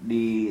udah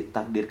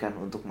ditakdirkan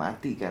untuk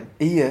mati kan.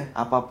 Iya,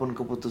 Apapun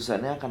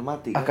keputusannya akan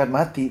mati kan? akan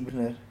mati,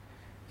 bener.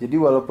 Jadi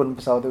walaupun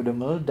pesawatnya udah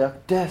meledak,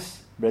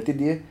 berarti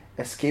dia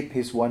escape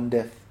his one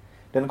death.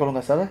 Dan kalau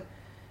nggak salah,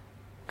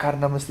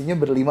 karena mestinya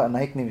berlima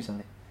naik nih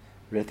misalnya,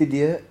 berarti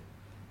dia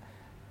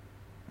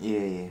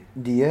Iya.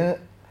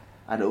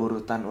 Ada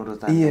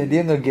urutan-urutan. iya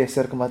dia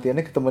ngegeser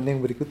kematiannya ke temen yang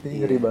berikutnya.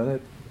 Iya. Ngeri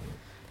banget.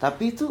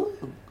 Tapi itu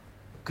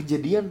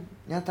kejadian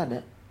nyata,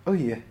 dah. Oh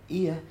iya.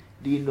 Iya,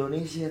 di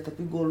Indonesia,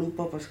 tapi gue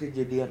lupa pas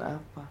kejadian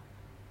apa.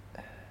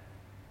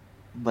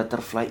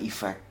 Butterfly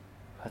effect.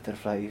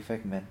 Butterfly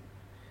effect, man.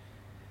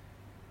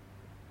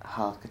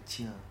 Hal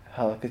kecil.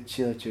 Hal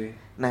kecil, cuy.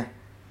 Nah,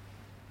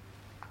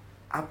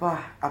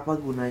 apa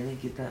gunanya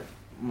kita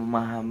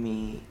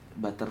memahami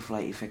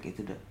butterfly effect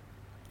itu, dah?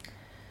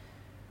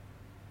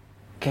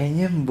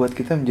 Kayaknya membuat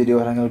kita menjadi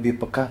orang yang lebih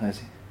peka gak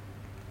sih?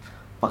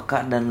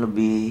 Peka dan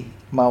lebih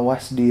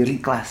Mawas diri.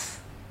 ikhlas.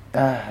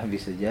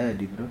 Bisa jadi,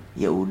 bro.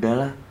 Ya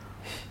udahlah,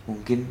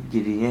 mungkin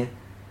jadinya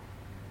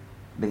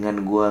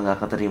dengan gua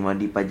nggak keterima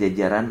di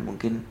Pajajaran,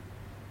 mungkin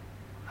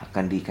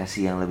akan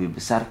dikasih yang lebih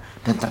besar,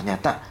 dan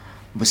ternyata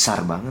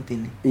besar banget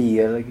ini.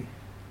 Iya lagi.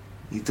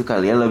 Itu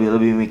kali ya,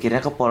 lebih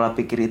mikirnya ke pola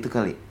pikir itu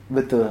kali.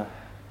 Betul.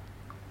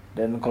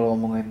 Dan kalau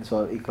ngomongin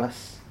soal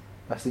ikhlas,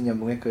 pasti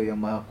nyambungnya ke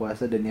yang maha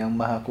kuasa. Dan yang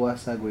maha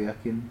kuasa gue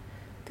yakin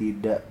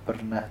tidak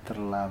pernah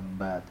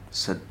terlambat.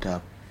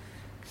 Sedap.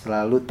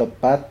 Selalu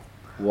tepat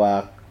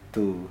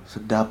waktu.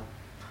 Sedap.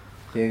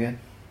 Iya kan?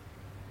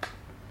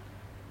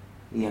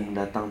 Yang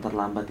datang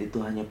terlambat itu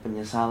hanya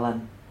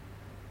penyesalan.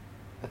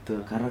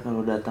 Betul. Karena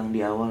kalau datang di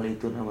awal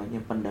itu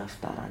namanya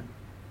pendaftaran.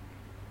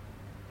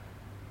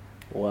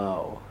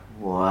 Wow.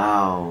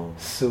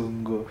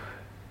 Sungguh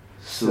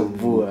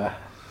sebuah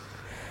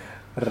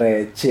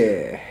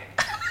receh.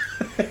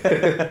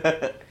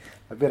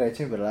 Tapi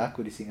receh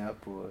berlaku di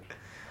Singapura.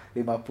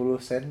 50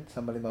 sen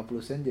sama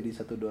 50 sen jadi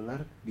 $1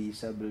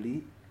 bisa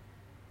beli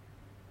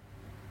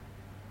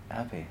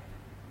apa ya?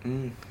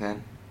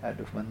 Kan.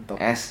 Aduh, mentok.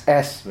 Es.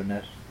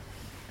 Bener.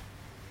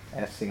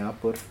 Es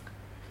Singapura.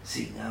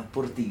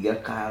 Singapura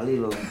 3 kali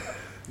loh.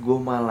 Gue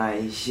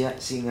Malaysia,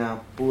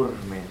 Singapura,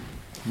 men.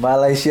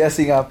 Malaysia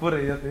Singapura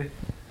ya tuh.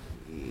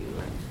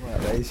 Gila.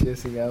 Malaysia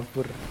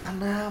Singapura.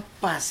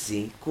 Kenapa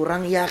sih?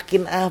 Kurang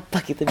yakin apa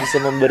kita bisa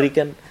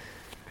memberikan?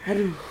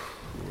 Aduh,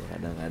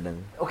 kadang-kadang.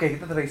 Oke,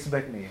 kita trace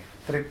back nih.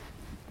 Trip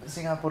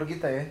Singapura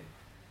kita ya.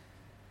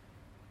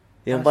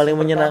 Yang Pas paling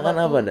pertama menyenangkan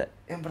tuh- apa, Dak?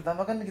 Yang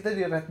pertama kan kita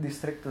di Red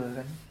District tuh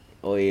kan.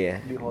 Oh iya.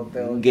 Di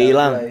hotel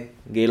Geylang.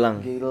 Geylang.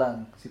 Geylang.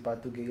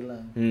 Sipatu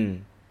Geylang.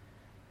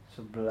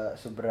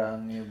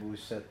 Seberangnya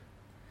buset.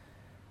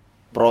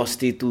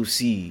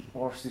 Prostitusi.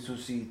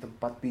 Prostitusi,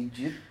 tempat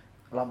pijit,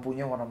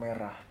 lampunya warna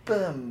merah.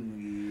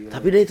 Gila.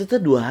 Tapi dah itu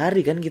tuh 2 hari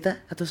kan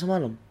kita atau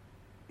semalam?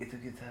 Itu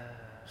kita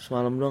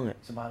Semalam doang ya?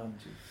 semalam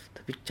cuy.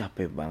 Tapi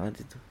capek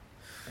banget itu.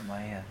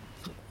 Lumayan.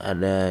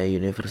 Ada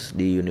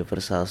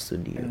Universal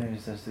Studio.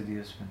 Universal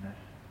Studios benar.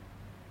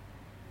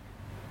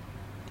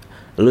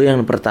 Lu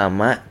yang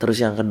pertama, terus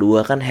yang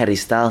kedua kan Harry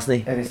Styles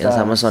nih, Harry yang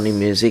sama Styles. Sony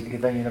Music.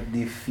 Kita nginep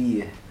di V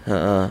ya.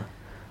 Heeh.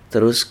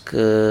 Terus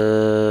ke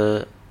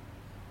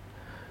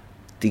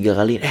 3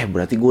 kali,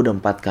 berarti gue udah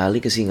 4 kali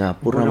ke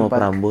Singapura sama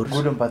Prambors.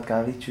 Gue udah 4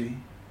 kali cuy.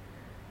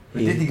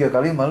 Berarti Iya. 3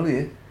 kali malu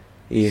ya.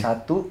 Iya.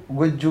 1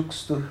 gue Jux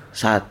tuh.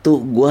 1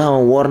 gue sama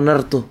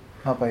Warner tuh,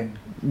 Ngapain?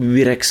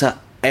 Bibi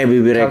Rexa,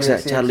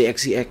 Charlie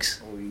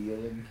XCX, Oh iya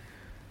lagi.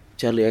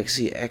 Charlie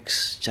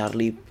XCX,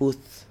 Charlie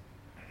Puth.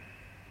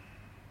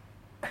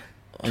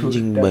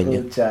 Anjing Double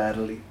banyak.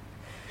 Charlie.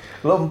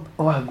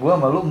 Wah gua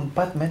malu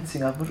 4 men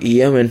Singapura.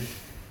 Iya men.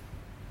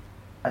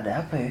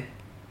 Ada apa ya?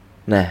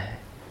 Nah,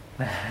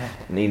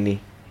 ini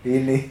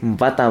Ini 4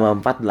 tambah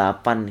 4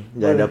 8 nih,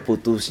 nggak ada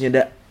putusnya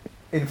dak.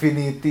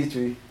 Infinity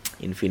cuy.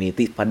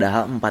 Infinity,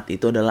 padahal 4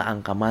 itu adalah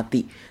angka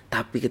mati,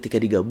 tapi ketika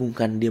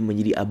digabungkan dia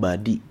menjadi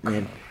abadi,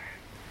 men.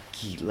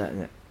 Gila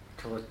nggak?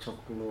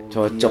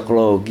 Cocok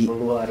logi.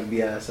 Luar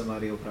biasa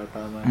Mario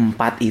Pratama.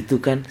 4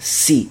 itu kan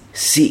si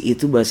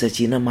itu bahasa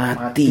Cina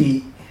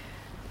mati.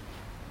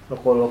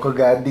 Kalau ke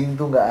Gading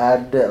tuh nggak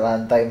ada,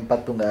 lantai 4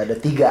 tuh nggak ada,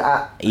 3A.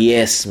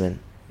 Yes men.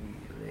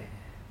 Gile.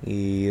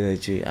 Gila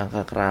cuy,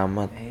 angka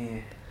keramat.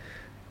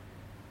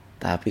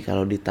 Tapi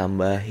kalau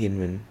ditambahin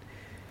men,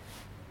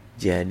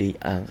 jadi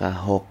angka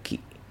hoki.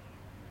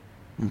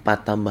 4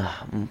 tambah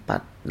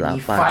 4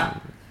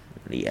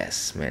 8.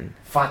 Yes men.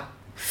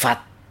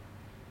 Fat.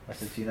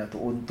 Bahasa Cina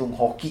tuh untung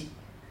hoki.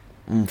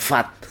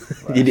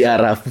 4. Jadi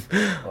Arab.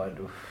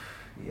 Waduh,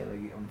 iya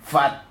lagi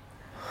 4.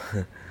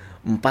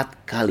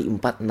 4 kali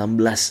 4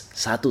 16.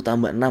 1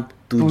 tambah 6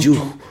 7.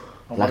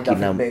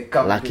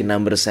 Lucky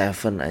number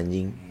 7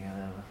 anjing.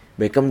 Iyalah.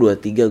 Beckham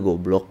 23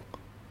 goblok.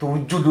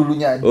 7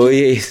 dulunya anjing. Oh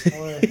iya.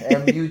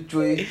 MU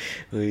cuy.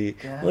 Oh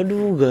iya.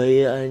 Waduh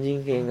gaya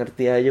anjing, kayak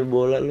ngerti aja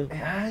bola lu.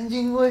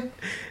 Anjing gue.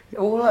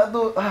 Bola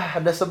tuh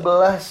ada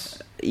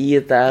 11.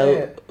 Iya tahu.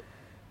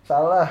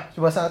 Salah,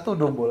 cuma 1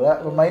 dong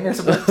bola, pemainnya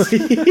 11.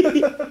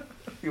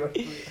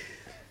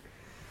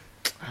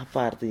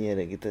 Apa artinya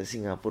ada kita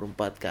Singapura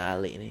 4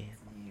 kali nih?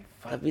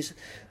 tapi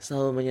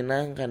selalu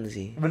menyenangkan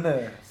sih.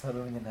 Bener,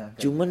 selalu menyenangkan.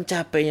 Cuman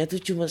capeknya tuh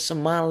cuma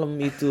semalam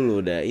itu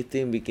loh, dah. Itu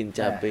yang bikin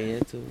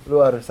capeknya tuh.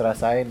 Lu harus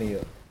rasain nih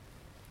yuk.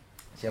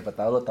 Siapa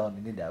tahu lo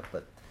tahun ini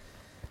dapet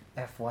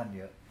F1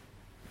 yuk.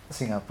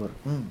 Singapura.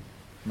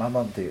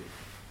 Mamam tuh yuk.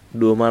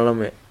 2 malam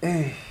ya.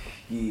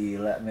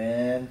 Gila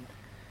man.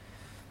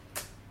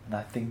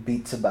 Nothing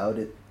beats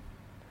about it.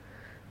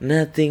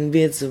 Nothing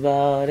beats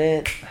about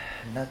it.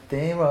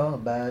 Nothing wrong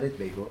about it,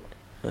 bego.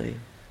 Oh iya.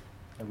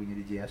 Lagunya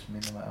di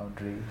Jasmine sama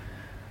Audrey.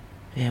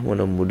 Ya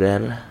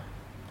mudah-mudahan lah.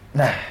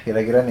 Nah,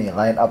 kira-kira nih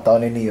line up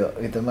tahun ini yuk.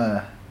 Itu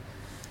mah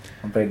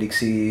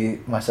memprediksi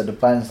masa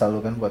depan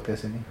selalu kan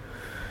podcast ini.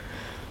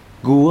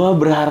 Gua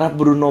berharap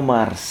Bruno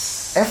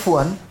Mars.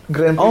 F1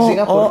 Grand Prix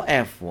Singapura.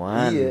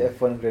 F1. Iya,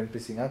 F1 Grand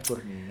Prix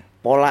Singapura nih.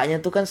 Polanya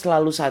tuh kan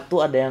selalu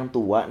satu ada yang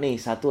tua nih,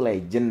 satu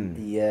legend.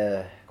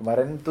 Iya,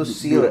 kemarin tuh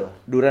Seal.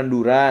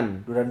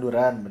 Duran-duran.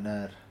 Duran,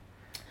 benar.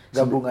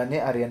 Gabungannya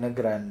Ariana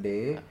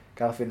Grande,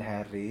 Calvin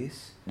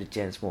Harris, The The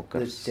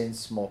Chainsmokers.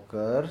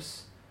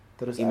 Chainsmokers,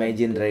 terus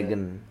Imagine ada-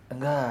 Dragon.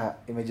 Enggak,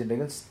 Imagine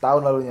Dragons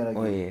setahun lalunya lagi.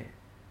 Oh iya.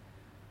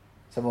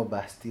 Sama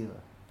Bastille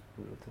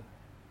dulu tuh.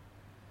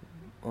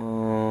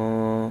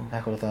 Oh, Nah,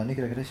 kalau tahun ini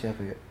kira-kira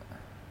siapa ya?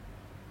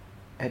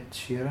 Ed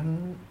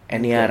Sheeran,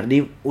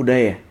 NERD udah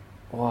ya?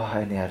 Wah,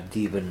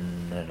 NERD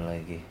bener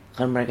lagi.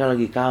 Kan mereka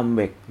lagi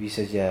comeback.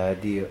 Bisa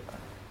jadi yuk.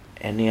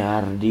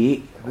 NERD,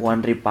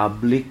 One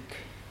Republic.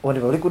 One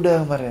Republic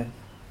udah kemarin.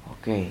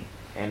 Oke,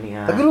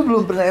 NERD. Tapi lu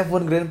belum pernah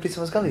F1 Grand Prix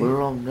sama sekali?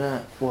 Belum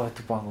dah. Wah,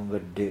 itu panggung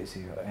gede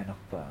sih, yuk.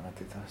 Enak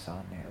banget itu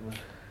soundnya.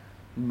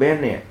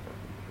 Band ya?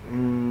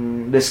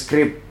 The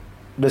Script.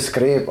 The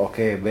Script,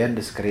 oke, band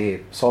The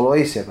Script.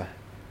 Solois siapa?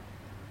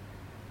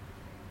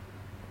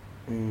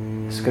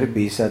 Script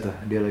bisa tuh,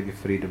 dia lagi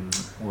Freedom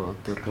World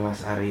Tour.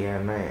 Kelas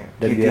Ariana ya.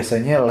 Dan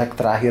biasanya leg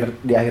terakhir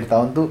di akhir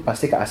tahun tuh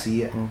pasti ke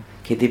Asia.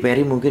 Katy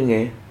Perry mungkin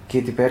gak ya?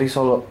 Katy Perry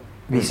solo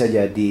bisa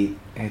jadi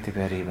Katy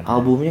Perry bener.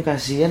 Albumnya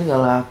kasihan gak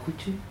laku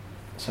cuy.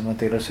 Sama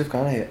Taylor Swift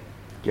kalah ya?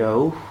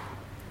 Jauh.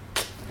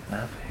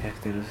 Kenapa ya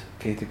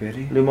Katy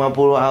Perry? 50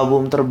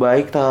 album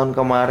terbaik tahun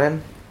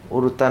kemarin.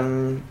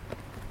 Urutan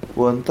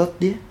bontot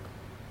dia.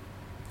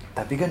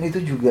 Tapi kan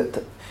itu juga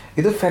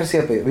itu versi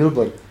apa ya?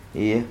 Billboard.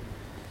 Iya.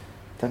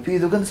 Tapi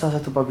itu kan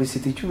salah satu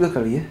publicity juga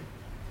kali ya.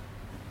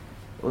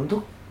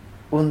 Untuk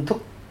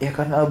ya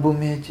karena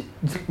albumnya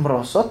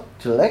merosot,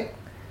 jelek.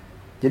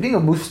 Jadi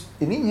nge-boost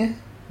ininya.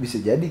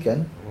 Bisa jadi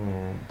kan?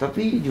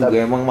 Tapi juga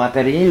emang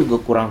materinya juga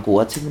kurang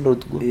kuat sih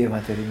menurut gua. Iya,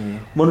 materinya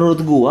ya.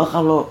 Menurut gua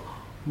kalau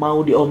mau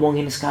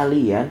diomongin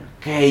sekalian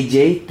kayak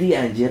JT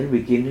anjir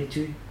bikinnya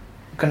cuy.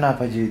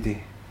 Kenapa JT?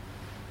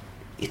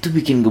 Itu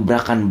bikin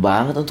gebrakan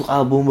banget untuk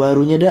album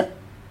barunya dah.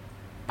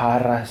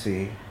 Parah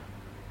sih.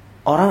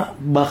 Orang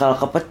bakal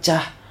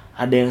kepecah.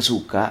 Ada yang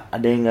suka,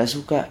 ada yang nggak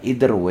suka.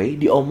 Either way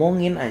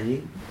diomongin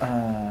anjing.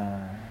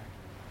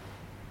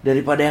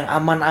 Daripada yang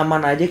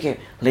aman-aman aja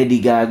kayak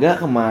Lady Gaga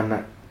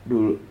kemana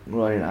dulu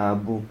ngeluarin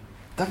album.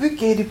 Tapi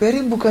Katy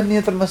Perry bukannya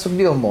termasuk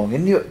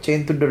diomongin yuk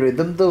Chain to the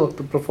Rhythm tuh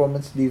waktu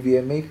performance di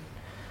VMA.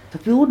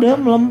 Tapi udah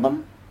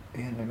melempem.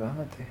 Iya, aneh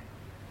banget ya.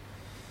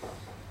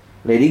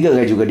 Lady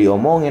Gaga juga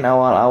diomongin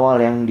awal-awal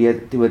yang dia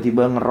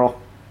tiba-tiba ngerok.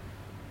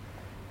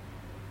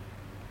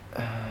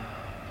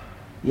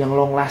 Yang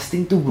long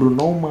lasting tuh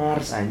Bruno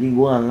Mars anjing,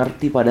 gua gak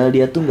ngerti padahal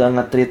dia tuh gak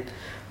nge-treat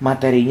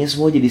materinya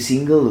semua jadi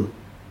single loh.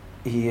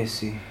 Iya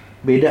sih.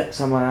 Beda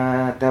sama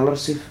Taylor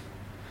Swift.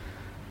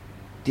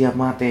 Tiap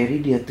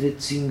materi dia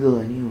treat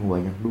single anjing,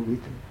 banyak duit.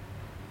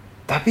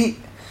 Tapi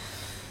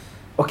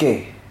oke,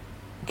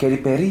 Katy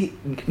Perry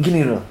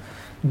gini loh.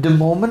 The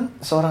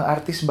moment seorang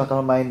artis bakal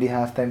main di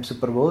halftime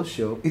Super Bowl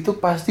show, itu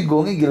pasti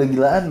gongnya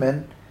gila-gilaan,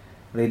 men.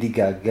 Lady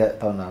Gaga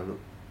tahun lalu.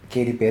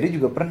 Katy Perry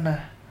juga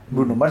pernah.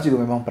 Bruno Mars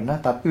juga memang pernah,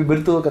 tapi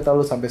betul kata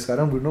lu sampai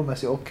sekarang Bruno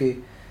masih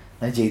oke.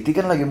 Nah, JT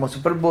kan lagi mau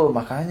Super Bowl,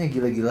 makanya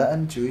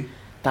gila-gilaan, cuy.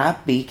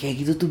 Tapi kayak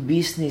gitu tuh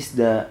bisnis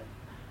dah.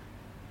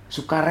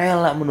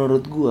 Sukarela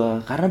menurut gua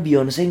karena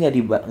Beyonce nggak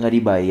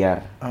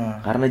dibayar.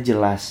 Karena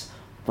jelas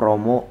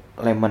promo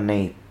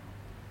Lemonade.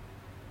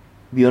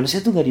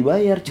 Beyonce tuh nggak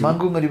dibayar cuy.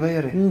 Manggung nggak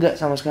dibayar ya? Enggak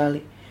sama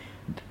sekali.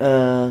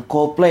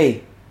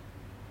 Coldplay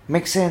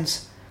make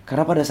sense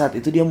karena pada saat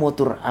itu dia mau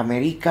tur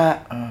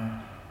Amerika.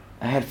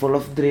 A Head Full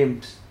of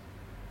Dreams.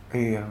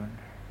 Iya.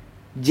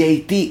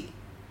 JT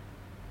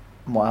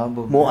Mau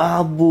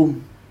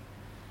album.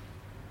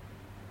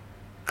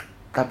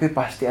 Tapi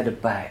pasti ada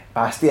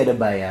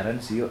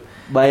bayaran sih yuk.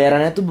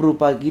 Bayarannya tuh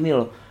berupa gini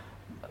loh.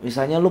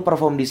 Misalnya lu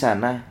perform di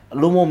sana,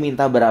 lu mau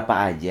minta berapa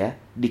aja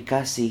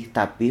dikasih,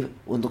 tapi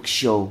untuk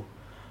show.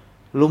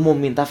 Lu mau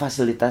minta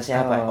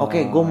fasilitasnya apa?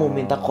 Oke, gue mau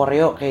minta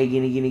koreo kayak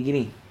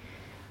gini.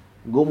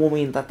 Gue mau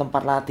minta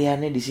tempat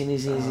latihannya di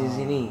sini,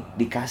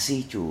 dikasih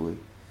cuy.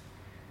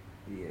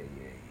 Iya.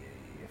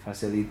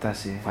 Fasilitas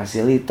ya.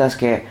 Fasilitas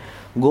kayak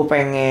gue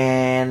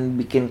pengen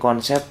bikin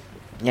konsep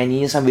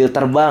nyanyinya sambil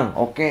terbang.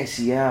 Oke,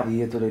 siap.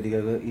 Iya tuh Lady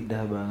Gaga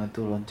indah banget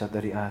tuh loncat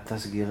dari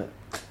atas, gila.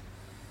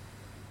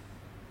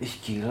 Ih,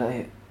 gila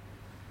ya.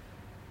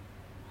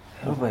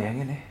 Lo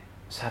bayangin ya,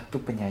 satu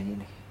penyanyi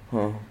nih.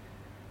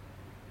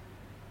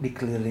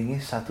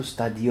 dikelilingi satu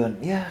stadion.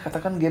 Ya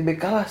katakan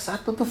GBK lah,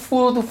 satu tuh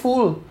full.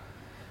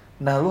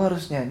 Nah lu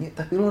harus nyanyi,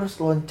 tapi lu harus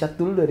loncat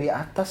dulu dari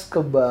atas ke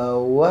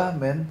bawah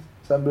men,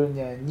 sambil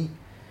nyanyi.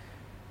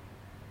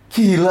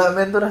 Gila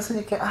men, tuh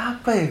rasanya kayak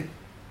apa ya?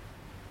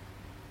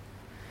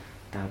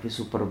 Tapi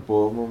Super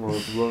Bowl menurut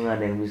gue nggak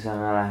ada yang bisa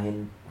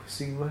ngalahin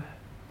Pusing gua.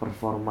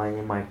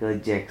 performanya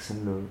Michael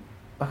Jackson dulu.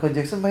 Michael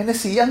Jackson mainnya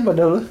siang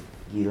padahal lu.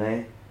 Gila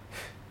ya.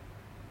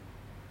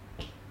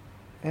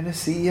 Mainnya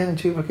siang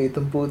cuy, pakai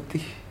hitam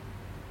putih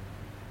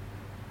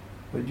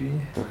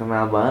bajunya.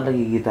 Terkenal banget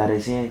lagi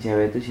gitarisnya yang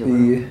cewek itu siapa?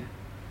 Iya.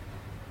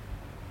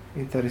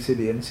 Gitarisnya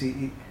di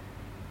NCI.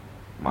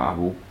 Mah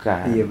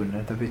bukan. Iya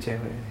benar, tapi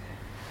cewek.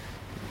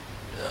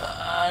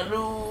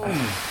 Aduh.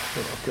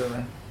 Oke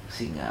man.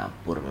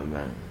 Singapura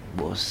memang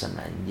bosen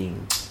anjing.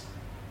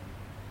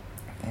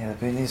 Ya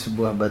tapi ini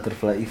sebuah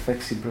butterfly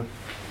effect sih bro,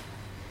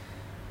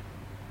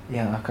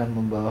 yang akan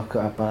membawa ke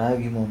apa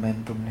lagi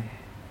momentum nih.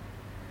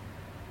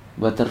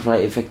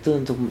 Butterfly effect tuh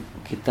untuk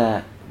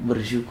kita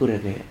bersyukur ya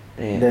kayak.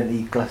 Dan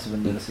ikhlas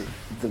bener sih.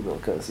 Itu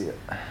gokil sih ya.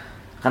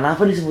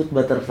 Kenapa disebut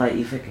butterfly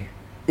effect ya?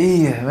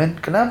 Iya men,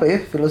 kenapa ya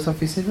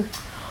filosofisnya tuh?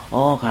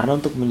 Oh, karena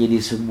untuk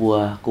menjadi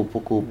sebuah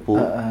kupu-kupu,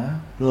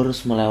 lu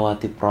harus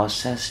melewati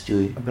proses,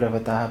 cuy.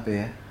 Berapa tahap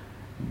ya?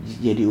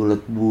 Jadi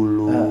ulet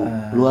bulu,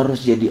 lu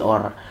harus jadi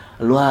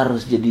lu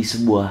harus jadi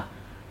sebuah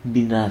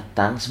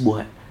binatang,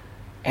 sebuah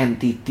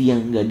entity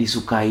yang nggak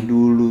disukai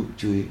dulu,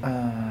 cuy.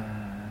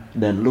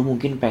 Dan lu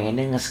mungkin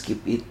pengennya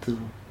nge-skip itu.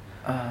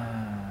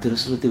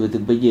 Terus lu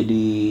tiba-tiba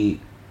jadi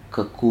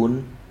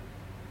kekun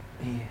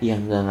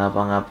yang nggak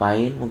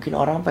ngapa-ngapain. Mungkin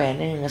orang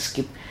pengennya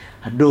nge-skip.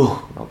 Aduh,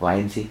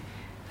 ngapain sih?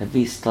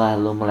 Tapi setelah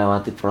lu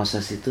melewati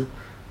proses itu,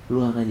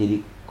 lu akan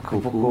jadi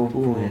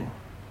kupu-kupu ya.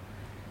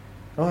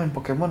 Oh main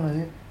Pokemon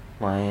aja.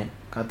 Main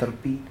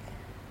Caterpie.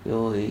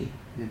 Yoi.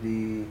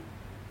 Jadi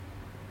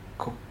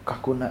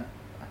Kakuna.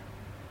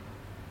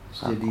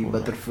 Jadi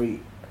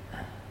Butterfree.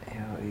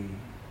 Yoi.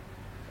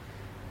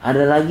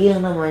 Ada lagi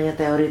yang namanya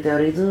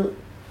teori-teori itu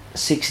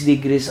 6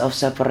 degrees of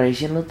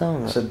separation, lu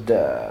tau gak?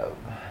 Sedap.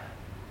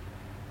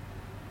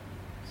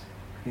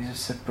 It's a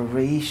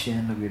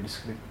separation lebih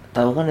deskriptif.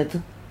 Tahu kan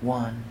itu?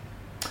 1,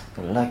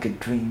 like a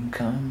dream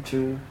come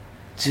true.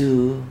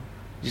 2,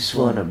 just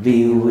wanna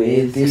be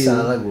with you.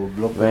 Salah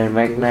goblok. When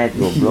McKnight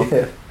goblok.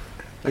 Iya.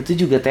 Itu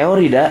juga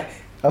teori dah.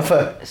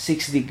 Apa?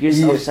 6 degrees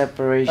Iya. of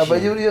separation. Apa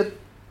aja lihat?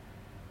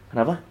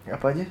 Kenapa?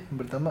 Apa aja yang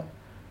pertama?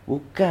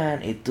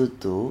 Bukan, itu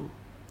tuh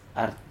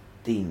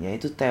artinya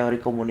itu teori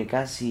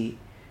komunikasi.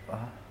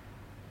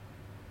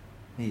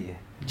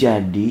 Iya.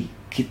 Jadi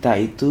kita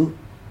itu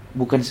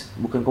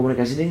bukan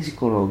komunikasi dengan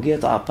psikologi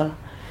atau apa.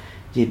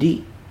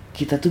 Jadi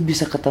kita tuh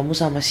bisa ketemu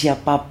sama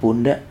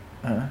siapapun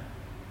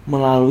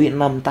melalui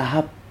 6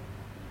 tahap.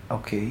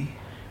 Oke.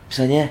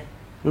 Misalnya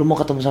lu mau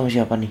ketemu sama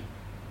siapa nih?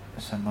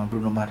 Sama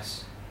Bruno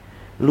Mars.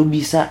 Lu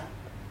bisa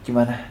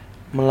Gimana?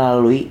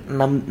 melalui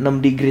 6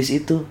 degrees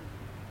itu.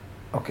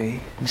 Oke.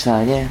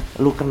 Misalnya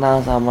lu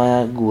kenal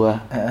sama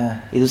gua,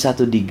 itu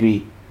 1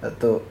 degree.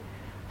 Atau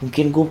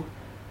Mungkin gua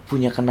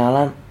punya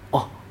kenalan,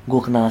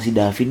 gua kenal si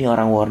Davi nih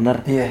orang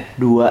Warner. iya.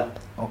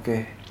 2.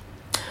 Oke.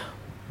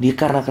 Dia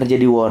karena kerja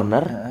di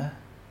Warner,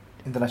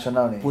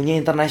 Internasional nih. punya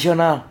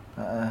internasional.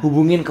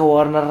 Hubungin ke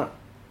Warner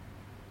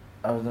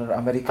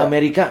Amerika.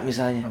 Amerika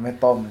misalnya. Namanya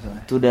Tom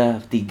misalnya. Itu udah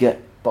 3.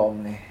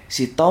 Tom nih.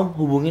 Si Tom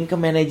hubungin ke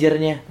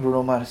manajernya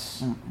Bruno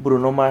Mars.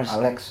 Bruno Mars.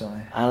 Alex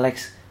soalnya.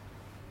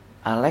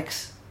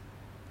 Alex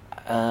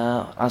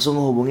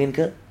langsung ngehubungin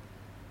ke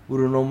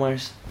Bruno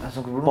Mars.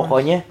 Langsung ke Bruno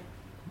Pokoknya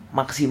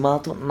maksimal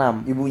tuh 6.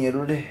 Mars. Ibunya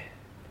dulu deh.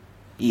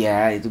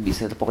 Iya, itu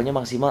bisa. Pokoknya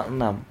maksimal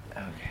 6.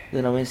 Oke. Itu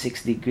namanya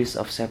 6 degrees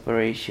of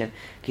separation.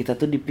 Kita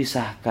tuh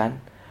dipisahkan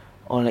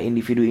oleh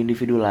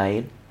individu-individu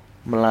lain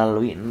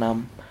melalui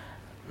 6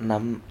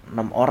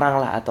 orang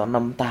lah atau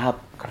 6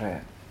 tahap.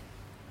 Keren.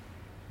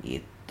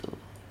 Gitu.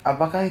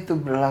 Apakah itu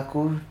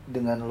berlaku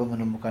dengan lo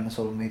menemukan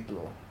soulmate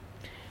lo?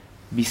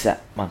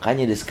 Bisa,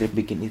 makanya The Script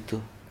bikin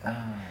itu.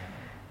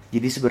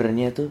 Jadi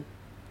sebenarnya tuh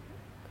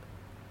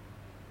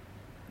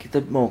kita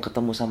mau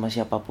ketemu sama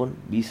siapapun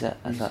bisa,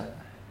 asal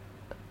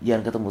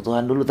jangan ketemu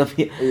Tuhan dulu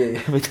tapi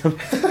Iya. Betul.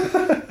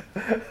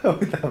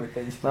 Amit-amit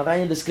aja.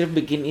 Makanya The Script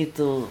bikin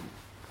itu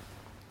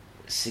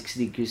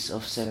 6 degrees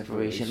of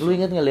separation. Lu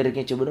ingat nggak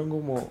liriknya? Coba dong, gue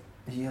mau.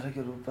 Iya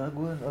lagi lupa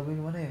gue lagu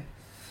gimana ya.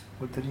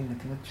 Gue tadi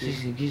inget-inget cuy.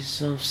 6 degrees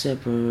of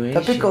separation.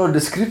 Tapi kalau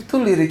The Script tuh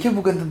liriknya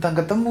bukan tentang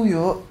ketemu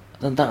yo.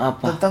 Tentang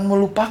apa? Tentang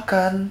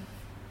melupakan.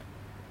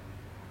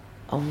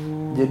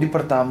 Oh. Jadi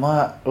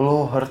pertama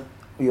lo hurt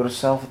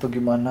yourself atau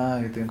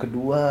gimana gitu. Yang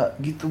kedua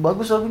gitu.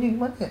 Bagus lagunya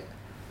gimana ya?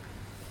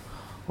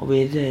 Oh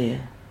beda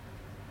ya.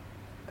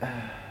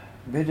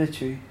 Beda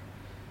cuy.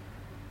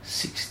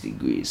 6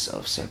 degrees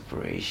of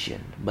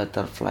separation,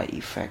 butterfly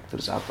effect,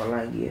 terus apa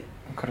lagi ya?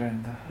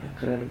 Keren tuh.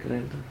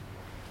 Keren tuh.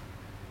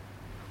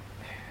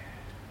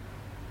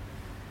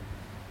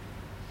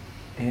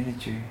 Ini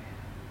cuy.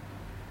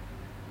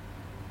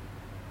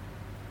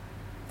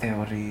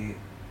 Teori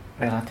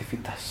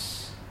relativitas.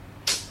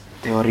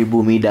 Teori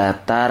bumi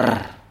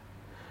datar.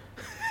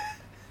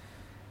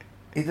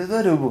 Itu tuh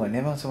ada hubungannya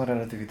emang sama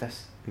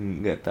relativitas?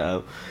 Nggak tahu.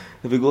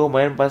 Tapi gue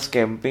kemarin pas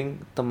camping,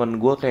 temen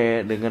gue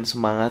kayak dengan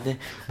semangatnya,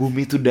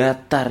 bumi itu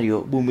datar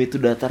yo, bumi itu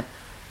datar.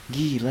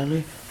 Gila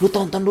lu ya. Lu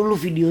tonton dulu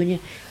videonya.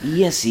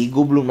 Iya sih,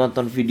 gue belum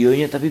nonton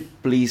videonya, tapi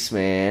please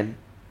man,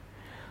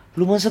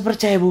 lu masa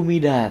percaya bumi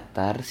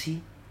datar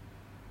sih?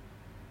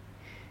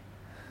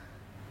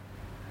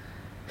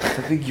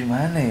 Tapi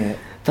gimana ya?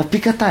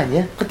 Tapi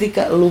katanya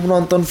ketika lu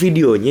nonton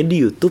videonya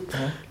di YouTube,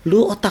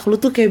 lu otak lu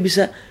tuh kayak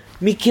bisa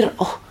mikir,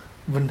 oh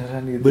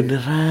Beneran gitu.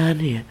 beneran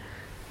ya.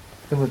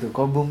 Tunggu tuh,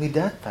 kalau bumi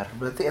datar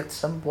berarti at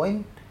some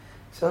point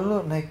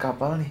selalu naik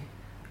kapal nih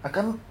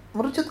akan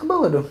merucut ke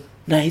bawah dong.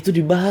 Nah itu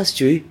dibahas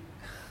cuy.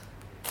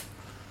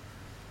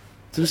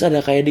 Terus ada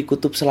kayak di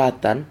kutub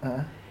selatan,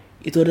 Hah?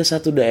 itu ada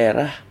satu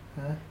daerah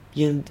Hah?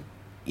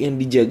 yang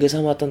dijaga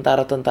sama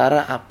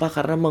tentara-tentara apa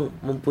karena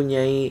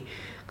mempunyai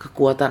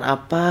kekuatan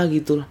apa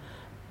gitu lah.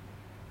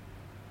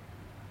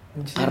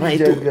 Jadi Karena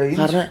itu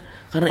dijagain.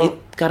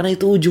 karena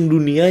itu ujung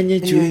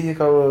dunianya cuy. Iya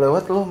kalau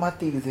lewat lo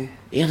mati gitu ya.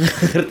 Ya nggak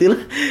ngerti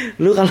lah.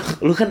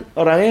 Lu kan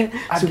orangnya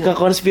suka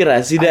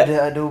konspirasi dah.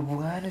 Ada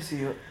hubungannya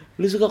sih yo.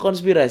 Lu suka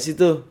konspirasi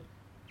tuh.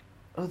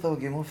 Lo tau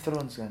Game of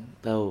Thrones kan?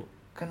 Tahu.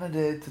 Kan ada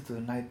itu tuh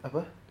night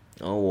apa?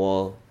 Oh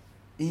wall.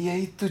 Iya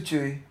itu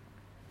cuy.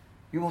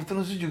 Game of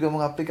Thrones itu juga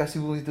mengaplikasi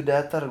bumi itu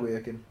datar gue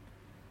yakin.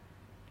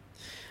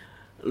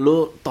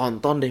 Lu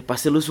tonton deh,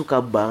 pasti lu suka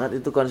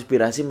banget itu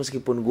konspirasi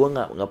meskipun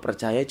gua nggak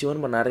percaya,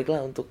 cuman menarik lah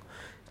untuk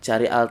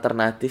cari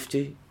alternatif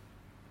cuy.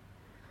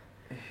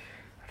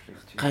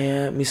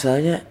 Kayak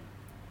misalnya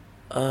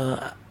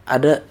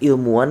ada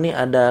ilmuwan nih,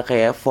 ada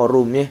kayak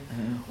forumnya.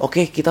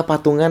 Oke, kita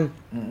patungan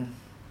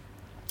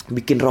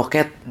bikin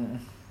roket.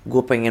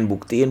 Gue pengen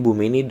buktiin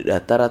bumi ini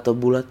datar atau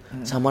bulat.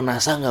 Sama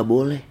NASA nggak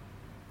boleh.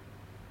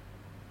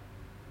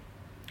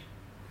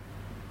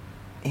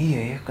 Iya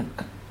ya,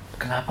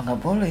 kenapa nggak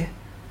boleh ya?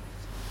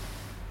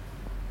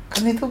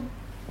 Kan itu,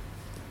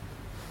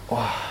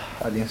 wah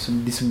ada yang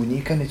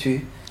disembunyikan ya cuy.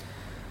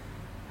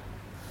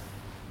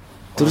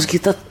 Terus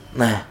kita,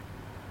 nah,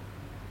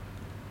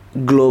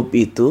 globe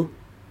itu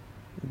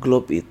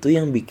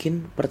yang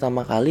bikin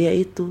pertama kali ya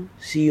itu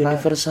si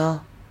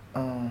Universal.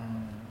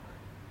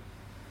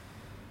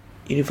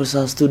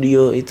 Universal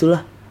Studio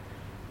itulah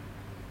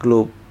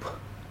globe.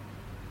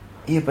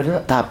 Iya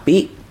padahal.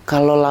 Tapi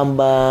kalau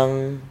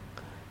lambang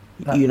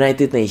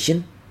United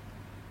Nation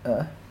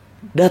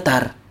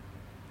datar.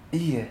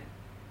 Iya.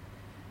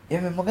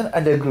 Ya memang kan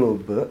ada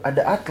globe,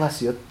 ada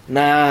atlas yot.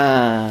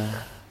 Nah,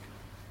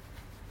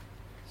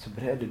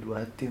 Sebenarnya ada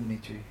dua tim nih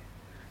cuy.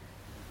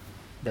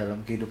 Dalam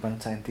kehidupan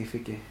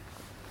saintifik ya.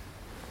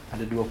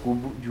 Ada dua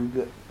kubu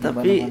juga.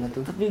 tapi Dimana-mana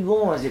tuh. gue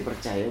masih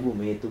percaya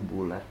bumi itu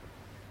bulat.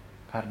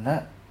 Karena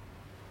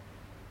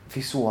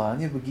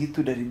visualnya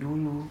begitu dari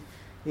dulu.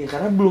 Ya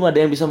karena belum ada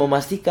yang bisa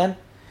memastikan.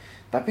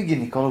 Tapi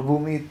gini, kalau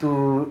bumi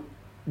itu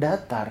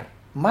datar,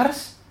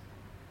 Mars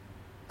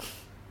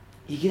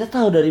Ya kita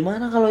tahu dari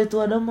mana kalau itu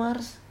ada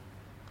Mars?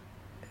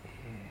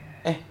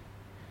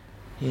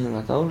 Ya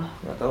nggak tahu lah,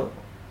 nggak tahu.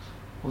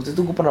 Waktu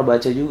itu gue pernah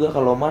baca juga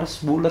kalau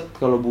Mars bulat,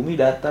 kalau bumi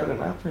datar,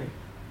 kenapa ya?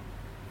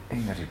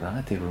 ngeri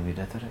banget ya bumi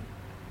datar.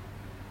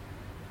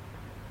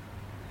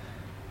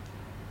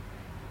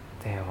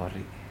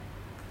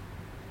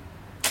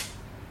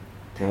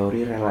 Teori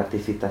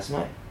relativitas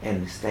mah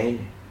Einstein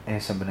ya.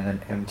 Sama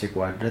dengan MC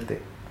kuadrat ya.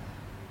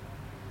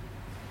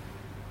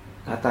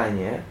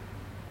 Katanya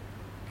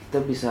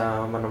kita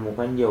bisa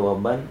menemukan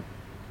jawaban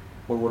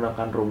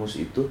menggunakan rumus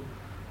itu.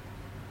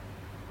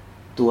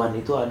 Tuhan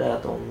itu ada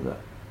atau enggak?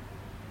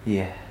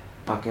 Iya.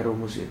 Pakai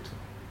rumus itu.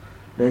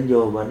 Dan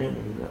jawabannya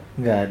enggak.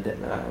 Nggak ada.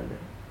 Enggak ada.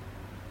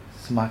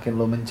 Semakin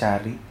lo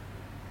mencari,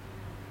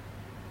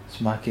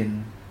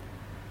 semakin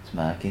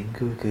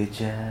ku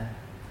kejar,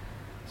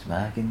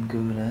 semakin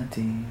ku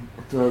latih.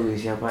 Itu lagu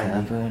siapa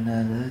Tak ini?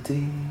 pernah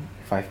letih.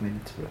 5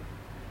 minutes bro.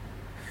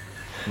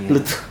 Iya. Lu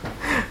tuh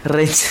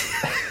range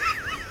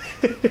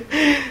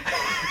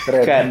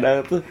Keren.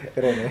 kadang tuh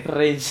Keren ya.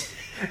 range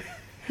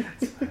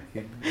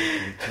Semakin ku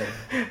kejar,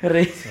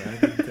 range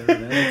semakin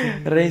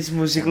terlatih. range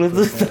musik lu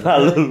tuh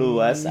terlalu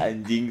luas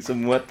anjing,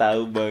 semua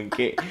tahu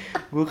bangke.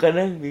 Gue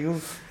kadang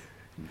bingung,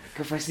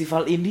 ke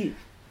festival indie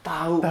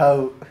tahu,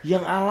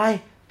 yang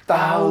alay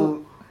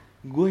tahu,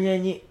 gue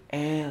nyanyi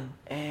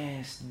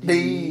LSD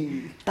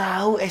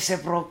tahu,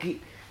 Asap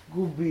Rocky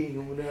gue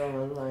bingung udah sama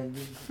lu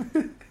anjing.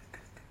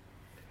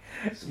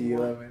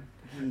 Gila men.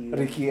 Gila.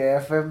 Ricky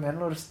FM men,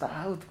 lo harus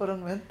tahu tuh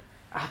orang men.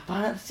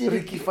 Apa sih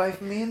Ricky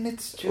 5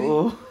 minutes cuy.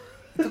 Oh.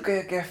 Itu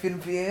kayak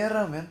Kevin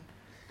Vieira men.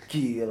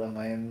 Gila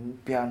main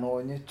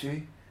pianonya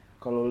cuy.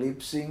 Kalau lip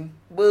sync,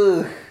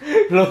 beuh.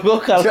 Logo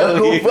kalau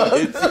Jago lip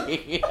banget.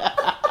 sync.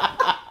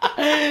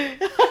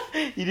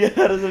 Jadi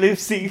harus lip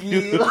sync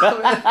dulu. Gila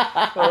men.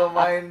 Kalau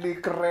main di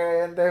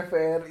Keren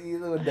TVRI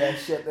itu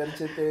dahsyat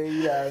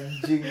RCTI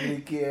anjing.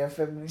 Ricky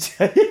FM nih.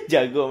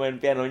 Jago main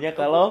pianonya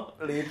kalau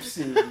Lip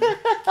sync.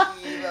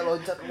 Gila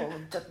loncat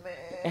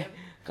men.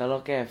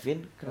 kalau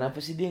Kevin, kenapa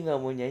sih dia nggak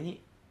mau nyanyi?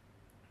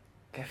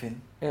 Kevin?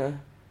 Ya.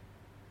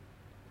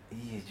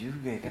 Iya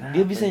juga ya, kenapa?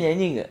 Dia bisa ya?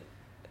 nyanyi nggak?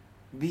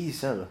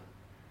 Bisa loh.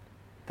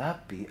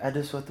 Tapi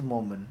ada suatu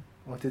momen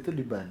waktu itu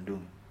di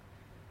Bandung.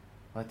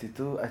 Waktu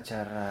itu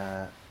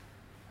acara,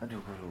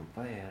 aduh gue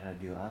lupa ya,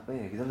 radio apa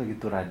ya, kita lagi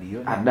tuh radio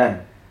nih. Ardan.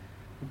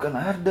 Bukan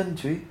Ardan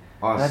cuy,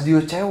 Host. radio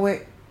cewek.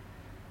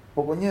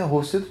 Pokoknya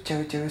hostnya tuh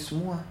cewek-cewek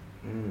semua.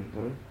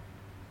 Terus?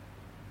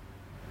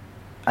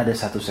 Ada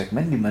satu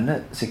segmen di mana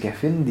si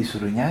Kevin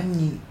disuruh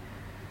nyanyi.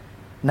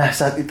 Nah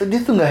saat itu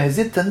dia tuh nggak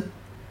hesitant,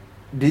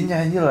 dia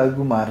nyanyi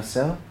lagu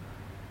Marcel,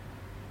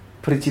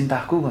 Peri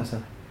Cintaku nggak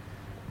salah,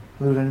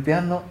 dengan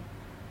piano.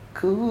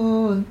 Ku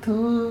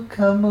untuk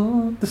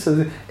kamu,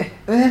 terus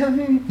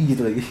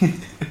gitu lagi.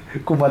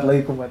 kumat.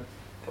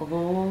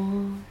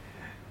 Oh.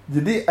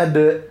 Jadi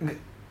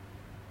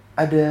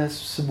ada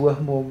sebuah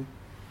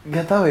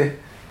nggak tahu ya,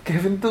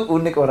 Kevin tuh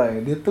unik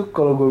orangnya. Dia tuh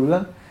kalau gue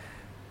bilang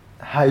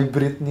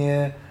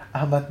hybridnya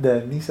Ahmad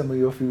Dhani sama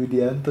Yovie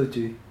Widianto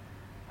cuy.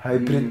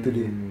 Hybrid tuh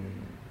dia.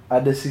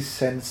 Ada si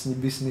sense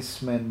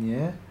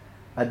businessman-nya,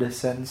 ada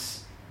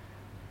sense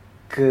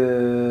ke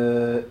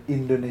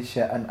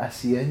Indonesiaan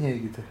Asianya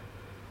gitu.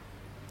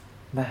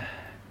 Nah,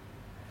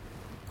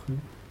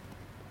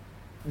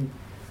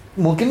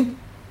 mungkin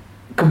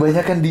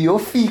kebanyakan di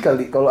Yovie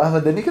kali. Kalau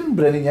Ahmad Dhani kan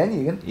berani nyanyi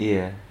kan.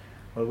 Iya.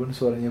 Walaupun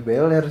suaranya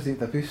beler sih,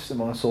 tapi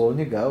emang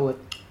soulnya gawat.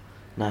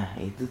 Nah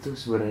itu tuh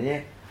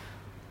sebenarnya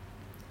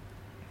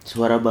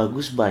suara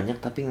bagus banyak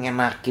tapi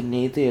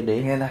ngenakinnya itu ya deh.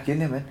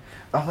 Ngenakinnya men.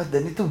 Ahmad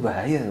Dhani tuh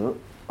bahaya loh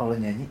kalau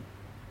nyanyi.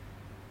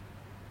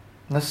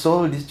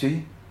 Nge-soul dia cuy.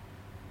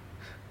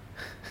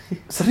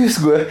 Serius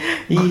gue.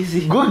 Iya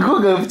sih. Gue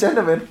gak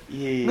bercanda men.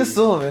 Iya.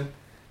 Nge-soul men.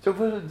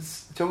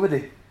 Coba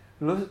deh.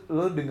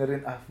 Lo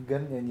dengerin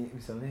Afgan nyanyi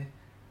misalnya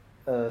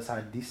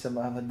Sadis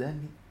sama Ahmad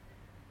Dhani.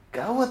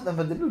 Gawat,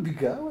 Ahmad Dhani lebih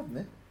gawat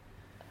men.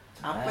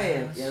 Apa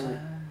ya yang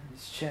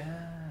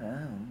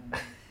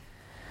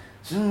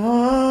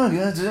semua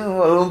gitu,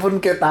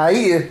 walaupun kayak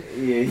tai ya.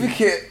 Iya. Tapi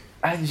kayak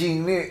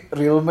anjing nih,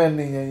 real man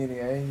nih nyanyi nih,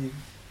 anjing.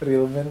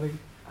 Real man lagi.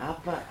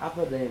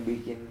 apa dah yang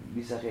bikin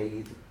bisa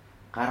kayak gitu?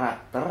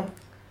 Karakter,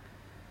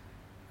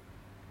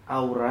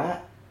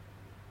 aura,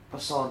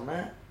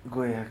 pesona.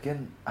 Gue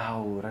yakin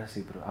aura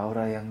sih bro,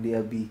 aura yang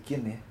dia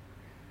bikin ya.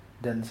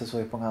 Dan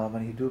sesuai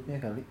pengalaman hidupnya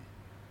kali.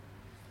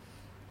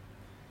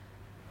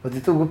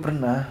 Waktu itu gue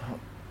pernah,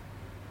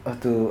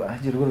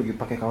 anjir gue lagi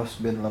pakai kaos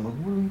band lama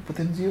gue lagi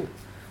Potensio,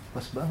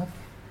 pas banget.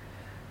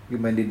 Gue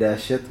main di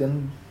Dahsyat kan,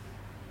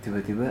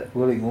 tiba-tiba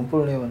gue lagi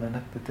ngumpul nih sama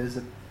anak PTZ.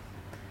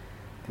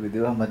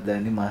 Tiba-tiba Ahmad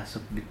Dhani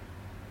masuk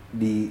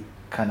di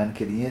kanan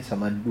kirinya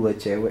sama dua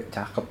cewek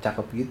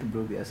cakep gitu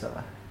bro,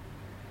 biasalah.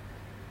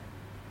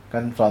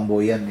 Kan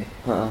flamboyan nih.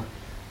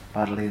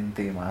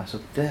 Parlente masuk,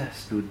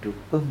 duduk,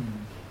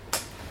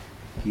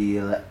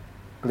 gila.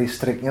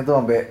 Listriknya tuh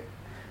sampai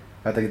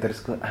kata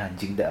gitarisku,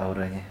 anjing dah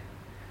auranya.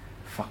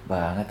 Fuck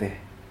banget ya.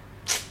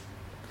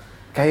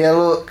 Kayak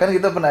lo, kan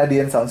kita pernah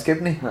adian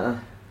soundscape nih.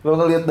 Lo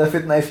ngeliat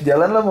David Naif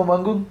jalan lah mau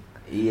manggung.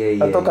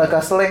 Iya. Atau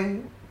Kakak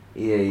Sleng.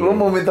 Iya. Lo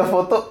mau minta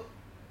foto,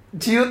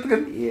 ciut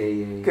kan.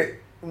 Iya. Kayak,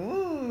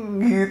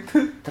 gitu.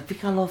 Tapi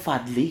kalau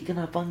Fadli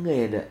kenapa enggak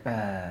ya, Dak?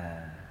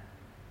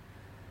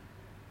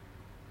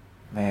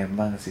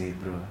 Memang sih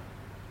bro.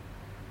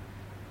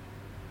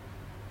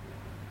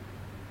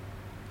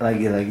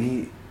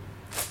 Lagi-lagi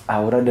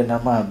aura dan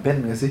nama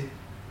band gak sih?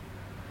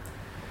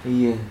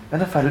 Iya.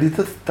 Karena Fadli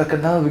tuh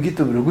terkenal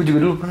begitu bro. Gue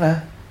juga dulu pernah.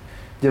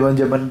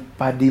 Zaman-zaman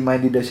Padi main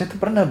di Dahsyat tuh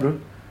pernah bro.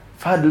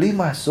 Fadli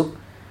masuk,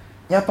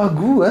 nyapa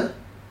gua.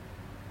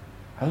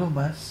 Halo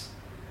mas,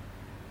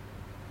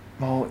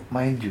 mau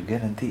main juga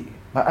nanti?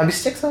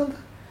 Abis cek sound.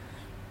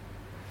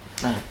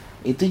 Nah,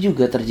 itu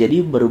juga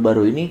terjadi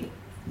baru-baru ini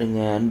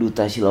dengan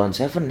Duta Silon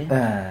Seven ya.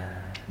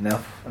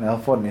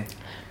 Nelpon ya.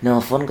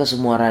 Nelpon ke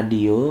semua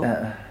radio.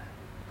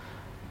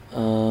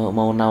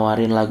 Mau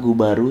nawarin lagu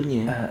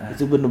barunya.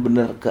 Itu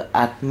bener-bener ke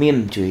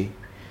admin cuy.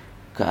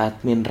 Ke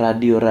admin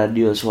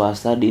radio-radio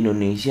swasta di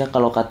Indonesia.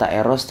 Kalau kata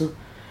Eros tuh,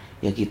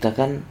 ya kita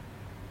kan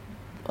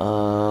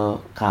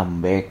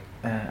comeback.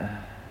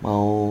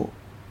 Mau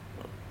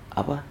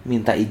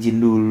minta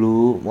izin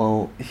dulu,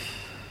 mau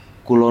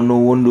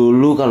kulonuwun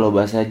dulu kalau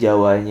bahasa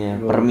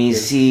Jawanya.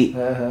 Permisi.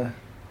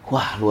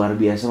 Wah, luar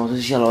biasa.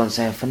 Maksudnya Silon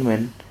Seven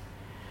men.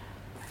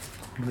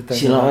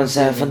 Silon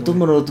Seven tuh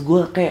menurut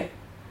gue kayak,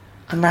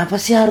 kenapa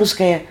sih harus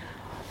kayak,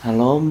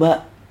 halo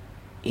mbak,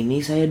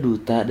 ini saya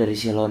Duta dari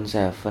Silon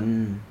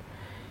Seven.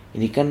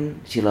 Ini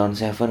kan Silon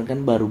Seven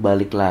kan baru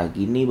balik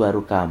lagi nih,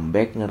 baru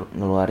comeback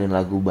ngeluarin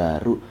lagu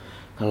baru.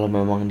 Kalau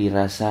memang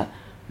dirasa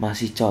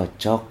masih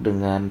cocok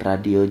dengan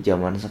radio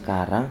zaman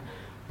sekarang,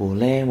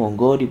 boleh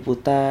monggo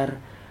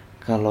diputar.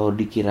 Kalau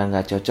dikira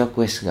nggak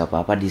cocok, wes nggak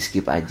apa-apa, di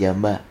skip aja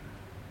mbak.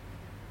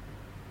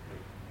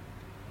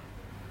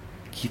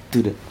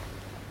 Gitu dah.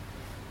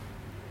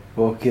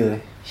 Gokil ya.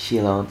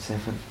 Silon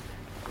Seven.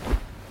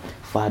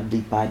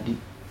 Padi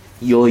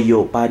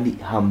Yoyo Padi,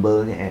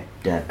 humble-nya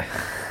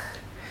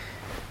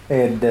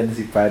Dan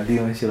si Padi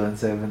sama Silon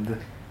Seven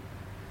tuh.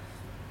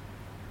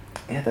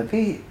 Ya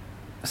tapi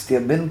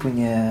setiap band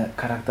punya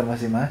karakter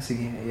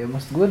masing-masing ya. Ya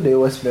maksud gue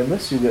Dewa 19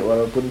 juga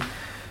walaupun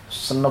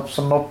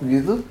senop-senop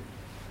gitu,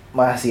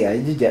 masih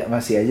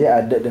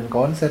aja ada dan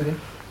konser kan.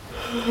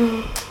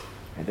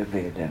 Beda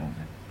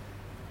kan.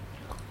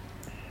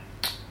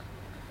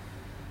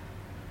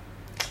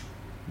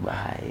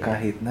 Bahaya.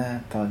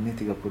 Kahitna tahun ini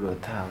 32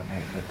 tahun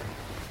betul.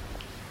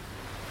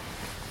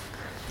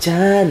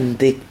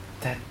 Cantik,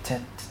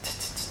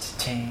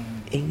 Ceng.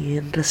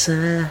 ingin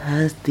rasa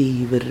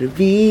hati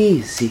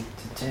berbisik.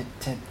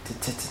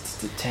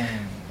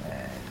 Ceng.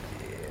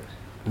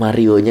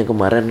 Mario-nya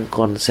kemarin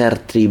konser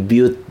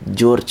tribute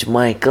George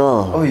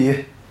Michael. Oh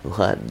iya.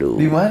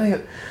 Waduh. Di mana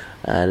yuk?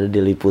 Ada di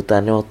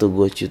liputannya waktu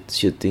gue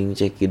syuting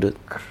Cekidot.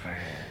 Keren.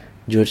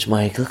 George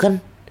Michael kan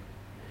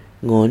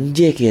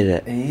ngonjek ya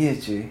dak? Iya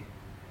cuy.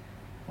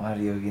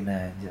 Mario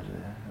Ginanjar.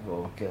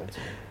 Gokil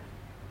cuy.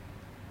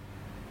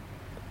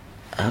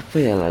 Apa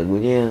ya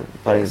lagunya yang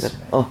paling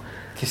oh,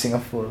 Kissing a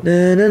Fool.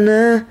 na na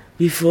na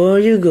before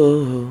you go.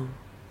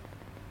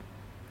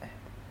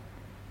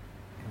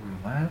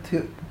 Gimana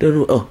tuh?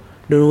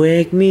 Don't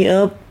wake me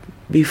up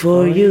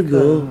before you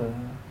go.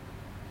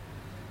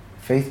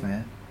 Faith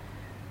man.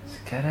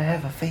 Gotta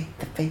have a faith.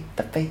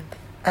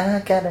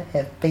 I gotta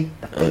have faith.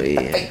 Oh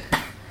iya.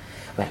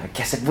 Well, I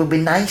guess it would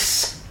be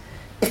nice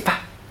if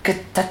I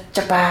could touch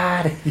your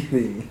body.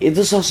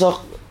 Itu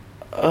sosok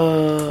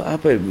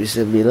apa ya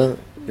bisa bilang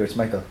George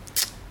Michael.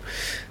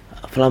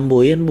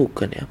 flamboyan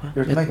bukan ya apa?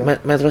 George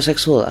Michael.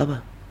 Metroseksual apa?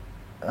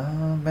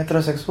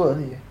 Metroseksual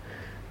iya.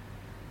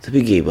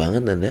 Tapi gay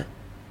banget Nanda.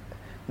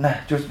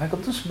 Nah, George Michael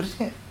tuh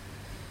sebenarnya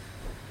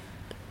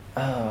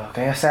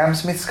kayak Sam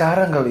Smith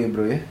sekarang kali ya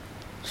bro ya.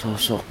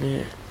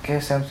 Sosoknya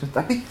Kayak Sam Smith,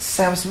 tapi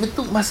Sam Smith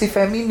tuh masih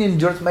feminin.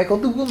 George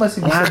Michael tuh gue masih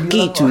bisa Laki,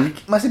 bilang cuy.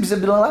 masih bisa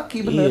bilang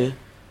laki bener. Iya.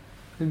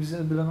 Masih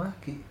bisa bilang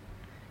laki.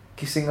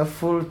 Kissing a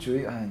Fool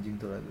cuy, anjing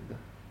tuh lagu tuh.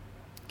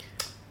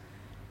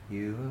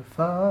 You were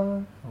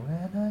far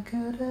when I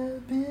could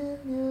have been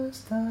your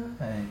star.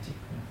 Anjing.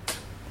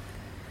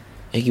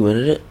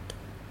 Gimana dah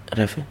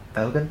refnya?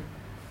 Tahu kan?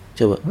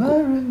 Coba.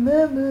 I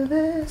remember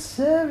this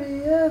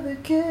every other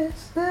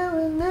kiss.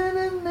 Never,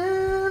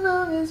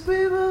 long as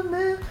we were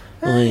met.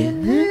 Oh iya.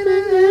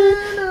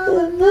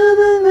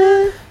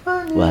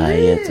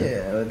 Bahaya tuh.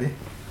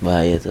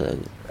 Bahaya tuh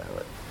lagu.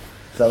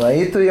 Sama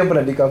itu yang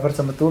pernah di cover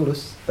sama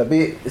Tulus.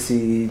 Tapi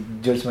si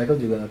George Michael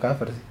juga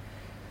nge-cover sih.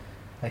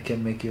 I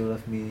can make you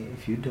love me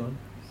if you don't.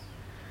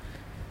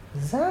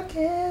 I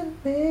can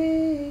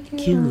make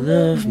you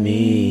love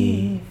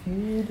me if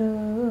you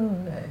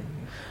don't.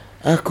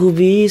 Aku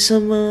bisa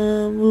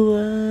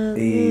membuat.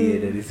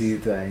 Iya dari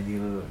situ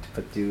anjing lu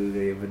cepet juga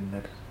ya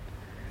bener.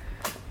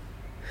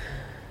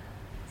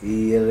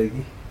 Iya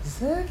lagi.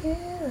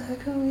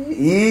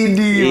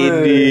 Idi.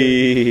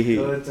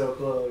 Cocok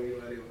lo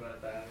gimana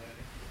Pratama.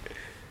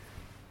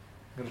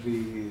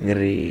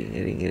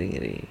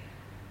 Ngeri.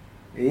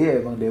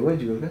 Iya emang Dewa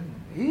juga kan.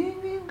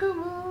 Ingin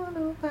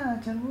kebunuh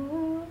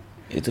pacarmu.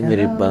 Itu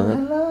mirip banget.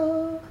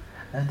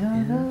 I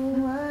don't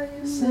know why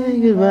you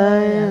Say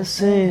goodbye, I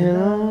say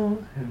hello.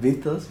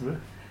 Beatles bro.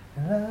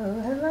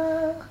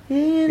 Hello.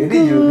 Ini Ini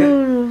juga.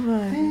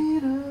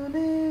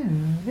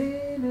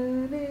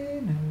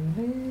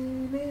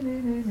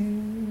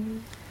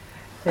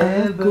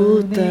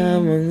 Aku tak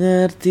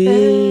mengerti.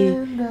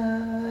 And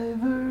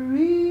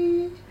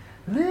Ivory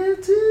live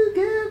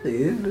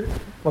together.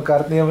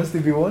 McCartney sama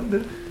Stevie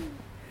Wonder.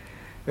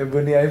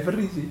 Ebony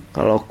Ivory sih.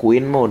 Kalau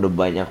Queen mah udah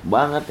banyak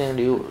banget yang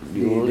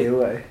diulik.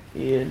 Dewa ya.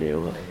 Iya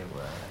Dewa.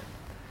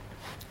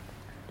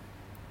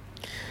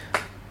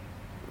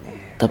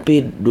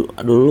 Tapi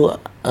dulu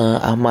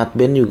Ahmad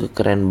Ben juga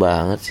keren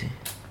banget sih.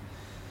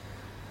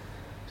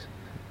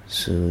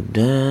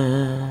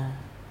 Sudah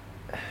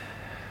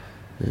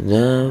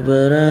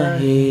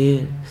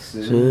berakhir.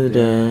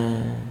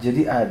 Sudah.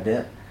 Jadi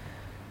ada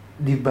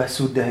di bass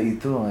sudah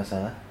itu nggak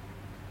salah.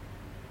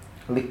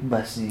 Lick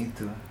bassnya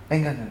itu.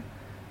 Enggak.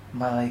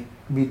 Malah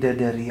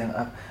bidadari yang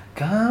up.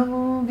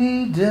 Kamu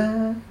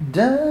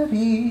bidadari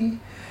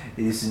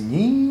di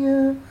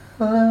sunyian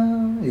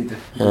malam itu.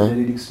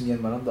 Bidadari di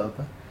sunyian malam tuh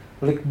apa?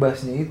 Lick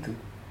bassnya itu.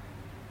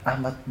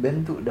 Ahmad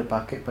Ben tuh udah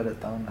pakai pada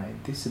tahun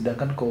 90,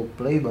 sedangkan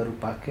Coldplay baru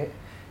pakai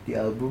di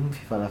album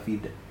Viva La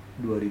Vida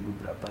 2000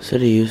 berapa?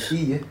 Serius?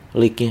 Iya.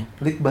 Licknya?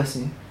 Lick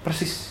bassnya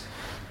persis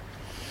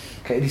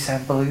kayak di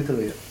sample gitu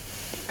loh ya.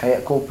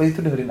 Kayak Coldplay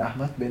itu dengerin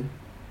Ahmad Ben.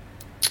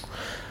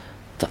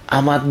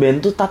 Ahmad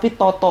Ben tuh tapi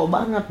toto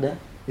banget dah.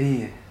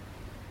 Iya.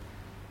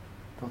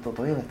 Toto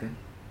toilet kan?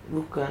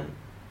 Bukan.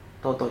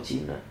 Toto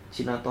Cina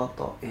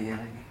Toto.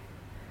 Iya lagi.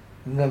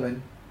 Enggak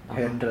men.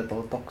 Hendra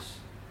Totox.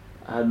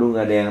 Aduh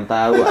nggak ada yang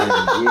tahu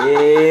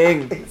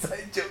anjing.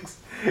 Inside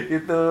jokes.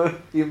 Itu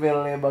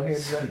emailnya Bang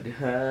Hendra.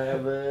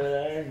 Sudah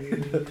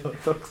berakhir.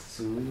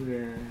 Totox.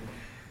 Sudah.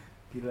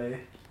 Gila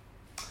ya.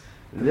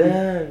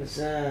 Dan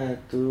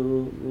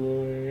satu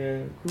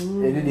yang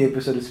ku. Jadi di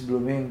episode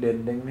sebelumnya yang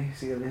Dendeng nih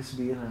si Elias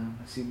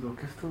bilang si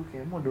Brokev tuh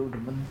kayaknya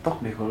udah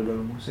mentok deh kalau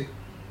dalam musik.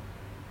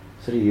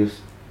 Serius?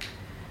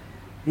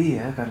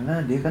 Iya karena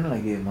dia kan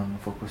lagi emang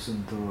fokus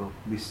untuk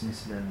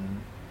bisnis dan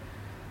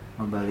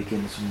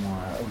ngebalikin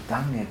semua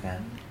utangnya kan.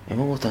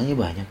 Emang utangnya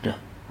banyak dah.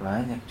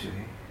 Banyak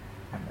cuy.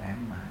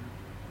 Emang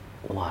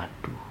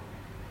Waduh.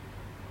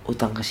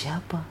 Utang ke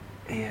siapa?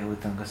 Iya,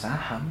 utang ke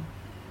saham.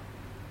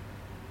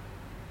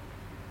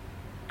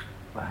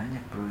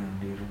 Banyak bro yang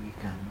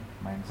dirugikan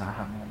main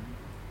saham kan.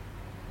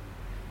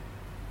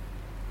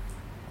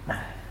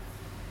 Nah,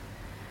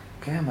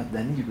 kayak Ahmad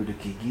Dhani juga udah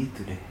kayak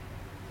gitu deh.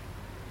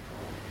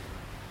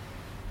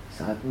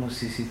 Saat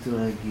musisi itu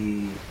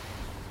lagi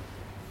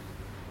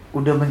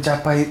udah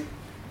mencapai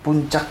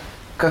puncak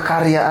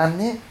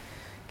kekaryaannya,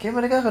 kayak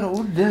mereka akan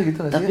udah gitu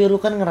gak sih? Tapi lu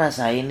kan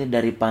ngerasain nih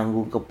dari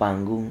panggung ke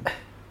panggung,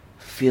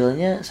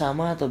 feel-nya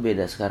sama atau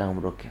beda sekarang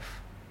Bro Kev?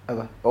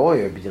 Apa? Oh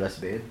ya jelas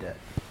beda.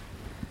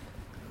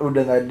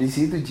 Udah nggak di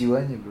situ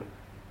jiwanya bro.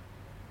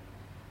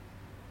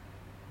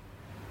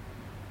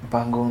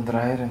 Panggung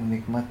terakhir yang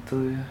nikmat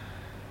tuh ya.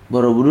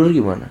 Borobudur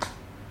gimana?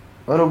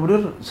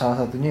 Borobudur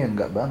salah satunya yang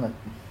nggak banget.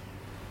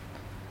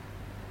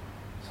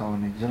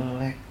 Soundnya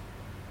jelek.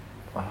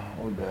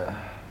 Udah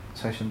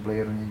session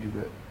playernya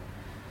juga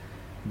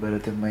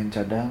ibaratnya main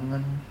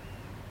cadangan.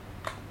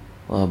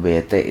 Wah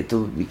bete,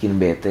 itu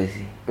bikin bete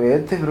sih.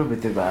 Bete bro,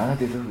 bete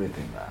banget itu, bete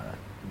banget.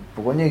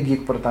 Pokoknya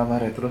gig pertama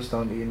Retros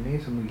tahun ini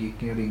sama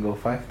gignya Ringo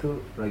 5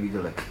 tuh lagi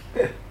jelek.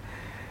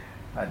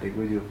 Adek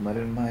gue juga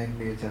kemarin main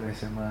di acara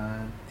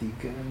SMA 3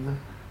 kan tuh.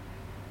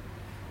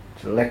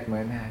 Jelek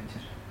mainnya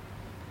anjir.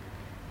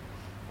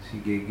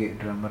 Si GG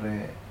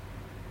drummernya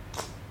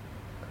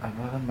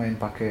apa kan main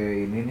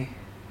pakai ini nih.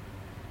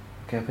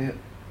 Kayak apa ya?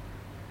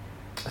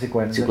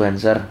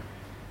 Sequencer.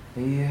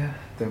 Iya,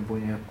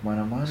 temponya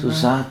kemana-mana.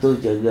 Susah tuh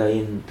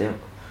jagain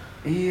tempo.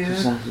 Iya,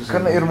 susah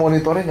karena ear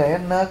monitornya nggak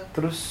enak,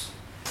 terus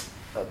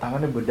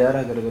tangannya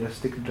berdarah gara-gara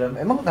stick drum.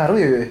 Emang ngaruh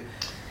ya?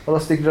 Kalau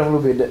stick drum lu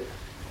beda?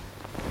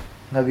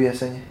 Nggak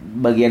biasanya.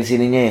 Bagian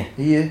sininya ya?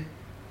 Iya.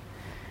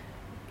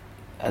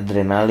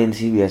 Adrenalin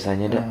sih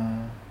biasanya dah.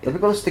 Tapi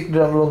kalau stick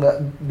drum lu nggak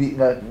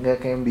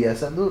kayak yang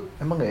biasa tuh,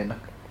 emang nggak enak.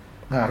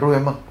 Ngaruh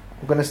emang.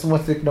 Bukannya semua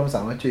stick drum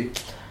sama cuy.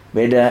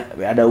 Beda,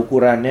 ada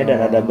ukurannya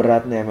dan ada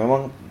beratnya.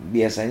 Memang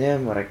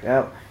biasanya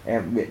mereka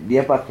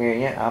dia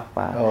pakainya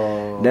apa.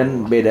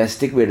 Dan beda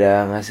stick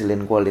beda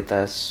ngasilin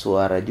kualitas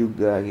suara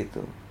juga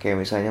gitu.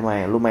 Kayak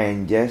misalnya lu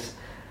main jazz,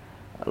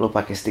 lu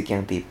pakai stick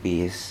yang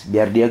tipis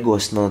biar dia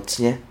ghost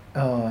notes-nya.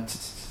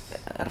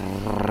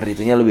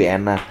 Itunya lebih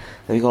enak.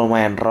 Tapi kalau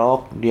main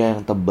rock dia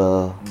yang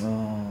tebel.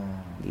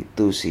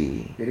 Gitu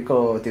sih. Jadi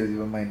kalau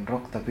tiba-tiba main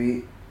rock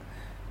tapi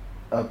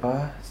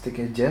apa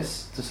sticknya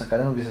jazz terus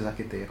kadang bisa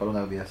sakit ya kalau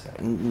nggak biasa.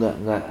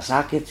 Nggak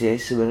sakit sih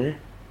sebenarnya.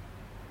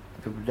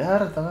 Tapi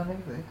berdarah tangannya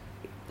gitu ya.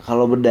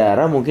 Kalau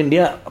berdarah mungkin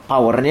dia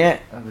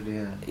powernya.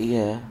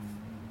 Iya.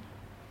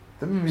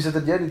 Tapi bisa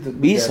terjadi tuh.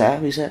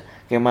 Bisa.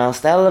 Kayak Miles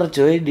Teller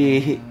cuy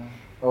di.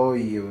 Oh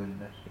iya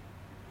benar.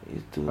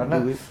 Itu. Karena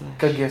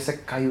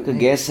kegesek kayunya.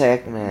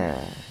 Kegesek, nah.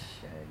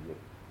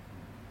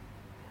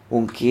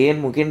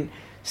 Mungkin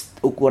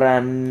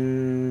ukuran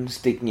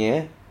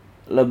sticknya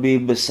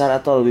lebih besar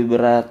atau lebih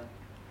berat.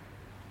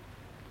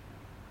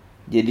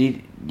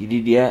 Jadi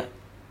dia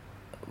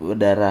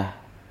berdarah.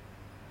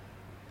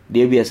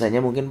 Dia biasanya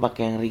mungkin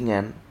pakai yang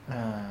ringan.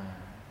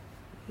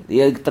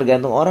 Ya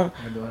tergantung orang.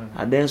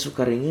 Ada yang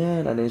suka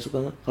ringan, ada yang suka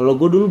enggak. Kalau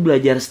gue dulu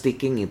belajar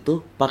sticking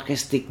itu pakai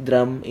stick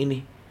drum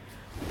ini.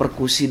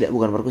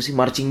 Bukan perkusi,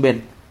 marching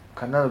band.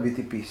 Karena lebih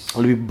tipis.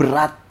 Lebih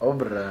berat. Oh,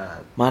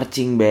 berat.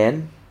 Marching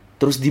band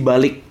terus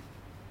dibalik.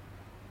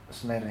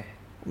 Snare-nya.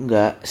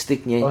 Enggak,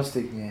 sticknya. Oh,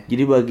 sticknya.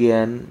 Jadi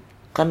bagian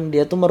kan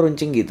dia tuh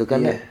meruncing gitu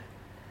kan ya.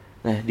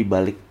 Nah,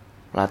 dibalik.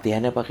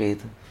 Latihannya pakai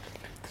itu.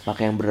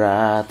 Pakai yang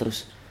berat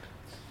terus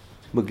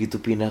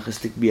begitu pindah ke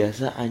stick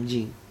biasa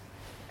anjing.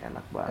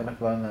 Enak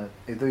banget.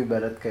 Itu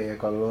ibarat kayak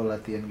kalau lo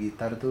latihan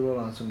gitar tuh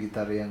lo langsung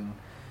gitar yang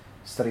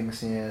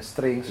strings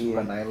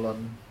bukan nylon.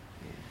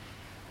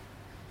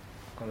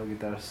 Kalau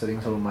gitar string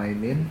selalu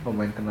mainin, lo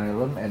main ke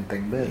nylon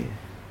enteng banget.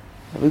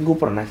 Tapi gue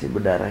pernah sih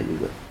berdarah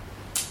juga.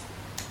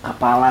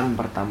 Kapalan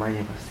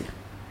pertamanya pasti.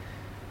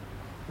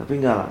 Tapi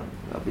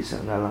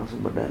nggak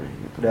langsung berdarah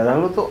gitu. Darah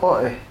lu tuh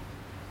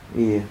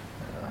Iya.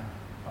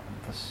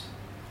 Pantes.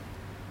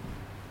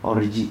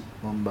 Orgi.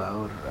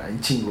 Membaur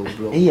anjing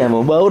goblok. Iya,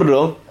 mau baur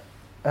dong.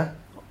 Hah?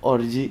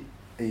 Orgi.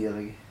 Iya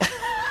lagi.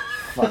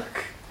 Fuck.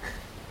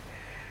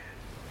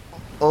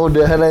 Oh,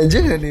 udahan aja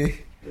gak nih?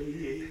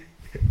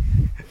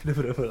 Udah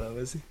berapa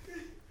lama sih?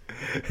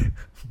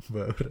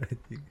 Baur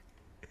anjing.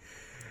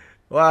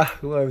 Wah,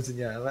 gue gak bisa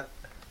nyala.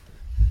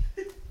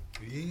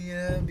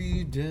 Iya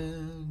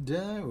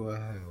bidadari.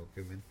 Wah, oke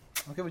men.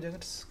 Oke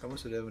Bojangers, kamu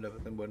sudah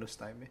mendapatkan bonus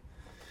time ya.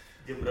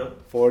 Jam berapa?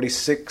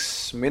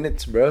 46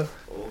 minutes bro.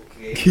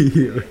 Oke.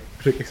 Gila,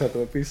 udah kayak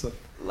satu episode.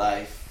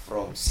 Live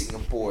from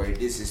Singapore,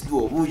 this is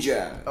Dua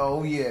Bujang.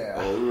 Oh yeah.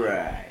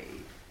 Alright.